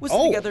 Flour. Whisk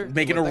Oh, together.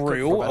 making let a that cook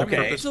roux, for about a okay.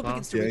 minute until it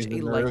begins to reach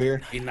a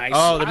light A nice.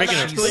 Oh, they're making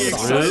a cheese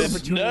roux.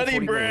 sauce. Nutty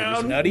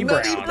brown. Nutty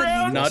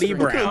brown. Nutty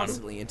brown.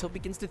 constantly until it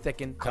begins to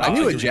thicken. I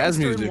knew a jazz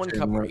Stir in 1 musician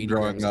cup or 80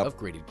 growing grams up. of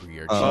grated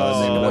Gruyere cheese.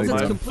 Oh Once it's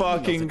my completely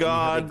melted, fucking you have a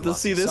god! To glossy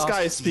see this sauce,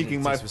 guy seasoned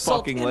speaking my with salt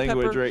fucking and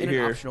language pepper, right and an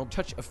here. optional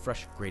touch of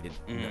fresh grated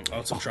nutmeg.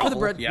 Oh, some For the truffle.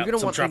 bread, Yeah, you're gonna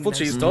some want truffle a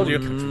cheese. nice Told you.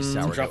 country Some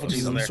sourdough truffle of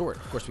cheese some on there. sort.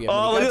 Of course, we have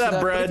Oh, no look at doubt that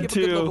for bread, but if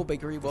you have a too. local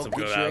bakery, well, Some get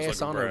good your ass ass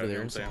looking on bread, over you there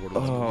know and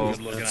what I'm support saying? a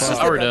Good looking ass. Slice that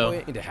Sourdough. bad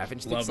boy into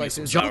half-inch thick Love me slices.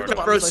 some John sourdough. Put a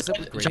bottom slice of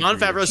Favreau, grated John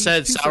Gruyere Favreau cheese,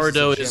 said 2 slices of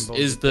sourdough Shambo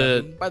is beef the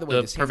Devin. By the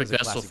way, this perfect is a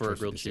vessel classic for a choice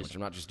grilled this cheese. sandwich.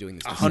 I'm not just doing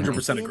this.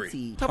 100%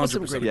 agree. Top with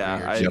some 100% grated Yeah,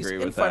 Gruyere I cheese. agree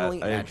with And that.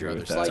 finally, I add agree your other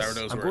with that. slice.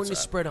 Sourdough's I'm where going it's to at.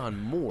 spread on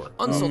more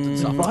unsalted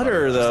soft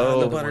Butter,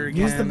 though. The butter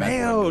Use the again.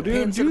 mayo,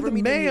 dude. Do the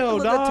mayo,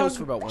 Let that dog. toast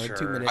for about 1 or 2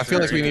 Sure. minutes. I feel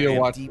like we need to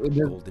watch. Deep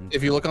golden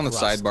If you look on the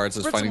crust. sidebars, it's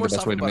Spread some finding more the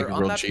best way to softened make a butter on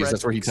grilled that cheese. bread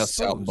That's where he to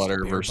tests out expose butter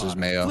the bare versus bottom.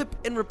 mayo. Flip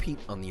and repeat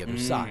on the other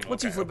side.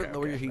 Once you okay, flip it, okay,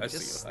 lower your okay. heat I see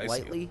just you, I see you.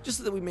 slightly, just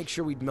so that we make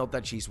sure we melt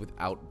that cheese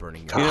without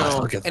burning your God, hands.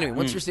 look at that. Anyway,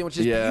 once your sandwich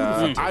is Yeah,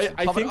 beautiful, I pop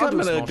it think onto I'm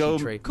a gonna small go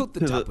sheet tray. Coat the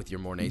to top the- with your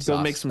Mornay go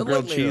sauce. make some A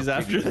grilled light layer cheese of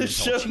after grated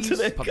this Parmesan show cheese.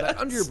 today, Pop that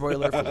under your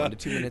broiler for 1 to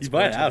 2 minutes. You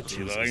might until have the to,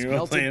 cheese though. is You know what I'm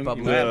melted, saying?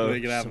 bubbly, You might have to and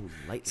make it happen.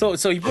 lightly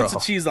So he puts the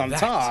browned. cheese on That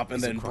top and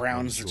is a then croque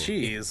browns the monsieur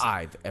cheese. if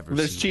I've ever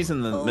There's seen cheese one.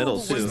 in the Oh, middle,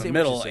 one too. sandwich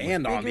Middle is so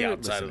and on the bigger.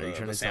 outside Listen, of are you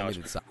trying the to tell me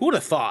sandwich. that Who would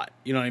have thought?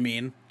 You know what I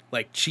mean?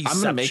 Like cheese.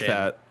 I'm gonna make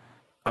that.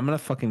 I'm gonna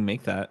fucking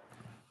make that.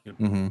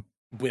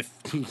 with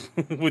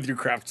with your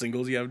Kraft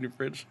singles you have in your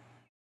fridge.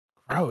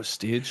 Gross,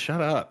 dude.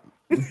 Shut up.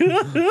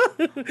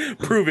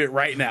 Prove it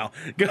right now.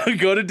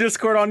 Go to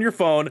Discord on your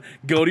phone.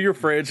 Go to your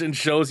fridge and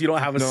shows you don't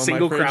have a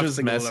single my fridge Kraft is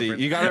single. messy. In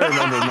the You gotta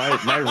remember my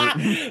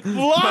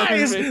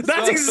Lies. fridge That's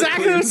smells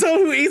exactly clean. what someone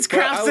who eats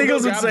Kraft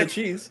singles would say.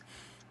 cheese.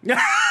 You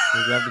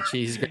grab the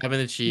cheese. He's grabbing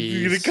the cheese.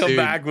 You're gonna come Dude.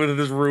 back with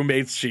his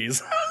roommate's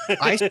cheese.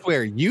 I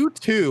swear, you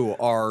two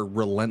are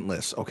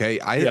relentless. Okay,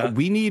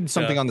 we need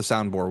something on the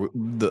soundboard.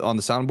 On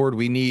the soundboard,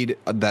 we need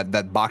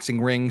that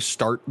boxing ring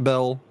start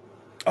bell.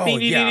 Oh Ding,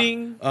 ding, yeah,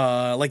 ding.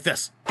 like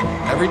this.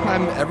 Every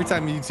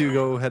time you two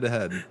go head to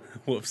head.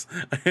 Whoops,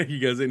 you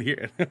guys didn't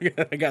hear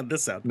it. I got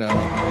this sound. No.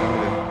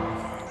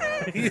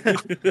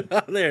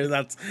 There,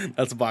 that's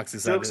a boxy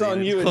side. Joke's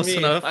on you and Close me.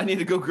 enough. I need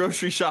to go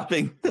grocery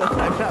shopping. So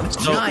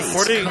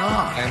according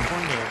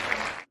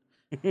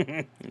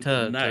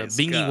to Nice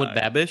Binging with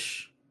guy.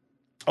 Babish,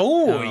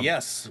 Oh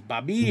yes,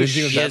 Bobby. Binging with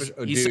he, Babish?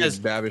 Oh, he dude, says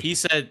Babish. he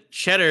said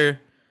cheddar,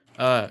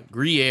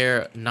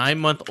 Gruyere,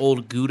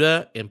 9-month-old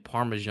Gouda, and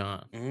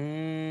Parmesan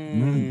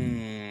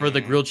for the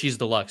grilled cheese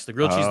deluxe. The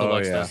grilled cheese Oh,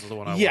 deluxe yeah. is the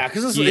one I Yeah, want.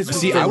 because Yeah,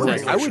 See, I would do right?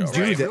 that. I would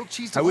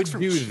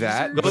do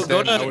that. Go but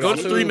then I to would go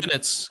to also- 3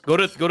 minutes. Go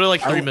to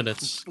like 3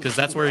 minutes because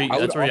that's where he I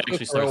would actually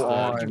also starts throw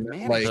on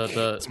like the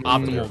Their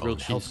optimal own grilled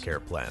cheese.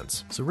 healthcare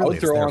plans. So I really, would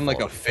it's throw their on like a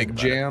fault. fig Think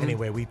about it. jam.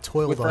 Anyway, we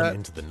toiled with on that.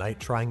 into the night,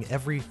 trying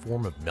every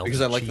form of melted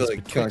Because I like the, cheese like,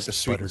 kinda like betwixt the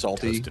sweet and buttered,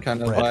 salty toasted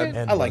kind of bread, vibe.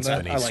 and I like once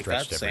that. Vinny I like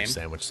stretched that. every Same.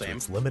 sandwich to Same.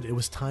 its limit, it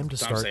was time to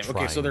start Same. trying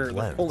Okay, so they're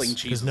pulling blends.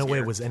 cheeses Because no way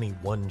here. was any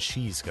one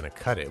cheese going to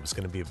cut it. It was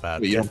going to be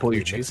about Wait, you don't pull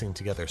your deftly cheese? mixing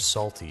together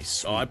salty,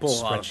 sweet, I pull a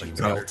lot of stretchy, things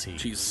together. melty,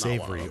 Cheese is not one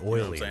of savory, them, you know what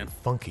I'm oily, saying? and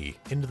funky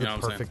into the You know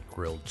what I'm perfect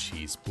grilled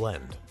cheese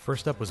blend.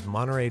 First up was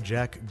Monterey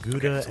Jack, Gouda,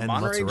 Okay, so and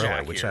Monterey mozzarella,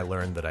 Jack which here. I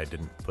learned that I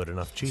didn't put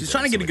enough cheese. He's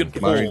trying to in, get a so good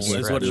it pull, didn't Monterey get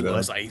is what it stretchy,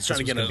 looks but like. He's this trying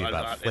to was get gonna be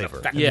about an flavor.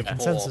 effective Yeah. The pull.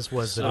 consensus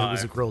was that it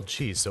was a Uh, grilled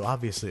cheese, so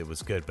obviously it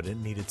was good, but it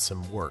needed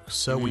some work.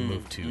 So we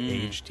moved to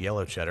aged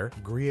yellow cheddar,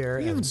 Gruyere,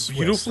 and Swiss.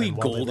 beautifully And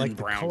while they golden liked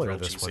the brown color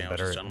grilled of this cheese one sandwiches,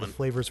 better, the gentlemen.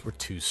 flavors were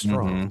too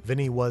strong.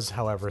 Vinny was,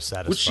 however,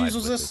 satisfied cheese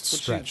was with this? its What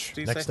cheese stretch.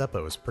 did he Next say? up,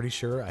 I was pretty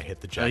sure I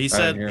hit the jackpot. he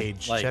said,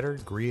 aged like- cheddar,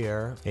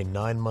 Gruyere, a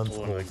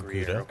 9-month-old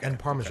Gruyere, Gouda, okay, and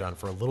Parmesan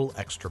for a little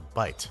extra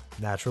bite.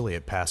 Naturally,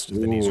 it passed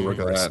Vinny's Ooh, look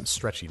at rigorous that.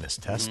 stretchiness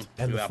test, Look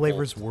and at the that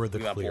flavors pull. were the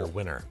Look at that clear pull.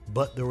 winner.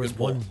 But there was Good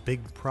pull. one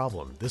big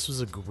problem. This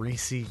was a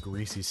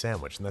greasy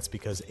sandwich, and that's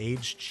because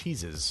aged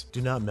cheeses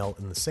do not melt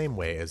in the same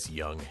way as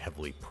young,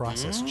 heavily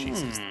processed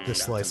cheeses. This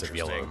slice of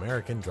yellow interesting.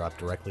 American dropped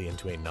directly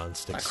into a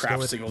non-stick That Kraft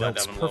skillet, single that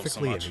melts Devin loves so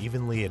perfectly much. and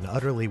evenly and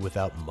utterly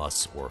without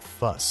muss or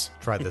fuss.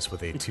 Try this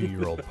with a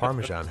 2-year-old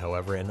Parmesan,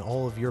 however, and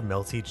all of your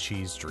melty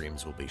cheese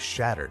dreams will be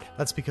shattered.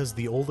 That's because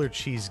the older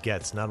cheese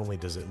gets, not only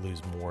does it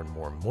lose more and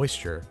more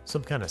moisture,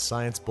 some kind of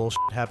science bullshit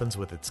happens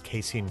with its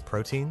casein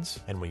proteins,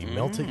 and when you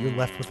melt it, you're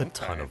left with a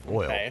ton of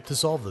oil. okay. To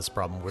solve this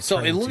problem, we're So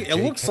turning to it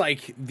looks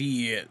like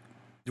the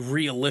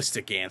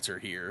realistic answer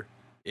here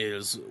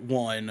is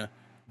one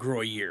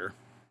Gruyere.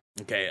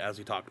 Okay, as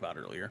we talked about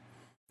earlier.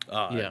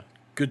 Yeah.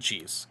 Good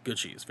cheese,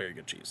 very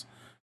good cheese.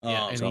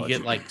 Yeah, and you solid get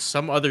cheese. like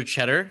some other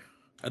cheddar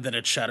And then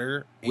a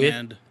cheddar with-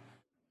 and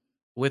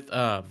with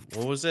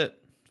what was it?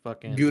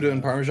 Fucking Gouda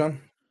and Parmesan.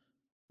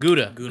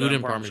 Gouda Gouda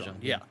and Parmesan.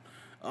 Yeah.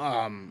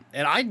 And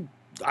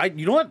I,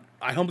 you know what?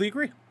 I humbly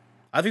agree.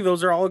 I think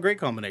those are all a great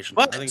combination.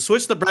 But I think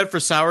switch the bread for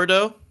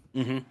sourdough,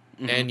 Mhm.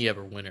 and you have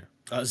a winner.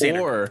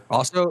 Xander, Or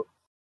Also,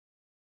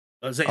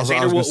 Xander, I was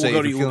we'll gonna go say, to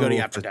if you. you're We'll go to feeling you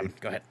a after little Devin.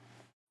 Go ahead.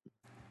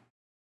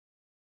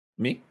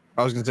 me?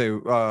 I was gonna say,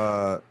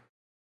 well,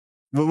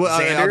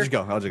 I'll Xander, just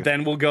go. I'll just go.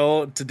 Then we'll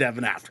go to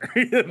Devin after.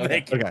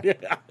 Thank you. Okay.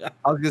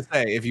 I was gonna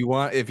say, if you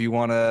want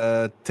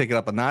to take it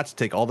up a notch,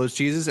 take all those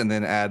cheeses and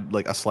then add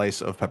like a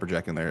slice of pepper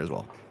jack in there as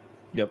well.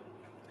 Yep.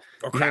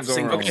 Or You can't Kraft go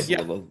single. wrong with a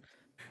little-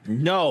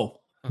 No.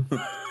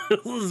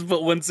 Just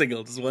put one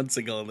single. Just one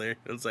single in there. You know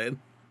what I'm saying?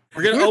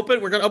 We're gonna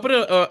open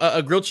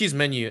a grilled cheese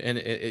menu, and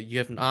you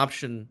have an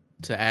option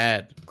to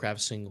add Kraft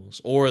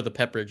singles or the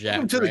pepper jack.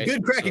 Welcome to the right?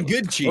 good cracking So-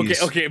 good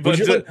cheese. Okay, but Would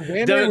you like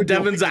Xander? Would you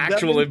Devin's like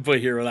actual Devin? input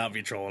here without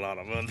me trolling on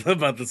him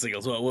about the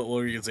singles. What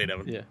were you gonna say,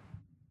 Devin? Yeah.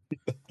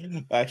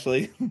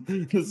 Actually,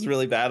 this is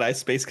really bad. I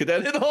space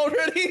cadeted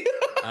already.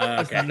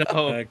 Okay.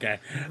 No. Okay.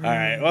 All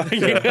right. Well,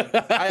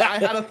 I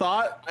had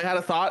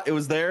a thought. It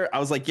was there. I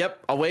was like,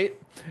 "Yep, I'll wait."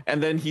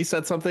 And then he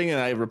said something, and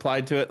I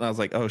replied to it, and I was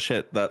like, "Oh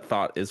shit, that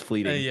thought is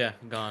fleeting." Yeah,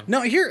 gone.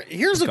 Now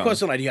here's a gone.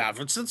 question I do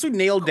have. Since we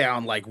nailed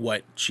down like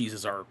what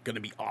cheeses are going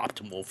to be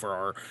optimal for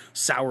our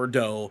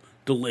sourdough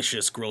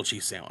delicious grilled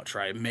cheese sandwich,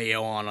 right?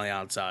 Mayo on the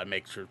outside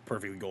makes it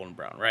perfectly golden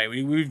brown, right?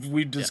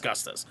 We've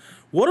discussed this.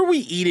 What are we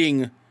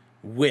eating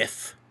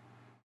with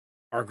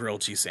our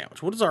grilled cheese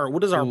sandwich? What is our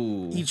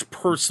Ooh. each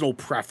personal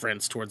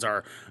preference towards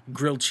our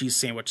grilled cheese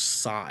sandwich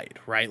side,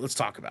 right? Let's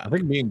talk about I it.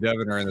 think me and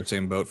Devin are in the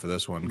same boat for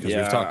this one because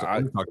Yeah, we've talked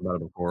about it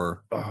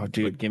before. Oh,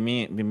 dude, give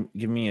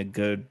me a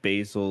good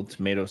basil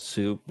tomato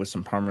soup with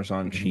some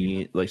Parmesan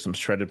cheese, like some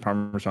shredded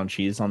Parmesan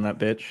cheese on that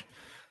bitch.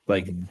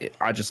 Like,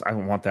 I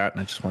want that,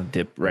 and I just want to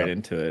dip right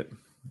into it.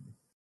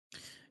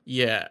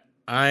 Yeah,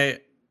 I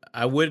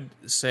would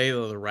say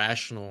though the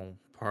rational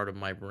part of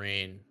my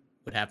brain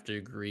would have to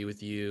agree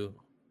with you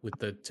with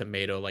the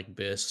tomato like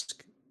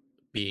bisque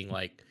being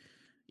like,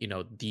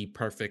 the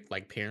perfect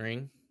like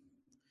pairing.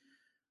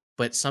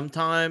 But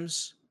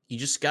sometimes you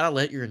just gotta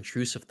let your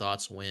intrusive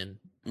thoughts win.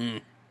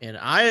 Mm. And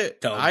I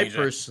Tell 'em, DJ.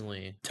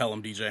 personally, Tell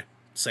him, DJ.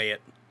 Say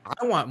it.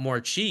 I want more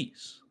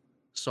cheese.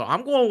 So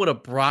I'm going with a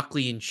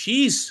broccoli and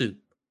cheese soup.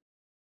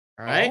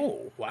 All right.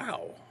 Oh,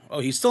 wow. Oh,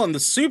 he's still in the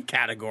soup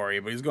category,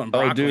 but he's going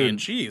broccoli dude. and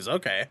cheese.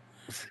 Okay.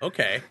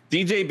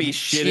 DJ be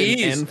shitting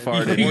Cheese. and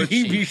farting.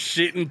 He be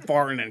shitting,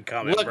 farting, and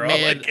coming, Look, bro.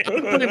 man, Like-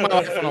 I'm putting my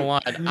life on the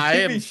line. I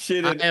He am be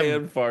shitting I am-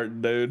 and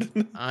farting,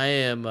 dude. I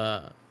am,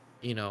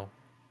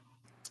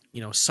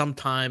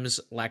 sometimes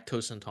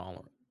lactose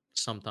intolerant.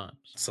 sometimes.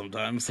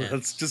 Sometimes Yeah.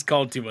 that's just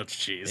called too much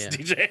cheese, Yeah.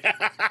 DJ.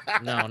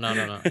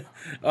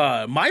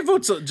 No. My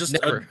vote's just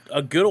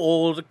a good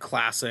old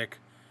classic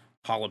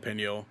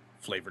jalapeno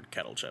flavored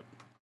kettle chip.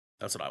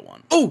 That's what I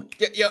want. Oh,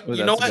 yeah. Ooh,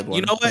 You know that's a good what? You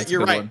one. know what? That's a You're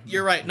good right. one.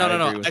 You're right. I No.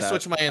 agree with I that.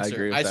 switched my I answer.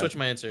 agree with I that. switched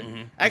my answer.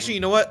 Mhm, Actually, you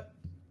know what?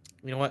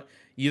 You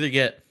either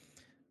get,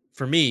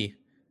 for me,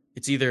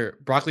 it's either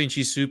broccoli and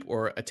cheese soup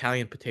or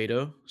Italian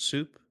potato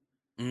soup.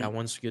 That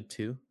one's good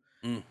too.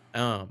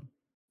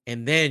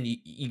 And then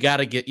you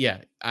gotta get,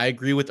 I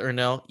agree with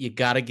Ernell. You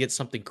gotta get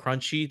something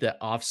crunchy that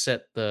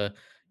offset the,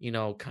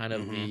 kind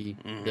of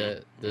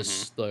the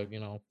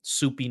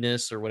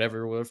soupiness or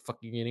whatever the fuck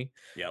you're getting.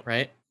 Yep.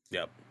 Right.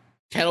 Yep.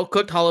 Kettle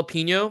cooked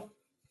jalapeno.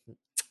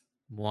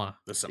 Mwah,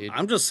 Listen, dude.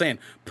 I'm just saying,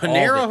 All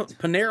of it.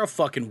 Panera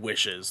fucking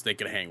wishes they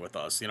could hang with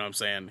us. You know what I'm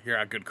saying? Here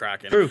at Good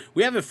Kraken. True.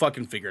 We have it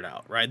fucking figured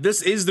out, right?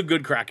 This is the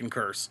Good Kraken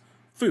curse.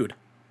 Food.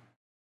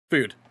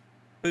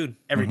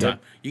 Every time.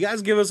 You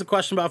guys give us a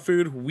question about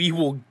food, we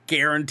will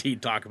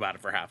guaranteed talk about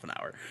it for half an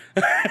hour.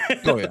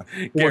 Oh yeah,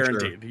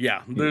 Guaranteed.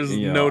 Yeah, there's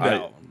no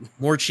doubt.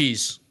 More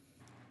cheese.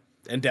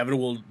 And Devin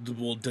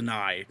will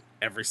deny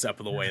every step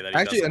of the way that he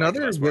actually doesn't like the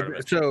another best part of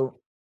it. so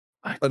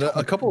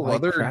a couple of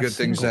other good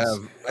things to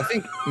have. I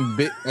think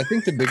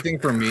the big thing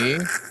for me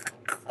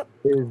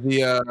is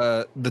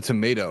the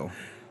tomato.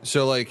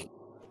 So like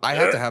I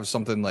have to have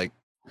something like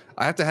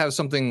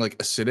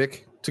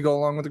acidic to go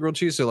along with the grilled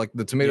cheese. So like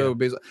the tomato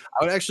basil,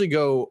 I would actually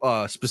go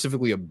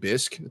specifically a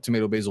bisque,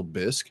 tomato basil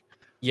bisque.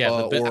 Yeah,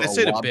 I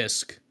said a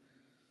bisque.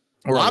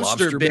 Or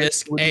lobster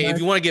bisque. Hey, if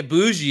you want to get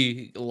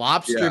bougie,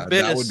 lobster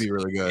bisque. That would be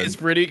really good. It's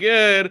pretty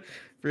good.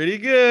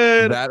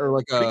 That or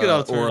like pretty good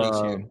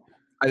alternatives here.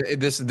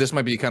 This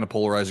might be kind of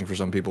polarizing for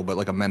some people, but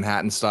like a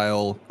Manhattan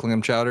style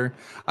clam chowder.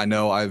 I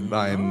know I'm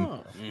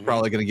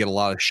probably going to get a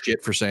lot of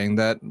shit for saying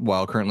that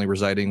while currently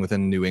residing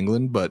within New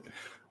England, but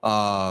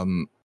I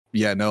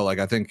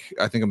think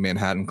a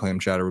Manhattan clam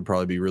chowder would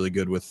probably be really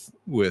good with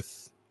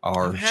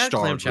our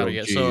star clam chowder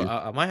grilled yet, so cheese.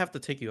 I might have to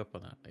take you up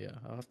on that. Yeah,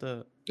 I'll have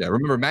to. Yeah,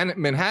 remember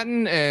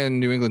Manhattan and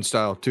New England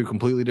style, two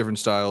completely different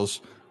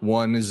styles.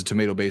 One is a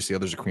tomato base, the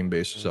other's a cream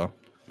base. So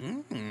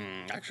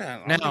actually, I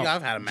don't think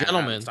I've had a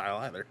Manhattan style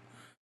either.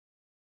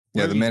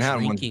 Yeah, the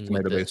Manhattan one's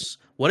tomato base.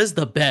 What is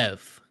the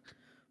bev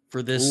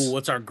for this? Ooh,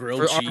 what's our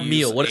grilled cheese our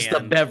meal? What is the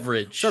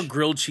beverage? What's our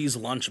grilled cheese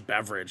lunch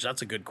beverage?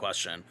 That's a good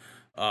question.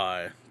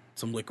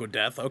 Some liquid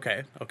death.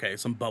 Okay.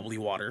 Some bubbly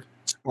water.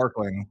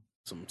 Sparkling.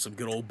 Some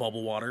good old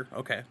bubble water.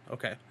 Okay.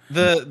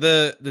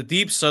 The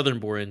deep southern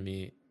boy in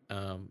me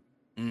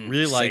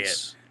really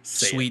likes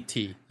sweet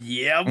tea.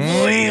 Yeah,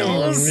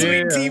 boy.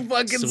 Sweet tea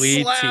fucking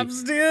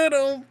slaps, dude.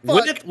 Oh,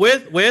 fuck.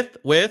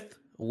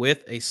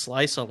 With a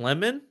slice of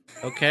lemon,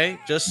 okay,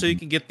 just so you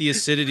can get the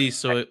acidity.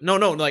 So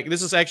like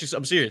this is actually,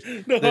 I'm serious.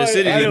 No, the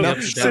acidity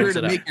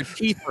to make your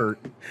teeth hurt.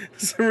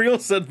 Surreal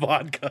said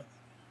vodka.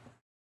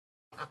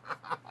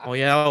 Oh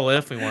yeah, I'll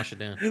definitely wash it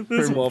down.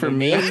 For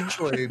me,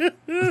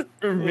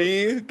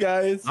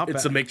 guys,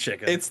 it's the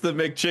McChicken. It's the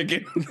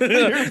McChicken.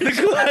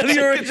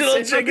 the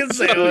original chicken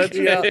sandwich.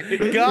 Yeah.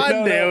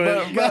 God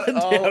damn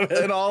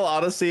it. In all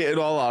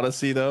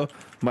honesty, though,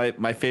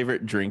 my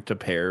favorite drink to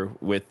pair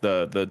with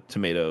the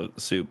tomato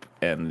soup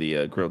and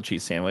the grilled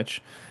cheese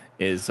sandwich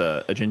is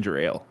a ginger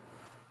ale.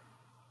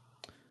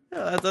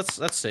 Yeah,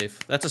 that's safe.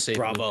 That's a safe.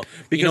 Bravo.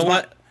 Move. Because you know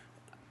what?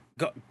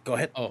 Go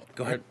ahead. Oh,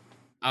 go ahead.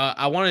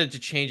 I wanted to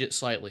change it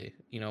slightly.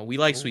 We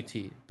like sweet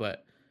tea,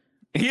 but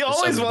he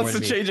always wants to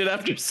change it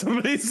after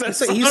somebody says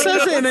something. He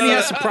says it and then he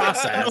has to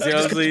process. I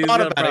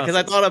thought about it because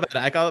I thought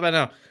about it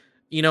now.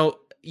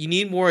 You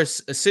need more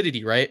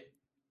acidity, right?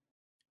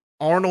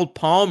 Arnold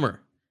Palmer.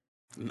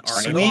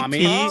 Sweet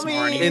tea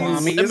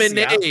and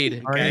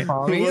lemonade. Okay.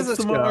 Some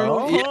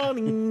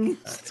Arnie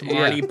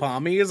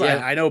Palmies.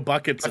 Yeah. I know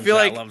Buckets. I feel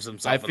like loves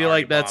himself. I feel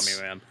like that's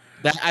man.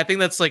 I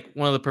think that's like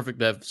one of the perfect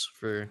bevs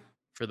for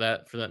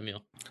that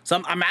meal.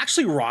 So I'm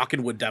actually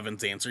rocking with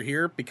Devin's answer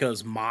here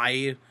because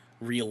my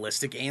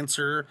realistic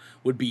answer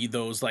would be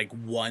those like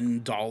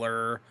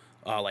 $1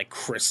 like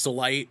Crystal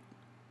Light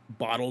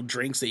bottled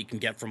drinks that you can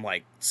get from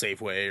like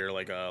Safeway or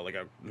like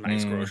a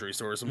nice grocery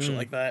store or some shit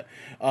like that.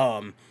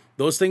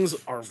 Those things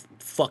are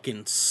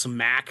fucking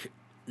smack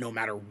no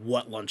matter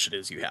what lunch it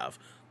is you have.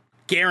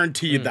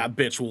 Guaranteed that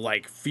bitch will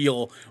like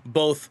feel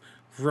both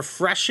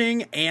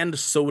refreshing and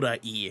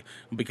soda-y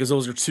because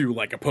those are two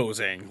like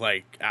opposing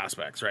like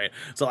aspects, right?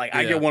 So like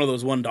I get one of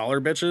those $1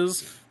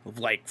 bitches,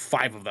 like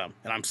 5 of them,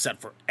 and I'm set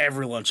for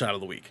every lunch out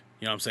of the week.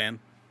 You know what I'm saying?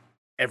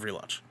 Every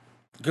lunch.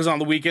 Because on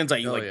the weekends I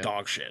eat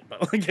dog shit,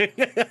 but like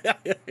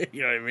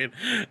you know what I mean.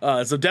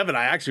 So Devin,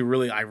 I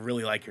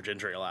really like your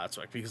ginger ale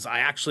aspect because I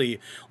actually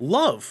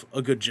love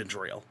a good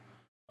ginger ale.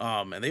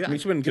 And they've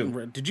actually been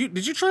getting.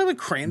 Did you try the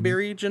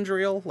cranberry ginger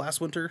ale last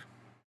winter?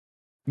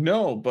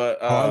 No,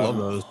 but I love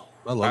those.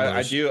 I love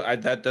those. I do.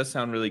 That does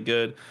sound really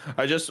good.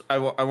 I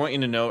want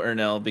you to know,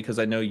 Ernell, because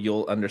I know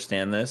you'll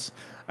understand this.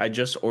 I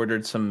just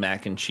ordered some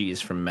mac and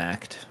cheese from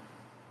Macked.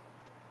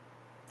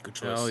 Good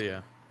choice. Oh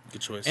yeah.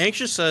 Good choice.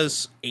 Anxious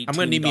says, I'm going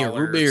to need me a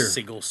root beer.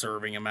 Single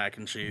serving of mac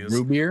and cheese.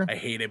 Root beer? I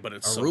hate it, but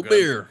it's A so root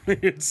good. beer.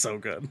 It's so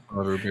good.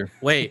 Root beer.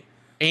 Wait,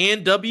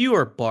 A&W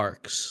or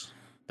Barks?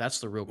 That's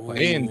the real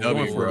question.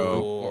 A&W,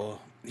 bro.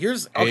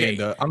 Here's okay.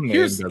 I'm an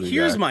here's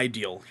A&W guy. my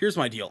deal. Here's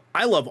my deal.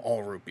 I love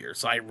all root beer,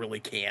 so I really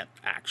can't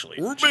actually.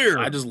 Root beer.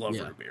 I just love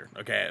root beer.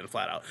 Okay,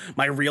 flat out.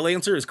 My real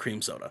answer is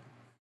cream soda.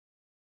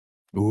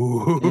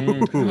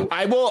 Ooh.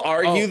 I will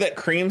argue that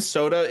cream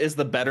soda is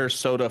the better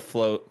soda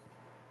float.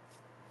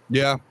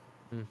 Yeah.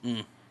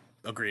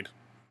 Agreed.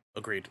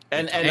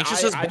 And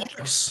Anxious says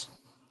Barks.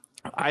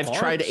 I've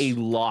tried a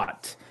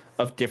lot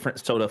of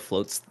different soda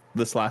floats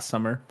this last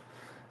summer,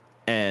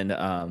 and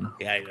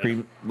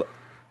cream,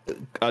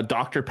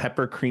 Dr.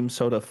 Pepper cream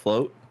soda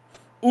float.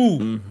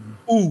 Ooh.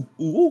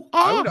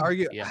 I would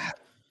argue. Yeah.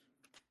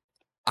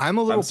 I'm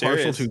a little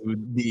partial to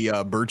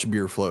the birch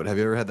beer float. Have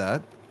you ever had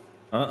that?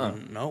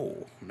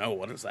 No.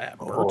 What is that?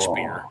 Birch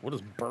beer. What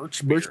is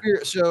birch beer? Birch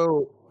beer.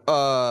 So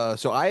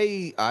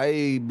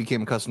I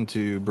became accustomed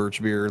to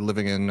birch beer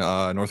living in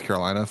North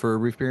Carolina for a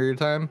brief period of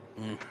time.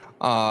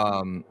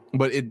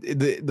 But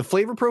the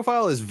flavor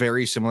profile is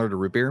very similar to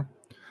root beer.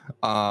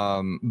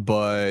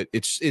 But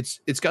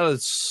it's got a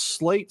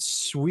slight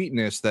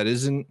sweetness that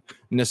isn't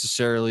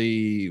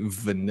necessarily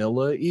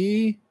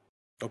vanilla-y.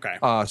 Okay.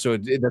 So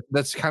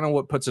that's kind of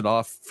what puts it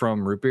off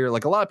from root beer.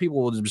 Like a lot of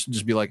people will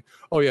just be like,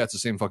 "Oh yeah, it's the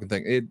same fucking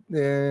thing."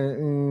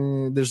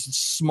 There's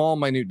small,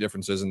 minute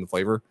differences in the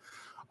flavor,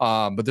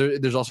 but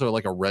there's also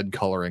like a red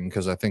coloring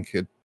because I think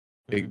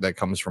that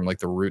comes from like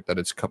the root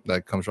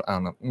that comes from. I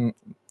don't know.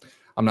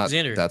 I'm not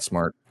Xander, that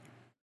smart.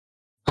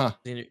 Huh?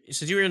 Xander,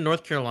 since you were in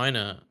North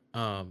Carolina,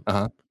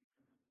 have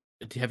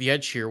you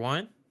had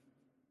Cheerwine?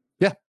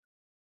 Yeah,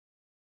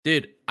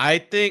 dude. I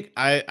think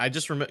I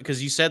just remember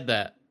because you said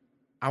that.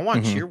 I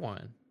want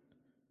Cheerwine.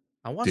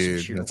 I want some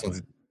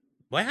Cheerwine.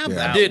 Why have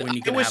that? Dude, when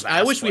you can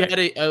I wish we had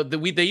a.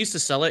 They used to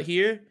sell it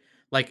here,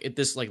 like at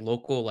this like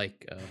local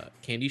like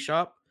candy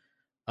shop.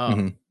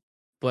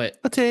 But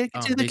I'll take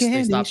it to the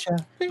candy shop.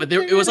 But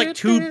it was like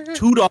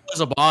 $2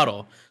 a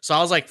bottle. So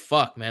I was like,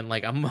 "Fuck, man!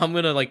 Like I'm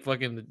gonna like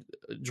fucking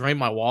drain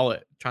my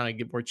wallet trying to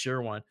get more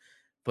Cheerwine."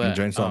 But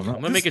I'm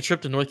gonna make a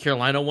trip to North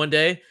Carolina one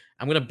day.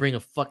 I'm gonna bring a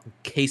fucking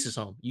cases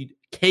home.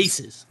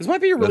 Cases. This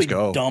might be a really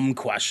dumb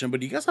question, but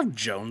do you guys have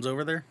Jones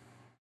over there?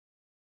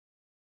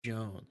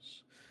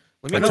 Jones.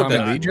 Let me know Tommy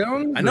Lee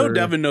Jones. I know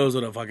Devin knows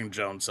what a fucking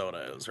Jones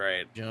soda is,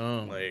 right?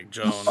 Jones. Like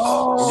Jones.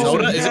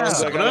 Soda? Is it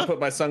soda? I gotta put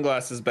my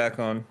sunglasses back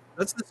on.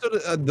 That's the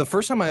soda. The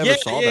first time I ever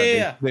saw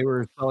that, they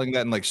were selling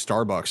that in like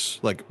Starbucks,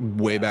 like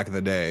way back in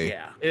the day.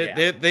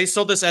 They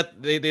sold this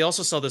at. They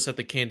also sell this at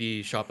the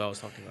candy shop that I was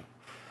talking about.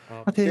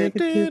 I'll take it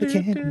to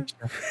the candy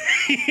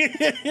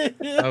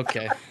shop.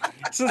 Okay.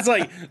 So it's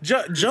like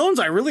Jones.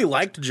 I really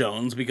liked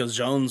Jones because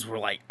Jones were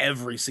like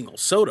every single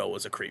soda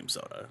was a cream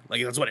soda.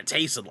 Like that's what it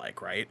tasted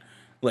like, right?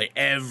 Like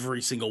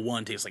every single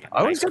one tastes like. I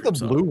always got the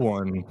blue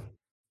one.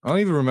 I don't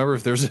even remember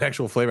if there's an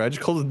actual flavor. I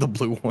just called it the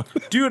blue one.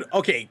 Dude,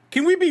 okay,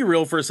 can we be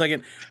real for a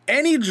second?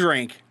 Any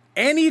drink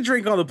on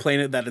the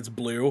planet that is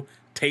blue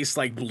tastes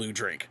like blue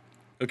drink.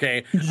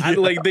 Okay,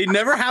 like they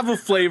never have a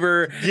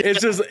flavor.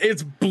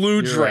 It's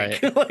blue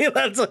drink. Right. Like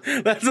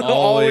that's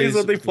always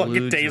what they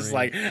fucking taste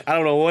like. I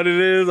don't know what it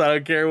is. I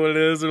don't care what it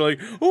is. They're like,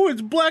 oh,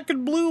 it's black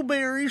and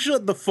blueberry.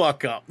 Shut the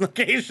fuck up.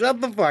 Okay, shut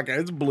the fuck up.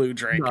 It's blue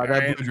drink. No,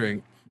 that blue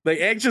drink. Like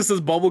Anxious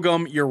says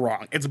bubblegum, you're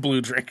wrong. It's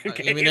blue drink.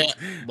 Okay,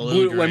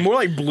 blue drink. Like more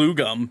like blue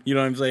gum. You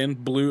know what I'm saying?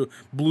 Blue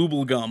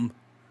gum.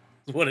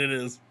 Is what it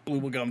is.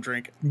 Blue gum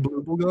drink.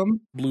 Blue gum.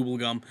 Blue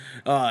gum.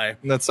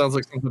 That sounds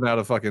like something out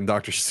of fucking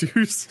Dr.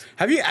 Seuss.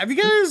 Have you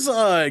guys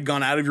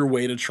gone out of your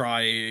way to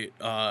try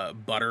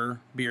butter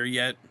beer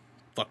yet?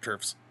 Fuck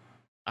turfs.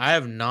 I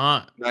have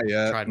not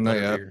yet. tried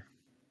butter beer.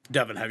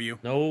 Devin, have you?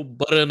 No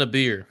butter in a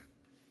beer.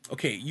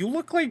 Okay, you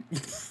look like.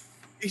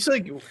 He's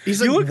like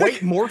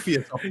white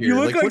Morpheus up here. You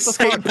look like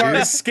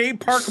skate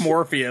park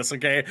Morpheus,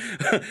 okay?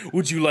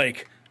 Would you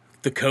like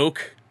the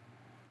Coke?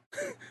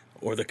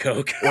 Or the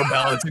Coke? Or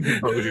balance and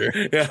composure.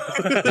 Yeah.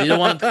 Do you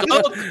want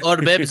Coke or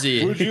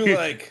Pepsi? Would you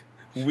like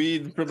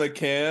weed from a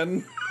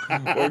can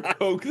or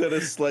Coke that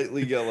is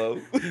slightly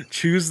yellow?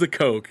 Choose the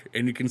Coke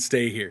and you can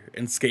stay here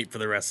and skate for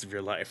the rest of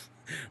your life.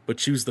 But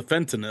choose the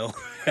fentanyl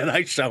and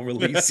I shall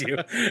release you.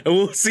 And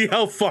we'll see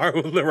how far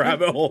the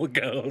rabbit hole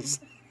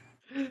goes.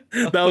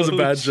 That was a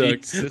bad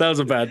joke. That was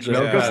a bad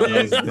joke. Yeah,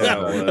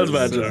 that was a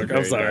bad joke.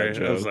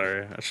 I'm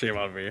sorry. Shame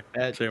on me.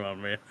 Shame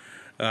on me.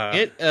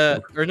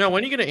 Or no,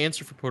 when are you going to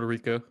answer for Puerto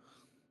Rico?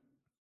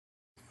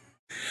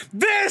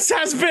 This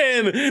has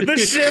been the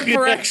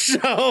Shipwreck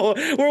Show,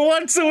 where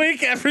once a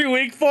week, every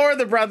week, four of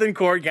the Brethren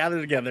Core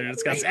gather together to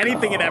discuss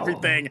anything and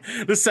everything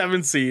the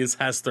Seven Seas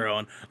has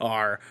thrown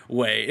our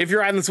way. If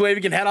you're on this wave,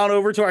 you can head on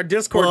over to our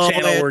Discord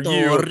channel where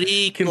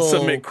you can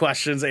submit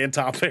questions and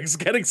topics,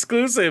 get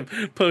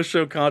exclusive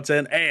post-show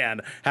content,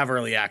 and have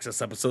early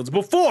access episodes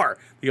before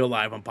they go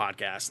live on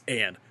podcast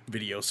and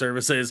video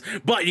services.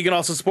 But you can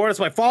also support us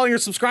by following or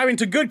subscribing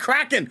to Good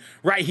Kraken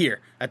right here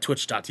at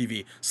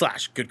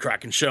twitch.tv/Good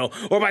Kraken Show,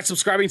 or by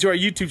subscribing to our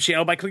YouTube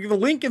channel by clicking the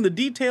link in the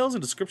details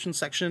and description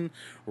section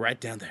right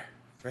down there.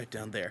 Right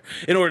down there.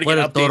 In order to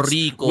get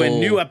updates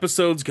when new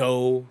episodes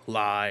go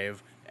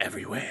live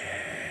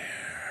everywhere.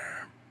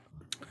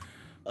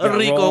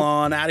 Roll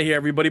on out of here,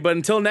 everybody. But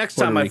until next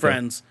time, my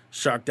friends,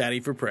 Shark Daddy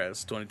for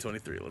Prez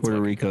 2023.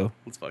 Puerto Rico.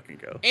 Let's fucking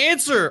go.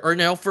 Answer, or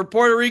now for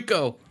Puerto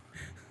Rico.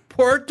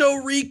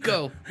 Puerto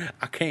Rico.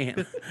 I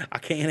can't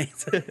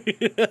answer.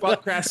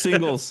 Fuck Kraft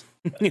singles.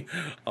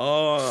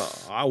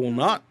 I will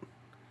not.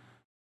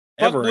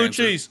 Fuck blue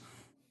cheese.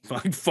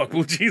 Fuck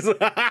blue cheese.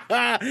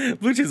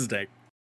 Blue cheese is dank.